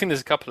 Or I think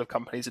there's a couple of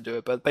companies that do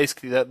it, but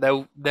basically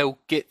they'll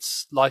get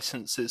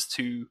licenses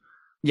to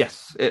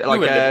Yes,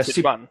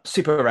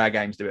 super rare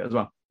games do it as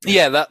well.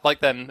 Yeah, that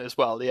like them as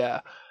well.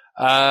 Yeah.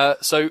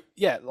 So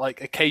yeah,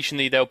 like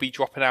occasionally they'll be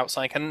dropping out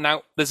something. And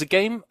now there's a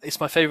game. It's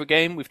my favorite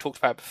game. We've talked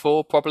about it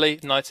before, probably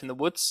Night in the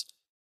Woods.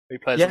 We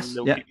play as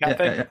a little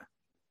cafe. Yeah.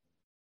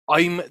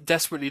 I'm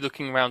desperately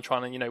looking around,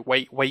 trying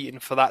to waiting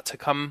for that to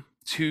come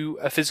to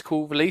a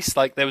physical release.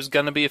 Like there was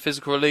going to be a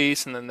physical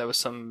release, and then there was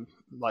some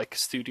like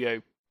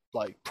studio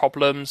like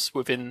problems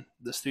within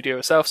the studio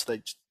itself, so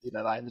they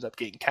that ended up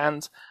getting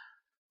canned.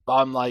 But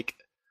I'm like,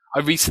 I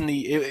recently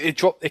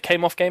it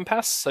came off Game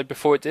Pass, so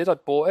before it did, I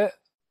bought it,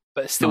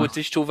 but it's still a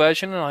digital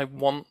version, and I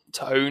want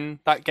to own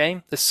that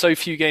game. There's so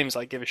few games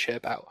I give a shit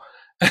about.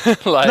 No,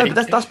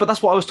 but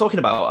that's what I was talking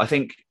about. I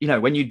think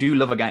when you do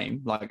love a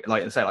game, like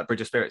I say, like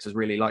Bridge of Spirits has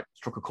really like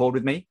struck a chord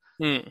with me.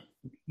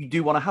 You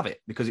do want to have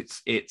it because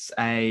it's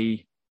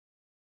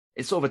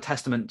sort of a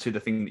testament to the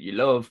thing that you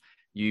love.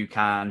 You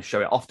can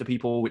show it off to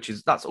people,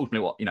 that's ultimately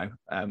what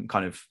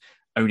kind of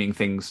owning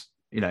things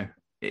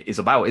is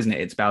about, isn't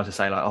it? It's about to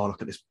say like, oh,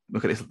 look at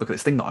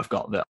this thing that I've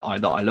got that I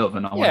love,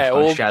 and I want to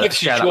kind of share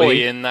gives you that joy with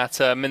you. in that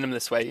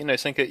minimalist way,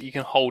 something that you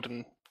can hold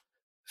and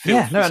feel.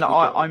 Yeah, no,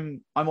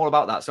 I'm all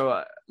about that.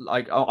 So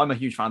I'm a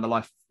huge fan of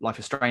the Life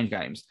is Strange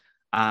games,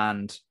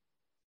 and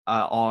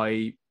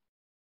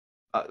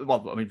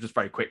just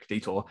very quick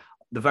detour.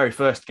 The very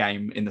first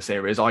game in the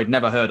series I'd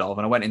never heard of,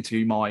 and I went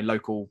into my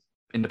local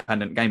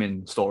independent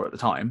gaming store at the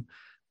time,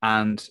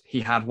 and he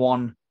had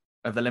one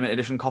of the limited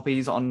edition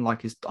copies on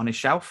his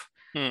shelf.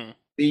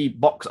 The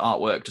box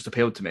artwork just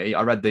appealed to me.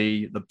 I read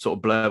the sort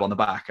of blurb on the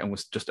back and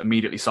was just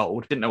immediately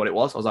sold. Didn't know what it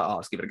was. I was like, oh,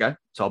 let's give it a go.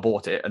 So I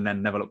bought it and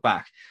then never looked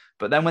back.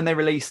 But then when they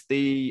released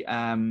the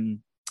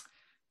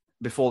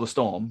Before the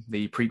Storm,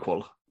 the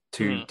prequel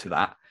to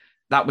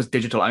that was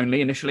digital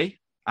only initially.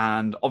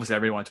 And obviously I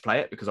really wanted to play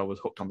it because I was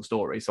hooked on the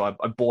story. So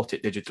I bought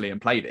it digitally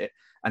and played it.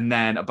 And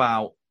then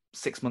about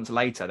 6 months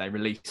later, they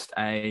released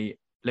a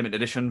limited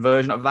edition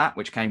version of that,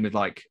 which came with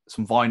like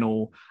some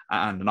vinyl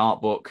and an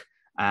art book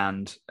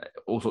and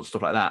all sorts of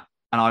stuff like that.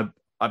 And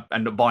I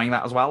ended up buying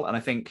that as well. And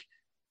I think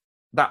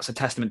that's a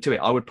testament to it.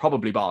 I would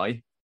probably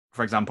buy,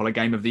 for example, a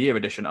Game of the Year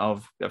edition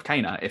of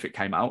Kana if it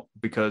came out,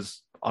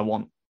 because I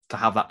want to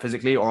have that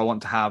physically, or I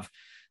want to have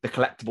the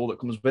collectible that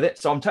comes with it.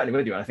 So I'm totally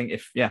with you. And I think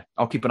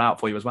I'll keep an eye out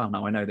for you as well.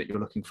 Now I know that you're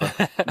looking for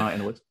Night in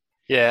the Woods.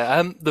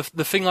 Yeah, the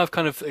thing I've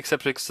kind of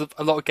accepted, because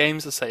a lot of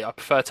games that say I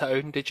prefer to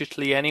own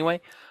digitally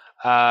anyway.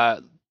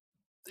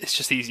 It's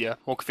just easier,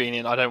 more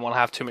convenient. I don't want to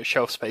have too much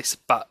shelf space.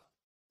 But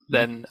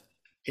then,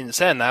 in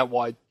saying that,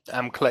 what I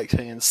am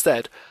collecting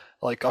instead,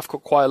 like I've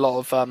got quite a lot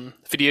of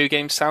video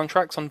game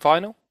soundtracks on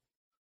vinyl.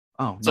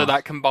 Oh, nice. So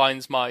that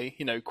combines my,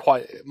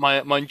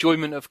 my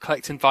enjoyment of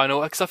collecting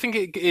vinyl, because I think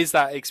it is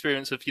that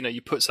experience of,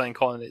 you put something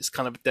on and it's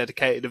kind of a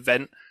dedicated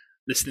event,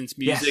 listening to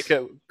music.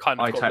 Yes.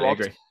 I totally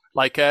agree.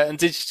 Like and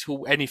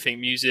digital anything,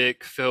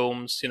 music,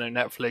 films,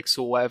 Netflix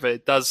or whatever,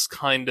 it does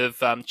kind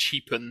of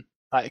cheapen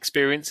that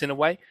experience in a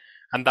way,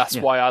 and that's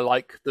why I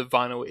like the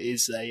vinyl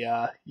is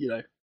a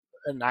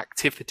an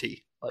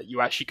activity. Like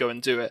you actually go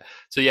and do it.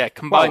 So yeah,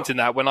 combined in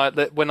that, when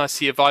I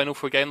see a vinyl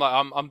for a game, like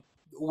I'm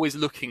always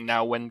looking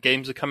now when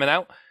games are coming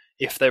out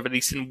if they're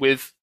releasing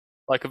with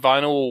like a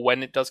vinyl or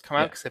when it does come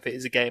out. Because if it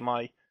is a game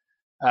I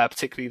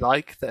particularly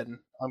like, then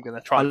I'm going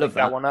to try and pick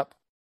that one up.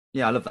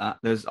 Yeah, I love that.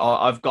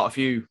 I've got a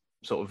few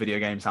sort of video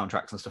game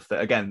soundtracks and stuff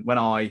that, again, when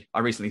I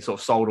recently sort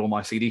of sold all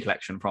my CD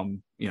collection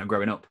from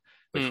growing up,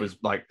 which was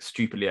like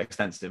stupidly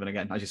extensive, and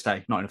again, as you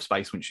say, not enough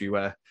space once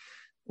you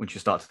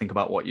start to think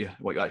about what you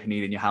actually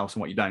need in your house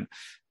and what you don't.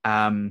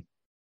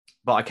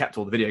 But I kept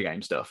all the video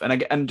game stuff,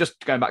 and just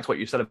going back to what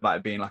you said about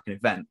it being like an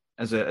event,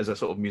 as a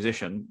sort of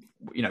musician,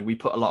 we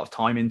put a lot of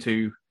time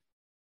into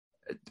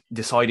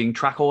deciding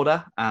track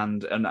order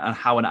and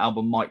how an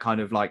album might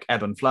kind of like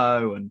ebb and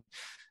flow and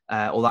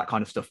all that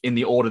kind of stuff in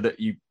the order that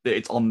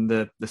it's on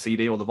the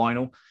CD or the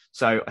vinyl.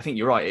 So I think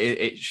you're right.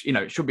 It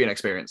should be an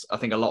experience. I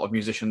think a lot of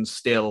musicians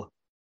still,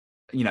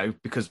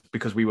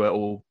 because we were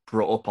all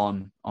brought up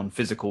on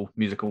physical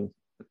musical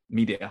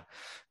media.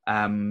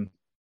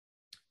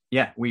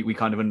 We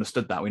kind of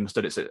understood that. We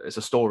understood it's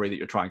a story that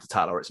you're trying to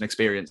tell, or it's an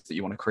experience that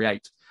you want to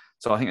create.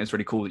 So I think it's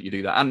really cool that you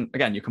do that. And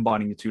again, you're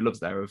combining your two loves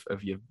there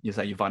of your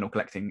vinyl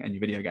collecting and your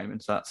video gaming.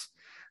 So that's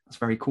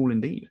very cool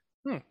indeed.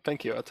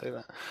 Thank you. I'll take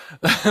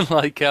that.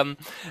 Like,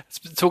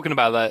 talking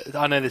about that,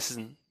 I know this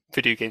isn't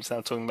video games now,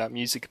 talking about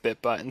music a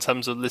bit, but in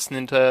terms of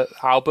listening to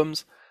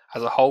albums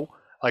as a whole,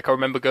 like I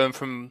remember going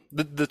from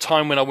the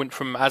time when I went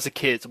from as a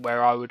kid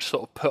where I would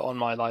sort of put on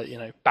my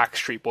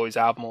Backstreet Boys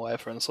album or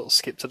whatever and sort of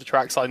skip to the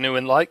tracks I knew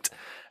and liked,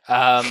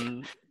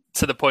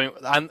 to the point,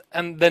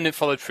 and then it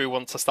followed through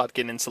once I started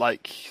getting into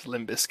like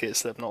Limp Bizkit,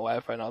 Slipknot, or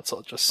whatever, and I'd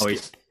sort of just skip.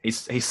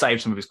 He's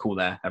saved some of his cool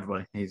there,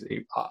 everybody.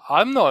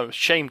 I'm not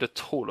ashamed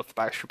at all of the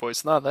Backstreet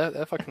Boys. No,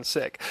 they're fucking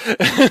sick.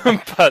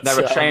 But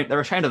they're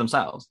ashamed of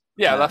themselves.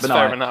 Yeah, that's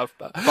fair enough.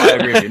 But I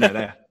agree with you. No,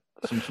 they're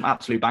some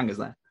absolute bangers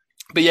there.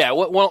 But yeah,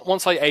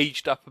 once I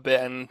aged up a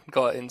bit and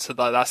got into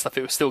that stuff,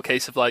 it was still a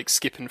case of like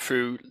skipping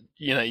through,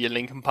 your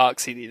Linkin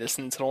Park CD,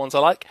 listening to the ones I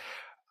like.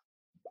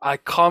 I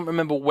can't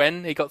remember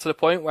when it got to the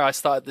point where I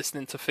started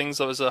listening to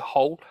things as a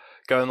whole,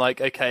 going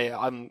like, okay,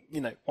 I'm,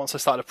 once I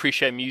started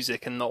appreciating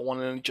music and not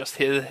wanting to just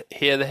hear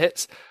the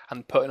hits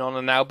and putting on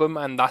an album,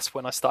 and that's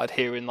when I started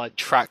hearing like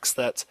tracks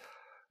that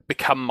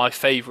become my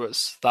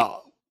favourites that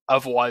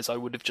otherwise I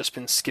would have just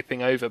been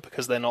skipping over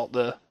because they're not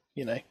the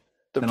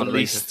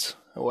released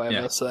or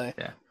whatever. Yeah. So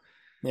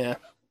yeah.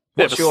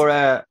 What's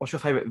your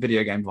favourite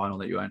video game vinyl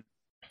that you own?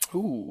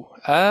 Ooh,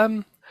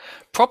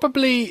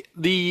 probably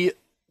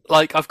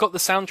I've got the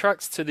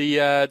soundtracks to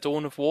the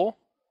Dawn of War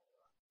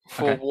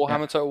for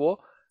Warhammer Total War.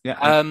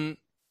 Yeah.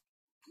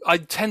 I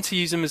tend to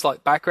use them as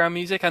like background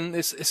music, and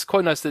it's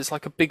quite nice that it's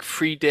like a big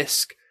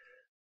 3-disc,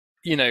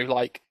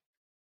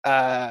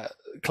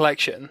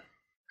 collection,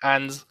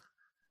 and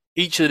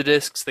each of the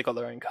discs they got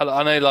their own color.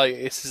 I know like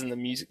this isn't the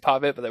music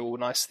part of it, but they're all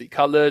nicely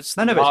colored.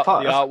 No, but it's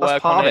part, the artwork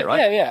that's part on of it,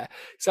 right? Yeah,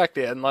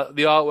 exactly. And like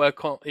the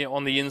artwork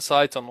on the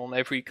inside on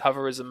every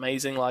cover is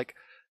amazing. Like,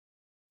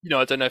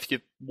 I don't know if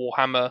you're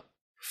Warhammer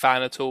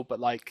fan at all, but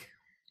like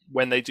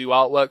when they do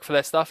artwork for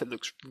their stuff, it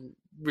looks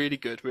really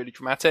good, really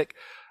dramatic.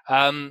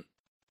 So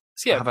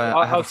yeah,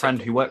 I have a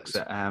friend who works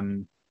at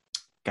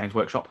Games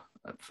Workshop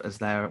as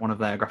one of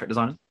their graphic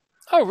designers.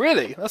 Oh,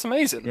 really? That's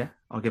amazing. Yeah,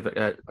 I'll give it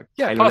a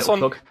pass on.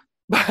 Plug.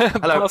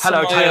 Hello,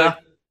 Taylor.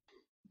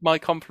 My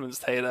compliments,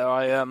 Taylor.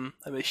 I am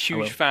a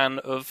huge fan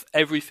of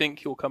everything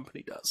your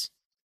company does.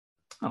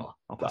 Oh,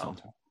 I'll pass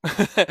on.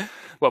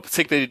 Well,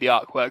 particularly the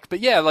artwork, but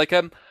yeah, like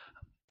I'd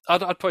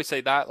probably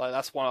say that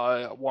that's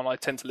one I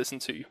tend to listen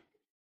to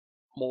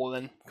more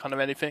than kind of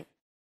anything.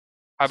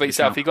 How about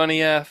yourself? You got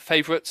any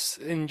favourites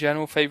in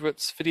general?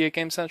 Favourites video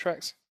game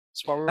soundtracks?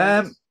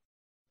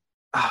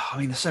 I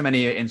mean, there's so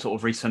many in sort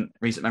of recent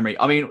memory.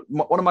 I mean,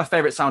 one of my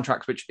favourite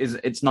soundtracks, which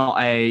it's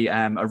not a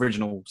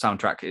original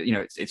soundtrack.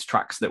 It's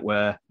tracks that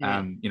were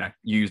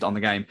used on the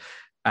game.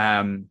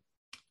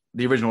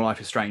 The original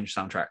Life is Strange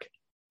soundtrack.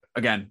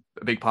 Again,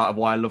 a big part of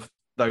why I love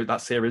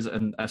that series,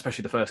 and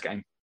especially the first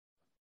game.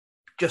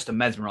 Just a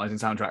mesmerising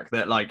soundtrack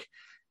that like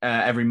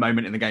every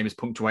moment in the game is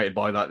punctuated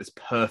by this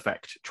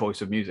perfect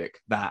choice of music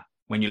that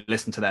when you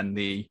listen to then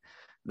the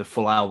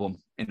full album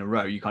in a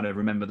row, you kind of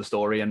remember the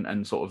story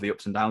and sort of the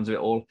ups and downs of it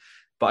all.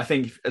 But I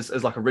think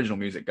as like original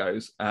music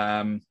goes,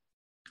 I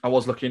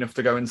was lucky enough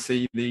to go and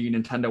see the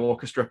Nintendo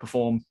Orchestra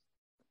perform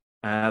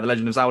the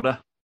Legend of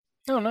Zelda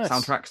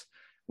soundtracks,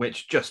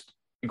 which just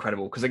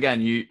incredible because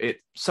again,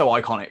 it's so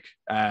iconic.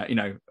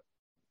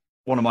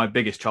 One of my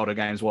biggest childhood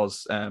games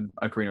was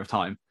Ocarina of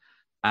Time,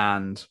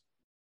 and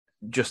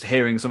just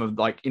hearing some of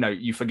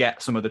you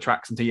forget some of the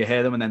tracks until you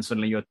hear them, and then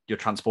suddenly you're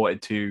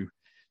transported to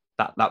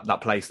that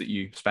place that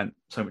you spent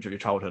so much of your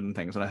childhood and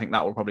things. And I think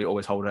that will probably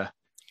always hold a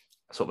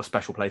sort of a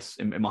special place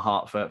in my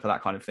heart for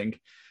that kind of thing.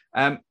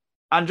 And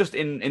just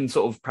in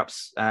sort of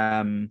perhaps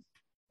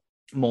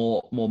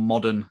more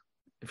modern,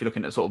 if you're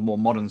looking at sort of more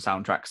modern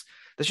soundtracks,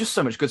 there's just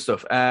so much good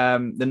stuff.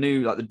 The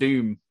new the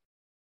Doom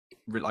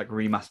like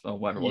remaster or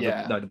whatever, or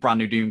Yeah. the brand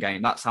new Doom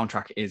game. That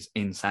soundtrack is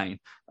insane,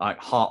 like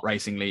heart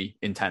racingly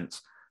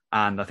intense.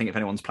 And I think if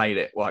anyone's played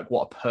it, like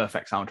what a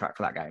perfect soundtrack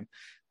for that game.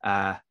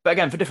 But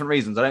again, for different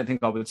reasons, I don't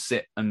think I would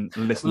sit and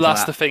listen to that.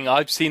 That's the thing.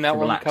 I've seen that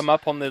one relax. come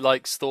up on the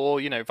like store,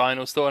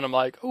 vinyl store, and I'm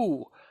like,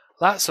 oh,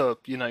 that's a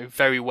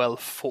very well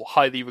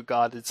highly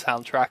regarded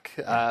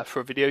soundtrack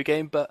for a video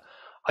game. But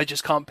I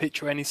just can't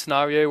picture any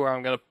scenario where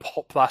I'm going to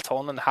pop that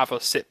on and have a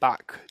sit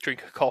back,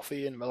 drink a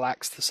coffee, and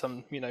relax to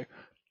some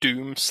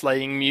doom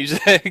slaying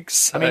music.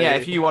 So... I mean, yeah,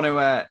 if you want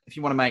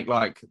to make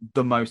like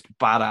the most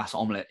badass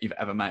omelet you've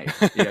ever made,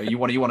 you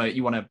want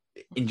to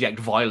inject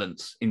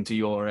violence into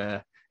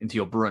your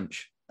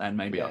brunch, then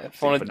maybe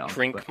if I want to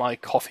drink my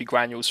coffee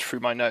granules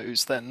through my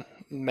nose, then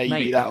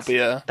maybe that'll be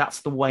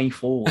that's the way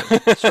forward.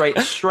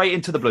 straight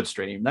into the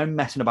bloodstream. No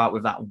messing about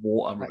with that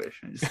water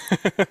rubbish.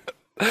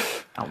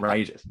 It's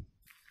outrageous.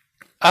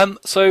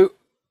 So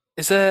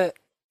is there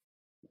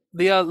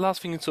the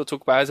last thing to sort of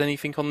talk about? Is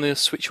anything on the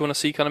Switch you want to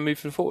see kind of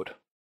moving forward?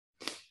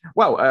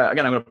 Well,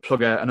 again, I'm going to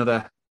plug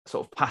another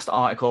sort of past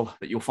article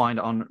that you'll find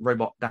on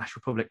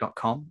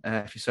robot-republic.com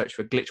if you search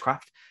for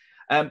Glitchcraft.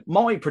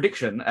 My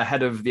prediction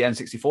ahead of the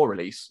N64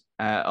 release,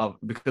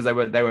 because there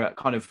were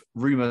kind of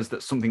rumors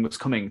that something was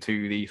coming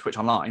to the Switch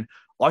Online,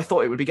 I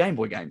thought it would be Game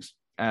Boy games.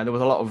 There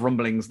was a lot of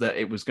rumblings that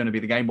it was going to be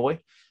the Game Boy,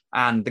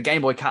 and the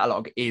Game Boy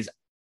catalog is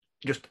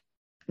just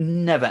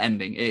never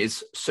ending. It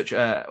is such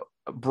a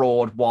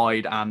broad,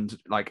 wide, and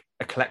like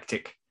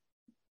eclectic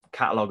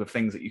catalog of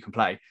things that you can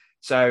play.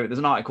 So there's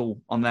an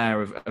article on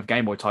there of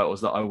Game Boy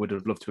titles that I would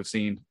have loved to have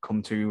seen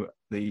come to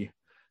the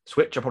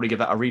Switch. I'll probably give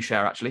that a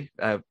reshare actually,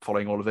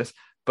 following all of this.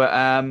 But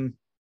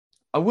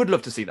I would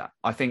love to see that.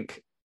 I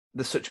think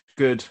there's such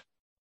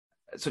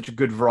a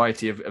good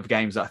variety of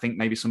games that I think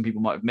maybe some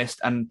people might have missed,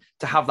 and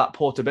to have that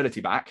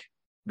portability back,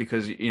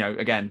 because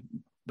again,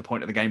 the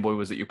point of the Game Boy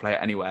was that you play it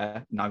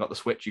anywhere. Now I got the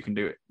Switch, you can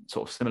do it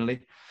sort of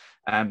similarly.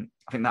 I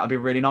think that would be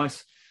really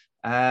nice.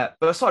 But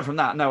aside from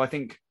that, no, I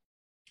think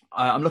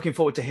I'm looking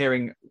forward to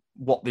hearing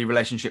what the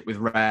relationship with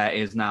Rare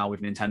is now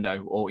with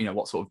Nintendo, or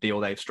what sort of deal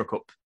they've struck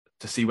up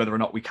to see whether or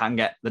not we can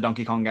get the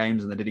Donkey Kong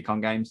games and the Diddy Kong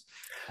games.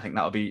 I think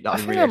that'll be really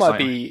exciting. Might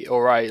be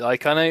all right.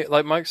 Like I know,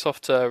 like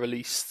Microsoft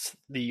released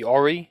the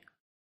Ori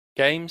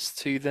games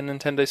to the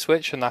Nintendo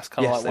Switch, and that's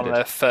kind of like one of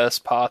their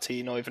first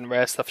party, not even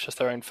Rare stuff, just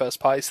their own first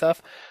party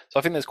stuff. So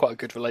I think there's quite a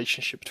good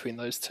relationship between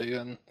those two,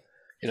 and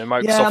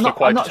Microsoft are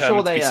quite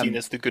determined to be seen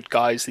as the good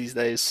guys these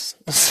days.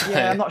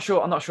 Yeah, I'm not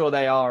sure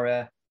they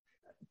are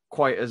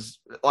quite as.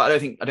 I don't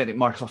think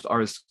Microsoft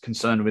are as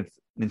concerned with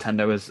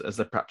Nintendo as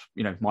they perhaps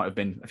might have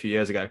been a few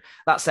years ago.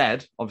 That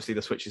said, obviously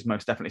the Switch is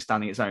most definitely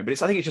standing its own,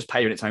 but I think it's just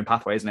paving its own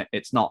pathway, isn't it?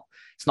 It's not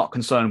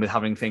concerned with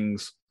having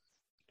things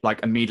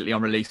like immediately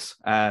on release.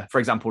 For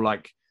example,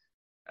 like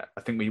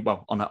I think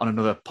on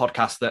another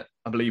podcast that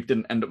I believe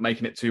didn't end up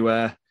making it to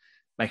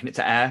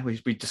air,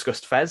 we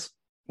discussed Fez,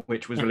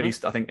 which was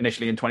released I think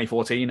initially in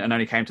 2014 and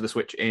only came to the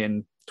Switch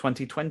in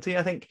 2020,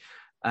 I think.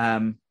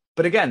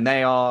 But again,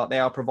 they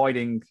are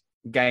providing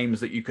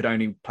games that you could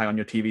only play on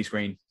your TV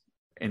screen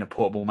in a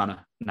portable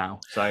manner now.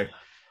 So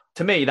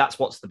to me, that's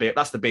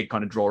the big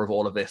kind of draw of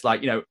all of this.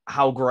 Like,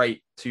 how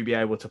great to be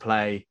able to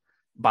play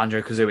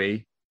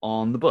Banjo-Kazooie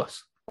on the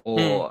bus,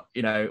 or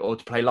or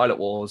to play Lilac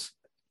Wars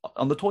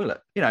on the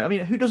toilet. I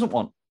mean, who doesn't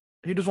want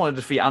to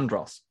defeat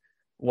Andros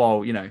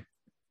while Do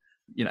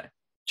you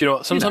know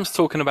what? Sometimes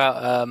talking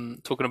about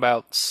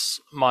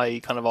my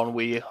kind of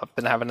ennui, I've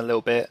been having a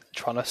little bit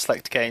trying to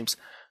select games.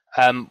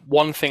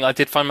 One thing I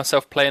did find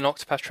myself playing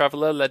Octopath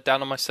Traveler led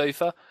down on my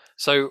sofa.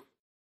 So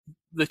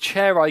the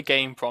chair I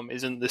game from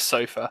isn't this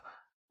sofa,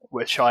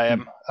 which I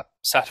am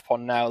sat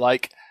upon now.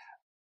 Like,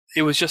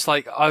 it was just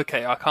like,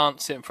 okay, I can't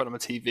sit in front of my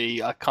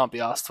TV. I can't be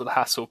asked for the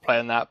hassle of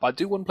playing that, but I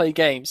do want to play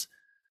games.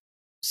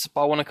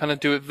 But I want to kind of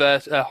do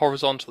it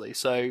horizontally.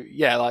 So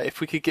yeah, like if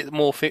we could get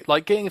more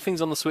like getting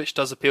things on the Switch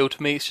does appeal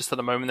to me. It's just at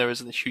the moment there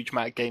isn't a huge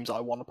amount of games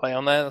I want to play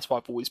on there. That's why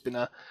I've always been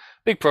a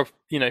big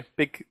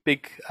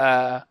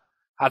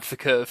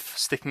advocate of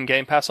sticking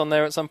Game Pass on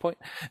there at some point.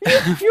 You're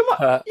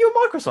a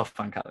Microsoft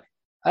fan, Callie.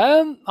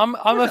 I'm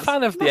a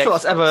fan of the.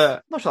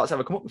 Not sure that's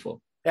ever come up before.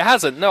 It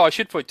hasn't. No, I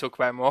should probably talk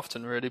about it more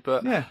often, really.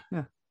 But yeah.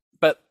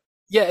 But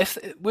yeah, if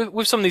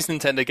with some of these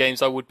Nintendo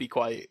games, I would be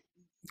quite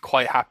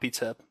happy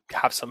to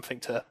have something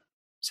to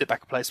sit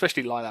back and play,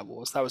 especially Lilac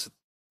Wars. That was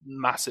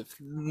massive.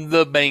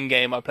 The main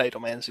game I played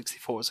on my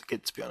N64 as a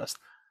kid, to be honest.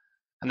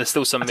 And there's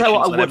still some missions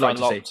I never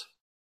unlocked.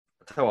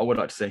 I'll tell you what I would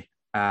like to see.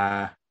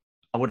 I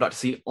would like to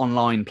see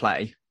online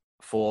play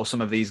for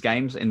some of these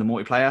games in the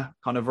multiplayer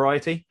kind of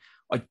variety.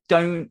 I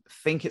don't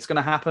think it's going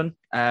to happen.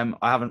 I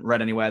haven't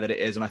read anywhere that it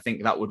is, and I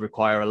think that would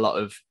require a lot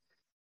of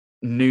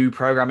new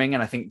programming.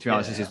 And I think, to be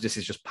honest, this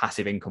is just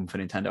passive income for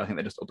Nintendo. I think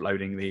they're just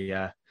uploading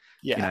the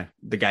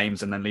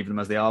games and then leaving them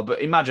as they are.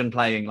 But imagine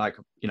playing like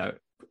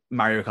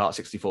Mario Kart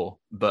 64,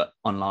 but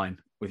online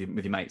with your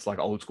mates, like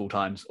old school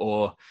times,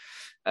 or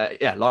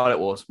Lilac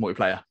Wars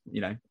multiplayer.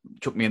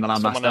 Chuck me in the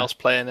Landmaster. Someone else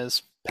playing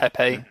as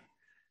Pepe. Yeah.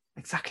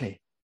 Exactly.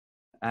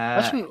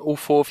 Imagine all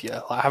four of you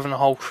like having a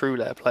whole crew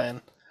there playing.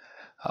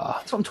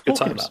 That's what I'm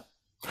talking about.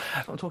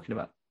 That's what I'm talking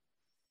about.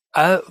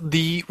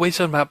 The way you're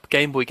talking about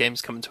Game Boy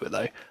games coming to it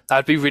though,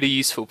 that'd be really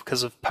useful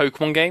because of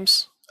Pokemon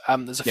games.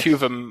 There's a few of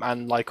them,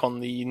 and like on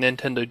the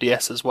Nintendo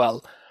DS as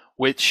well,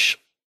 which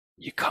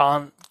you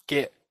can't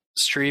get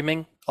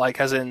streaming. Like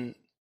as in,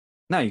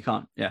 No, you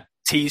can't. Yeah.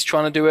 T's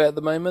trying to do it at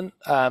the moment.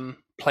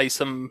 Play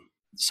some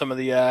of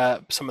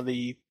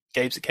the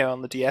games that came out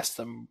on the DS.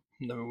 Don't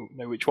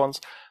know which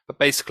ones, but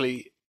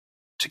basically,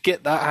 to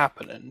get that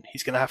happening,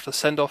 he's going to have to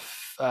send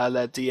off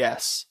their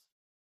DS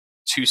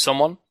to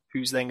someone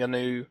who's then going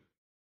to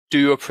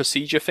do a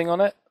procedure thing on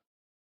it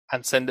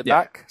and send it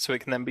back, so it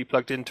can then be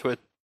plugged into a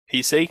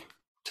PC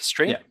to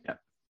stream. Yeah.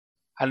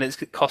 And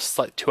it costs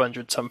like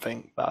 200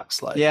 something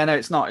bucks. Like, yeah, no,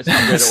 it's not. It's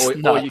not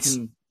good. Or nuts.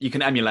 you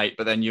can emulate,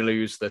 but then you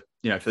lose for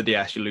the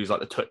DS, you lose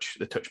like the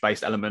touch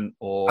based element.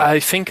 Or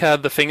I think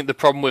the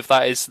problem with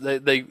that is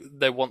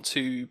they want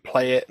to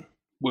play it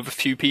with a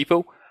few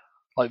people,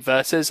 like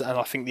versus, and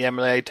I think the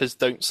emulators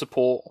don't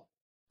support.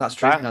 That's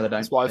true. That. No, they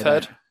don't. That's what I've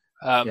heard.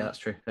 Yeah, that's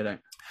true. They don't.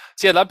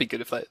 So yeah, that'd be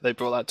good if they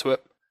brought that to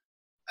it.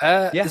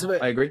 I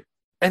agree.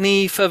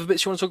 Any further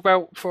bits you want to talk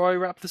about before I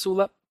wrap this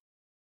all up?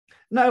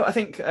 No, I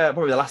think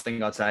probably the last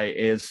thing I'd say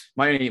is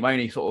my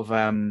only sort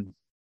of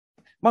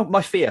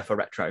my fear for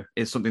retro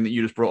is something that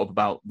you just brought up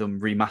about them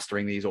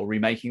remastering these or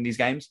remaking these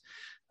games.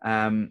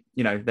 They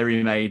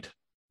remade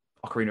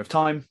Ocarina of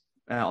Time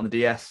on the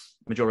DS,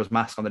 Majora's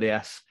Mask on the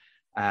DS.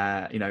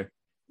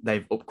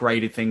 They've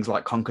upgraded things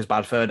like Conker's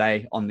Bad Fur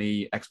Day on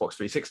the Xbox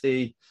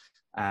 360.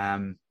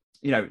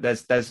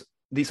 There's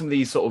some of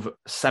these sort of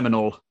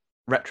seminal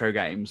retro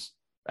games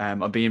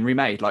are being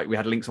remade. Like we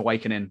had Link's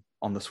Awakening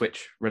on the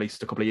Switch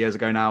released a couple of years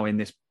ago now in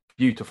this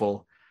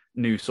beautiful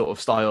new sort of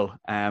style.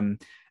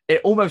 It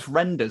almost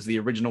renders the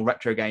original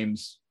retro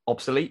games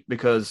obsolete,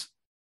 because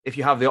if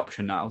you have the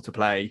option now to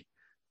play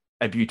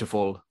a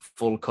beautiful,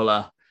 full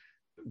color,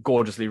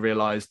 gorgeously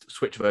realized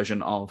Switch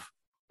version of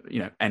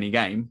any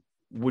game,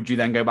 would you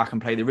then go back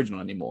and play the original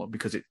anymore?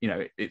 Because it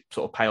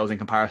sort of pales in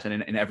comparison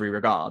in every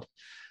regard.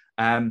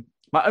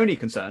 My only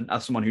concern,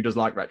 as someone who does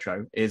like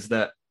retro, is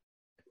that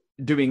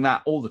doing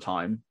that all the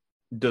time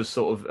does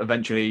sort of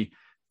eventually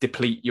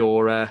deplete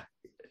your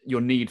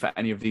need for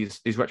any of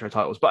these retro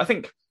titles. But I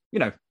think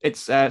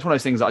it's one of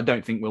those things that I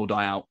don't think will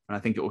die out, and I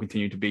think it will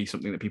continue to be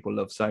something that people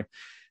love. So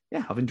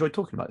yeah, I've enjoyed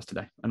talking about this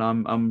today, and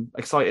I'm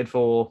excited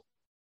for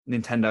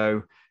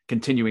Nintendo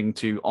continuing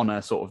to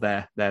honor sort of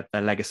their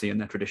legacy and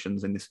their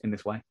traditions in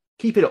this way.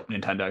 Keep it up,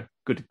 Nintendo.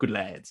 Good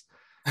lads.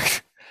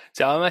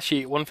 So I'm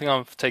actually, one thing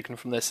I've taken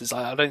from this is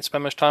I don't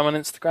spend much time on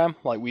Instagram.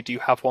 Like we do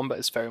have one, but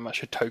it's very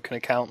much a token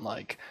account.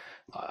 Like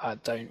I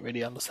don't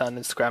really understand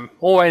Instagram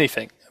or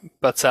anything.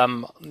 But I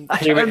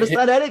don't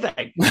understand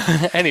anything.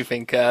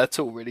 anything. It's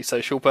all really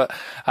social. But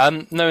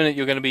knowing that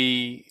you're going to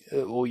be,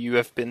 or you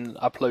have been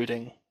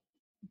uploading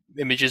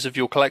images of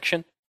your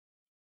collection,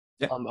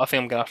 I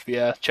think I'm going to have to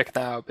be checking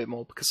that out a bit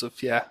more, because of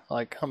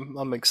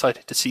I'm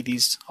excited to see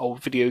these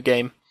old video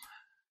game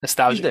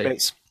nostalgic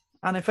bits.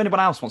 And if anyone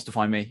else wants to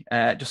find me,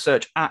 just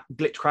search at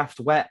Glitchcraft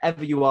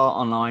wherever you are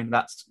online.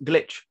 That's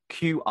Glitch,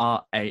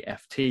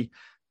 Qraft.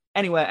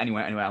 Anywhere.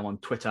 I'm on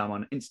Twitter, I'm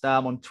on Insta,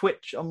 I'm on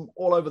Twitch. I'm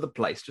all over the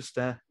place. Just,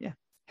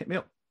 hit me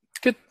up.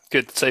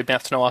 Good. So you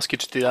have to ask you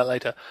to do that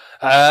later.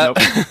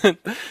 Nope.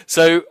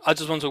 So I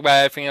just want to talk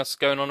about everything else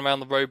going on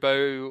around the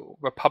Robo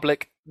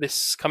Republic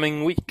this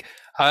coming week.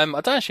 I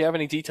don't actually have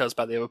any details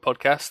about the other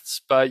podcasts,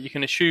 but you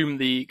can assume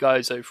the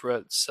guys over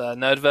at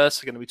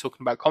Nerdverse are going to be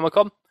talking about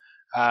Comic-Con.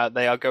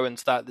 They are going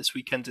to that this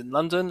weekend in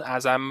London,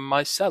 as am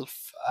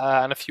myself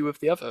and a few of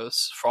the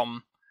others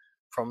from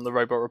the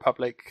Robot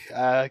Republic,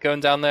 going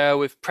down there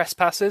with press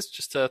passes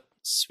just to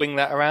swing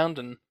that around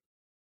and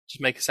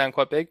just make it sound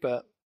quite big,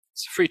 but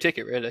it's a free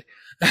ticket, really.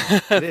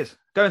 It is.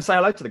 Go and say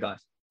hello to the guys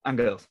and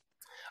girls.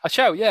 I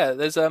shall, yeah.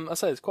 There's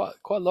there's quite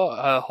a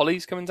lot.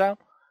 Holly's coming down,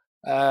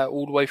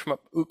 all the way from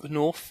up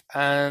north,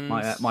 and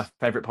my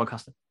favourite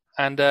podcaster.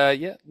 And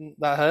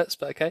that hurts,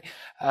 but okay.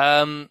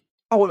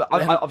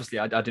 Obviously,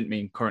 I didn't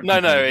mean current.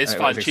 No, it's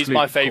fine. She's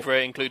my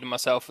favourite, including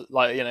myself.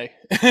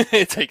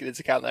 Taking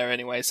into account there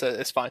anyway, so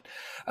it's fine.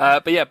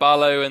 But yeah,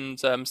 Barlow and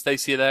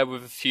Stacey are there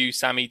with a few,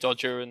 Sammy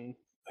Dodger and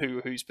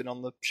who's been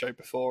on the show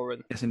before,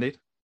 and yes, indeed,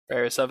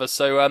 various others.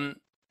 So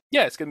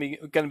yeah, it's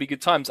gonna be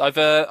good times.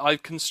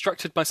 I've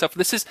constructed myself.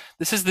 This is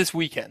this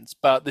weekend,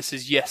 but this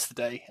is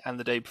yesterday and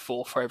the day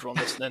before for everyone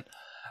listening.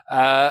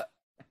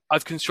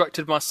 I've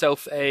constructed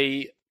myself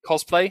a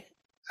cosplay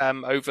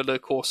over the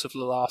course of the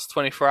last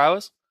 24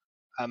 hours.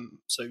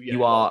 So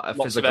you are a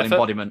physical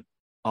embodiment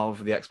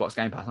of the Xbox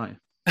Game Pass, aren't you?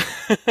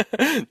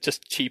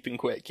 Just cheap and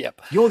quick.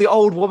 Yep. You're the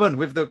old woman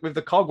with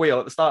the cogwheel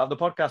at the start of the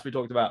podcast we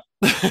talked about.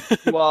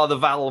 You are the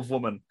Valve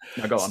woman.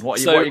 Now go on. What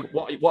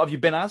have you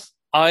been as?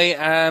 I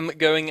am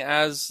going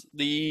as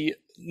the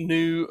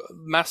new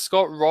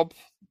mascot, Rob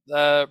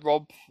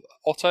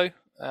Otto.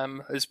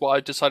 Is what I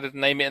decided to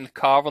name it in the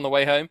car on the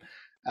way home.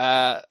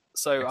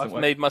 So I've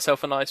made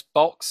myself a nice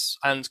box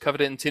and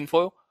covered it in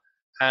tinfoil,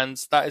 and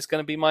that is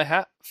going to be my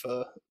hat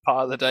for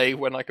part of the day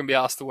when I can be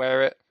asked to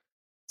wear it.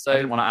 So I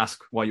didn't want to ask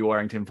why you were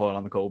wearing tinfoil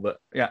on the call, but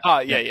yeah.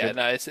 Yeah.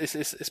 No,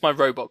 it's my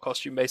robot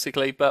costume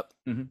basically, but.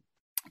 Mm-hmm.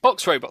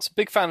 Box robots.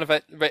 Big fan of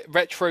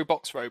retro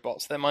box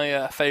robots. They're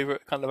my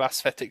favourite kind of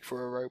aesthetic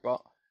for a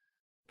robot,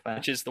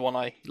 which is the one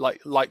I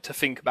like to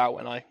think about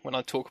when I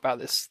talk about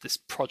this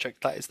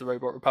project that is the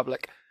Robot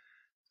Republic.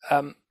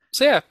 So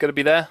yeah, going to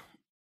be there.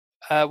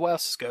 What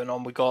else is going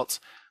on? We got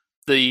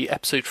the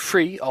episode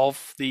 3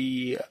 of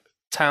the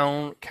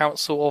Town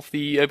Council of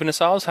the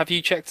Openus Isles. Have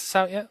you checked this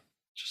out yet?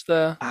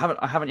 I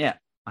haven't yet.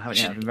 I've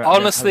been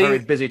honestly, a very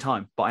busy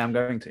time, but I am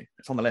going to.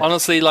 It's on the list.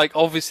 Honestly,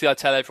 obviously, I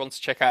tell everyone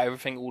to check out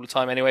everything all the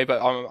time anyway.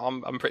 But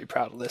I'm pretty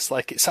proud of this.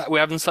 We're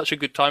having such a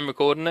good time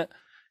recording it.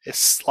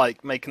 It's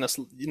making us,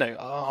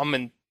 I'm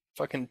in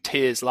fucking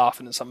tears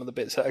laughing at some of the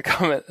bits that are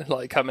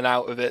coming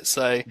out of it.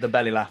 So the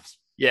belly laughs.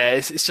 Yeah,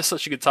 it's just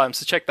such a good time.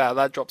 So check that out.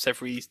 That drops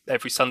every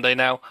Sunday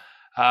now.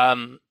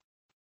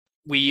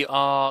 We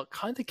are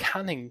kind of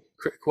canning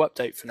Critical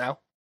Update for now.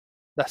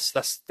 That's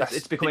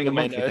it's becoming a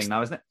monthly thing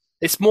now, isn't it?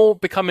 It's more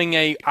becoming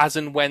a as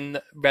and when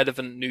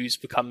relevant news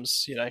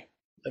becomes,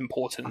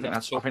 important. I think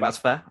that's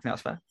fair.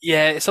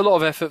 Yeah, it's a lot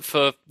of effort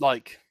for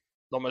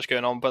not much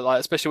going on, but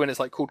especially when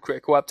it's called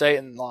Critical Update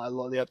and a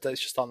lot of the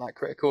updates just aren't that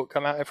critical.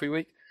 Come out every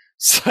week,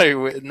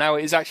 so now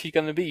it is actually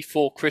going to be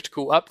 4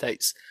 critical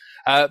updates.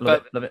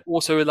 Love it.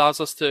 Also allows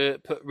us to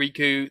put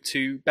Riku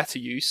to better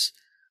use,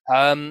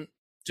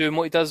 doing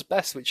what he does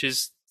best, which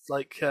is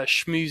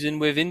schmoozing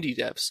with indie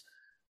devs.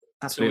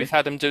 Absolutely. So we've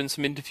had him doing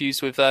some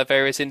interviews with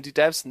various indie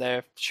devs, and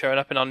they're showing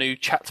up in our new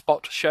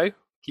chatbot show,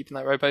 keeping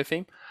that Robo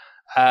theme.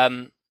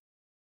 I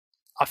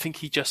think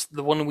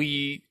the one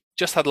we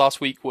just had last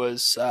week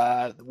was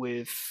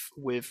with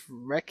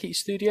Reki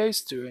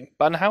Studios doing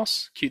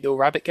Bunhouse, cute little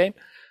rabbit game.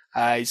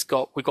 We've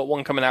got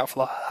one coming out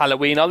for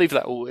Halloween. I'll leave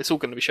that all. It's all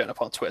going to be showing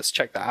up on Twitter, so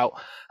check that out.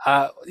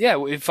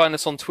 You can find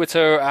us on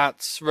Twitter at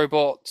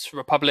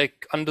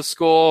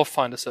robotrepublic_.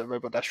 Find us at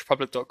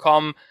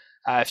robot-republic.com.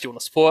 If you want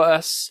to support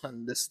us,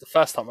 and this is the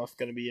first time I'm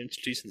going to be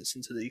introducing this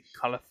into the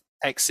kind of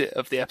exit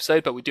of the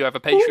episode, but we do have a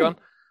Patreon. Ooh.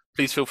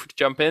 Please feel free to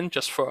jump in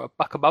just for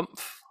 $1 a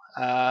month.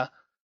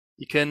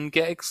 You can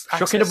get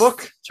Chuck in a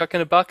buck. Chuck in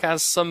a buck,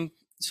 as some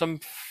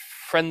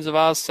friends of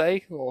ours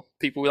say, or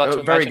people we like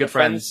to very good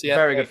friends. Yeah,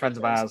 very good friends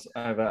of ours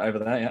over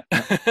there.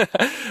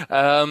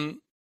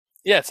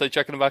 Yeah. So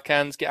chuck in a buck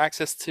and get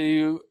access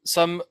to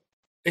some.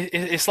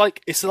 It's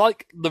like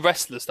the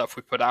rest of the stuff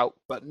we put out,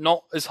 but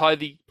not as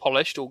highly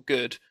polished or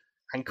good,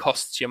 and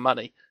costs you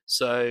money.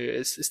 So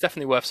it's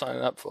definitely worth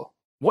signing up for.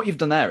 What you've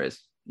done there is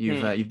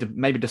you've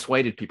maybe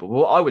dissuaded people.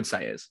 What I would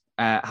say is,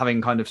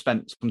 having kind of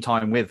spent some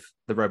time with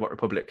the Robot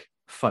Republic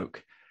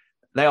folk,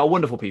 they are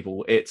wonderful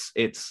people. It's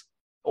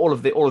all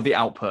of the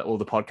output, all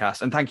the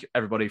podcasts, and thank you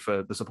everybody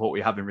for the support we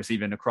have been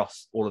receiving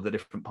across all of the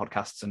different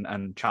podcasts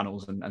and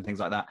channels and things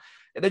like that.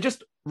 They're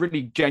just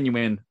really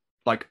genuine,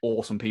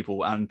 awesome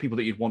people, and people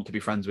that you'd want to be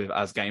friends with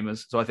as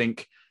gamers. So I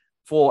think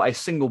for a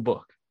single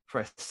book,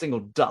 for a single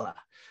 $1,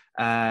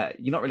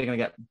 you're not really going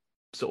to get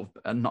sort of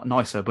a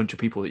nicer bunch of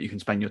people that you can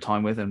spend your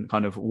time with and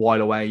kind of while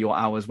away your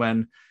hours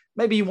when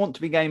maybe you want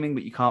to be gaming,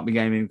 but you can't be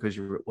gaming because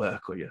you're at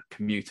work or you're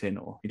commuting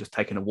or you're just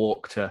taking a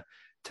walk to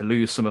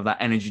lose some of that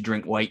energy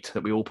drink weight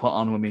that we all put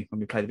on when we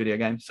play the video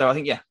game. So I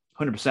think,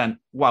 100%,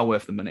 well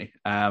worth the money.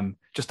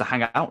 Just to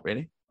hang out,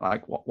 really.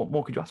 What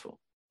more could you ask for?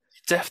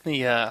 You're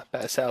definitely a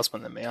better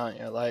salesman than me, aren't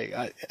you?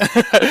 I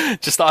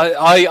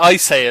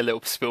say a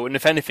little spiel, and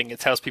if anything, it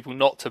tells people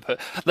not to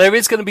put. There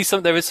is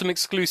some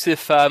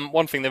exclusive.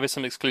 One thing, there is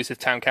some exclusive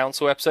town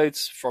council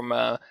episodes from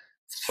the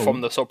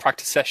sort of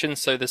practice sessions.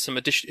 So there's some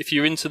addition. If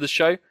you're into the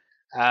show,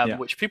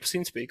 which people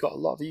seem to be, got a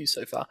lot of views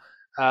so far.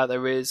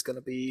 There is going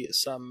to be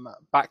some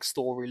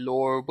backstory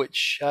lore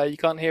which you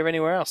can't hear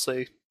anywhere else.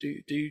 So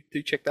do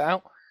check that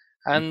out.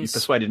 And you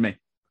persuaded me.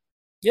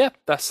 Yeah,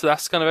 that's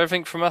kind of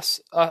everything from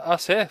us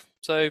here.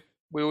 So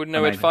we would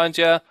know where to find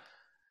you.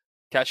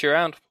 Catch you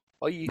around.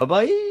 Bye.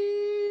 Bye.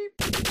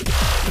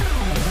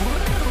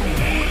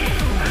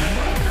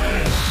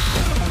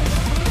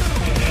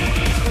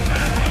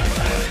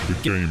 The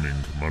Gaming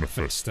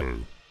Manifesto.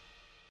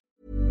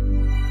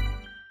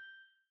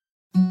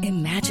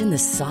 Imagine the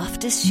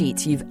softest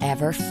sheets you've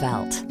ever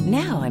felt.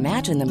 Now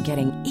imagine them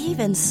getting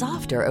even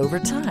softer over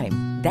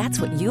time.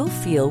 That's what you'll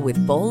feel with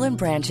Boll &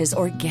 Branch's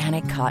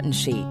organic cotton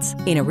sheets.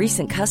 In a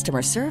recent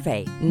customer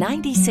survey,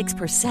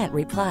 96%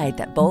 replied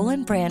that Boll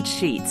 & Branch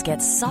sheets get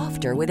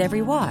softer with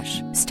every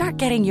wash. Start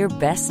getting your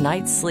best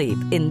night's sleep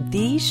in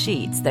these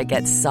sheets that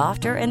get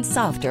softer and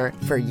softer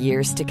for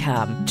years to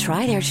come.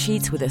 Try their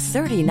sheets with a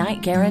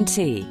 30-night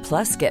guarantee.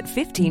 Plus, get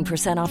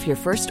 15% off your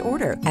first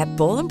order at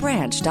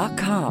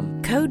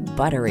bollandbranch.com. Code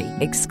BUTTERY.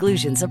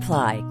 Exclusions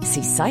apply.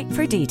 See site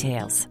for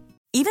details.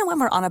 Even when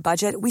we're on a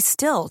budget, we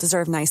still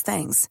deserve nice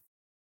things.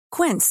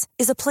 Quince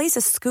is a place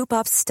to scoop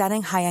up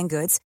stunning high-end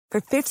goods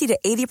for 50 to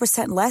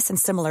 80% less than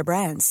similar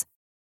brands.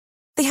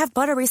 They have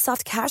buttery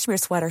soft cashmere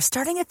sweaters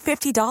starting at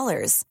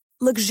 $50,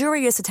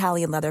 luxurious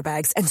Italian leather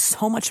bags, and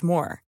so much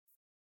more.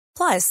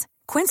 Plus,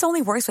 Quince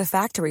only works with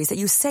factories that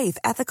use safe,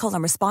 ethical,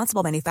 and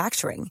responsible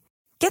manufacturing.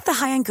 Get the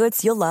high-end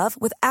goods you'll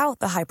love without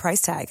the high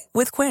price tag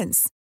with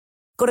Quince.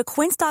 Go to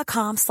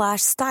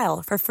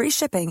quince.com/style for free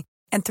shipping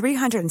and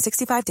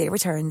 365-day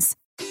returns.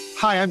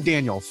 Hi, I'm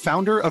Daniel,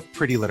 founder of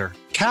Pretty Litter.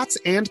 Cats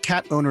and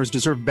cat owners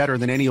deserve better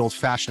than any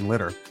old-fashioned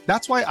litter.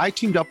 That's why I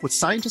teamed up with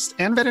scientists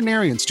and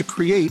veterinarians to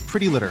create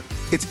Pretty Litter.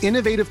 Its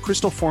innovative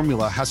crystal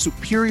formula has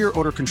superior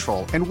odor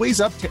control and weighs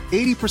up to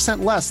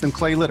 80% less than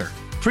clay litter.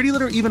 Pretty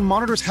Litter even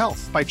monitors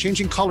health by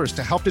changing colors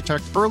to help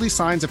detect early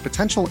signs of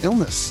potential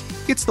illness.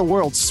 It's the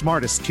world's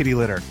smartest kitty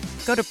litter.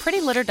 Go to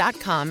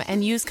prettylitter.com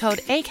and use code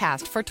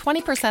ACAST for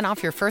 20%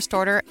 off your first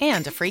order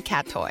and a free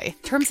cat toy.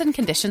 Terms and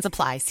conditions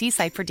apply. See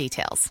site for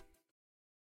details.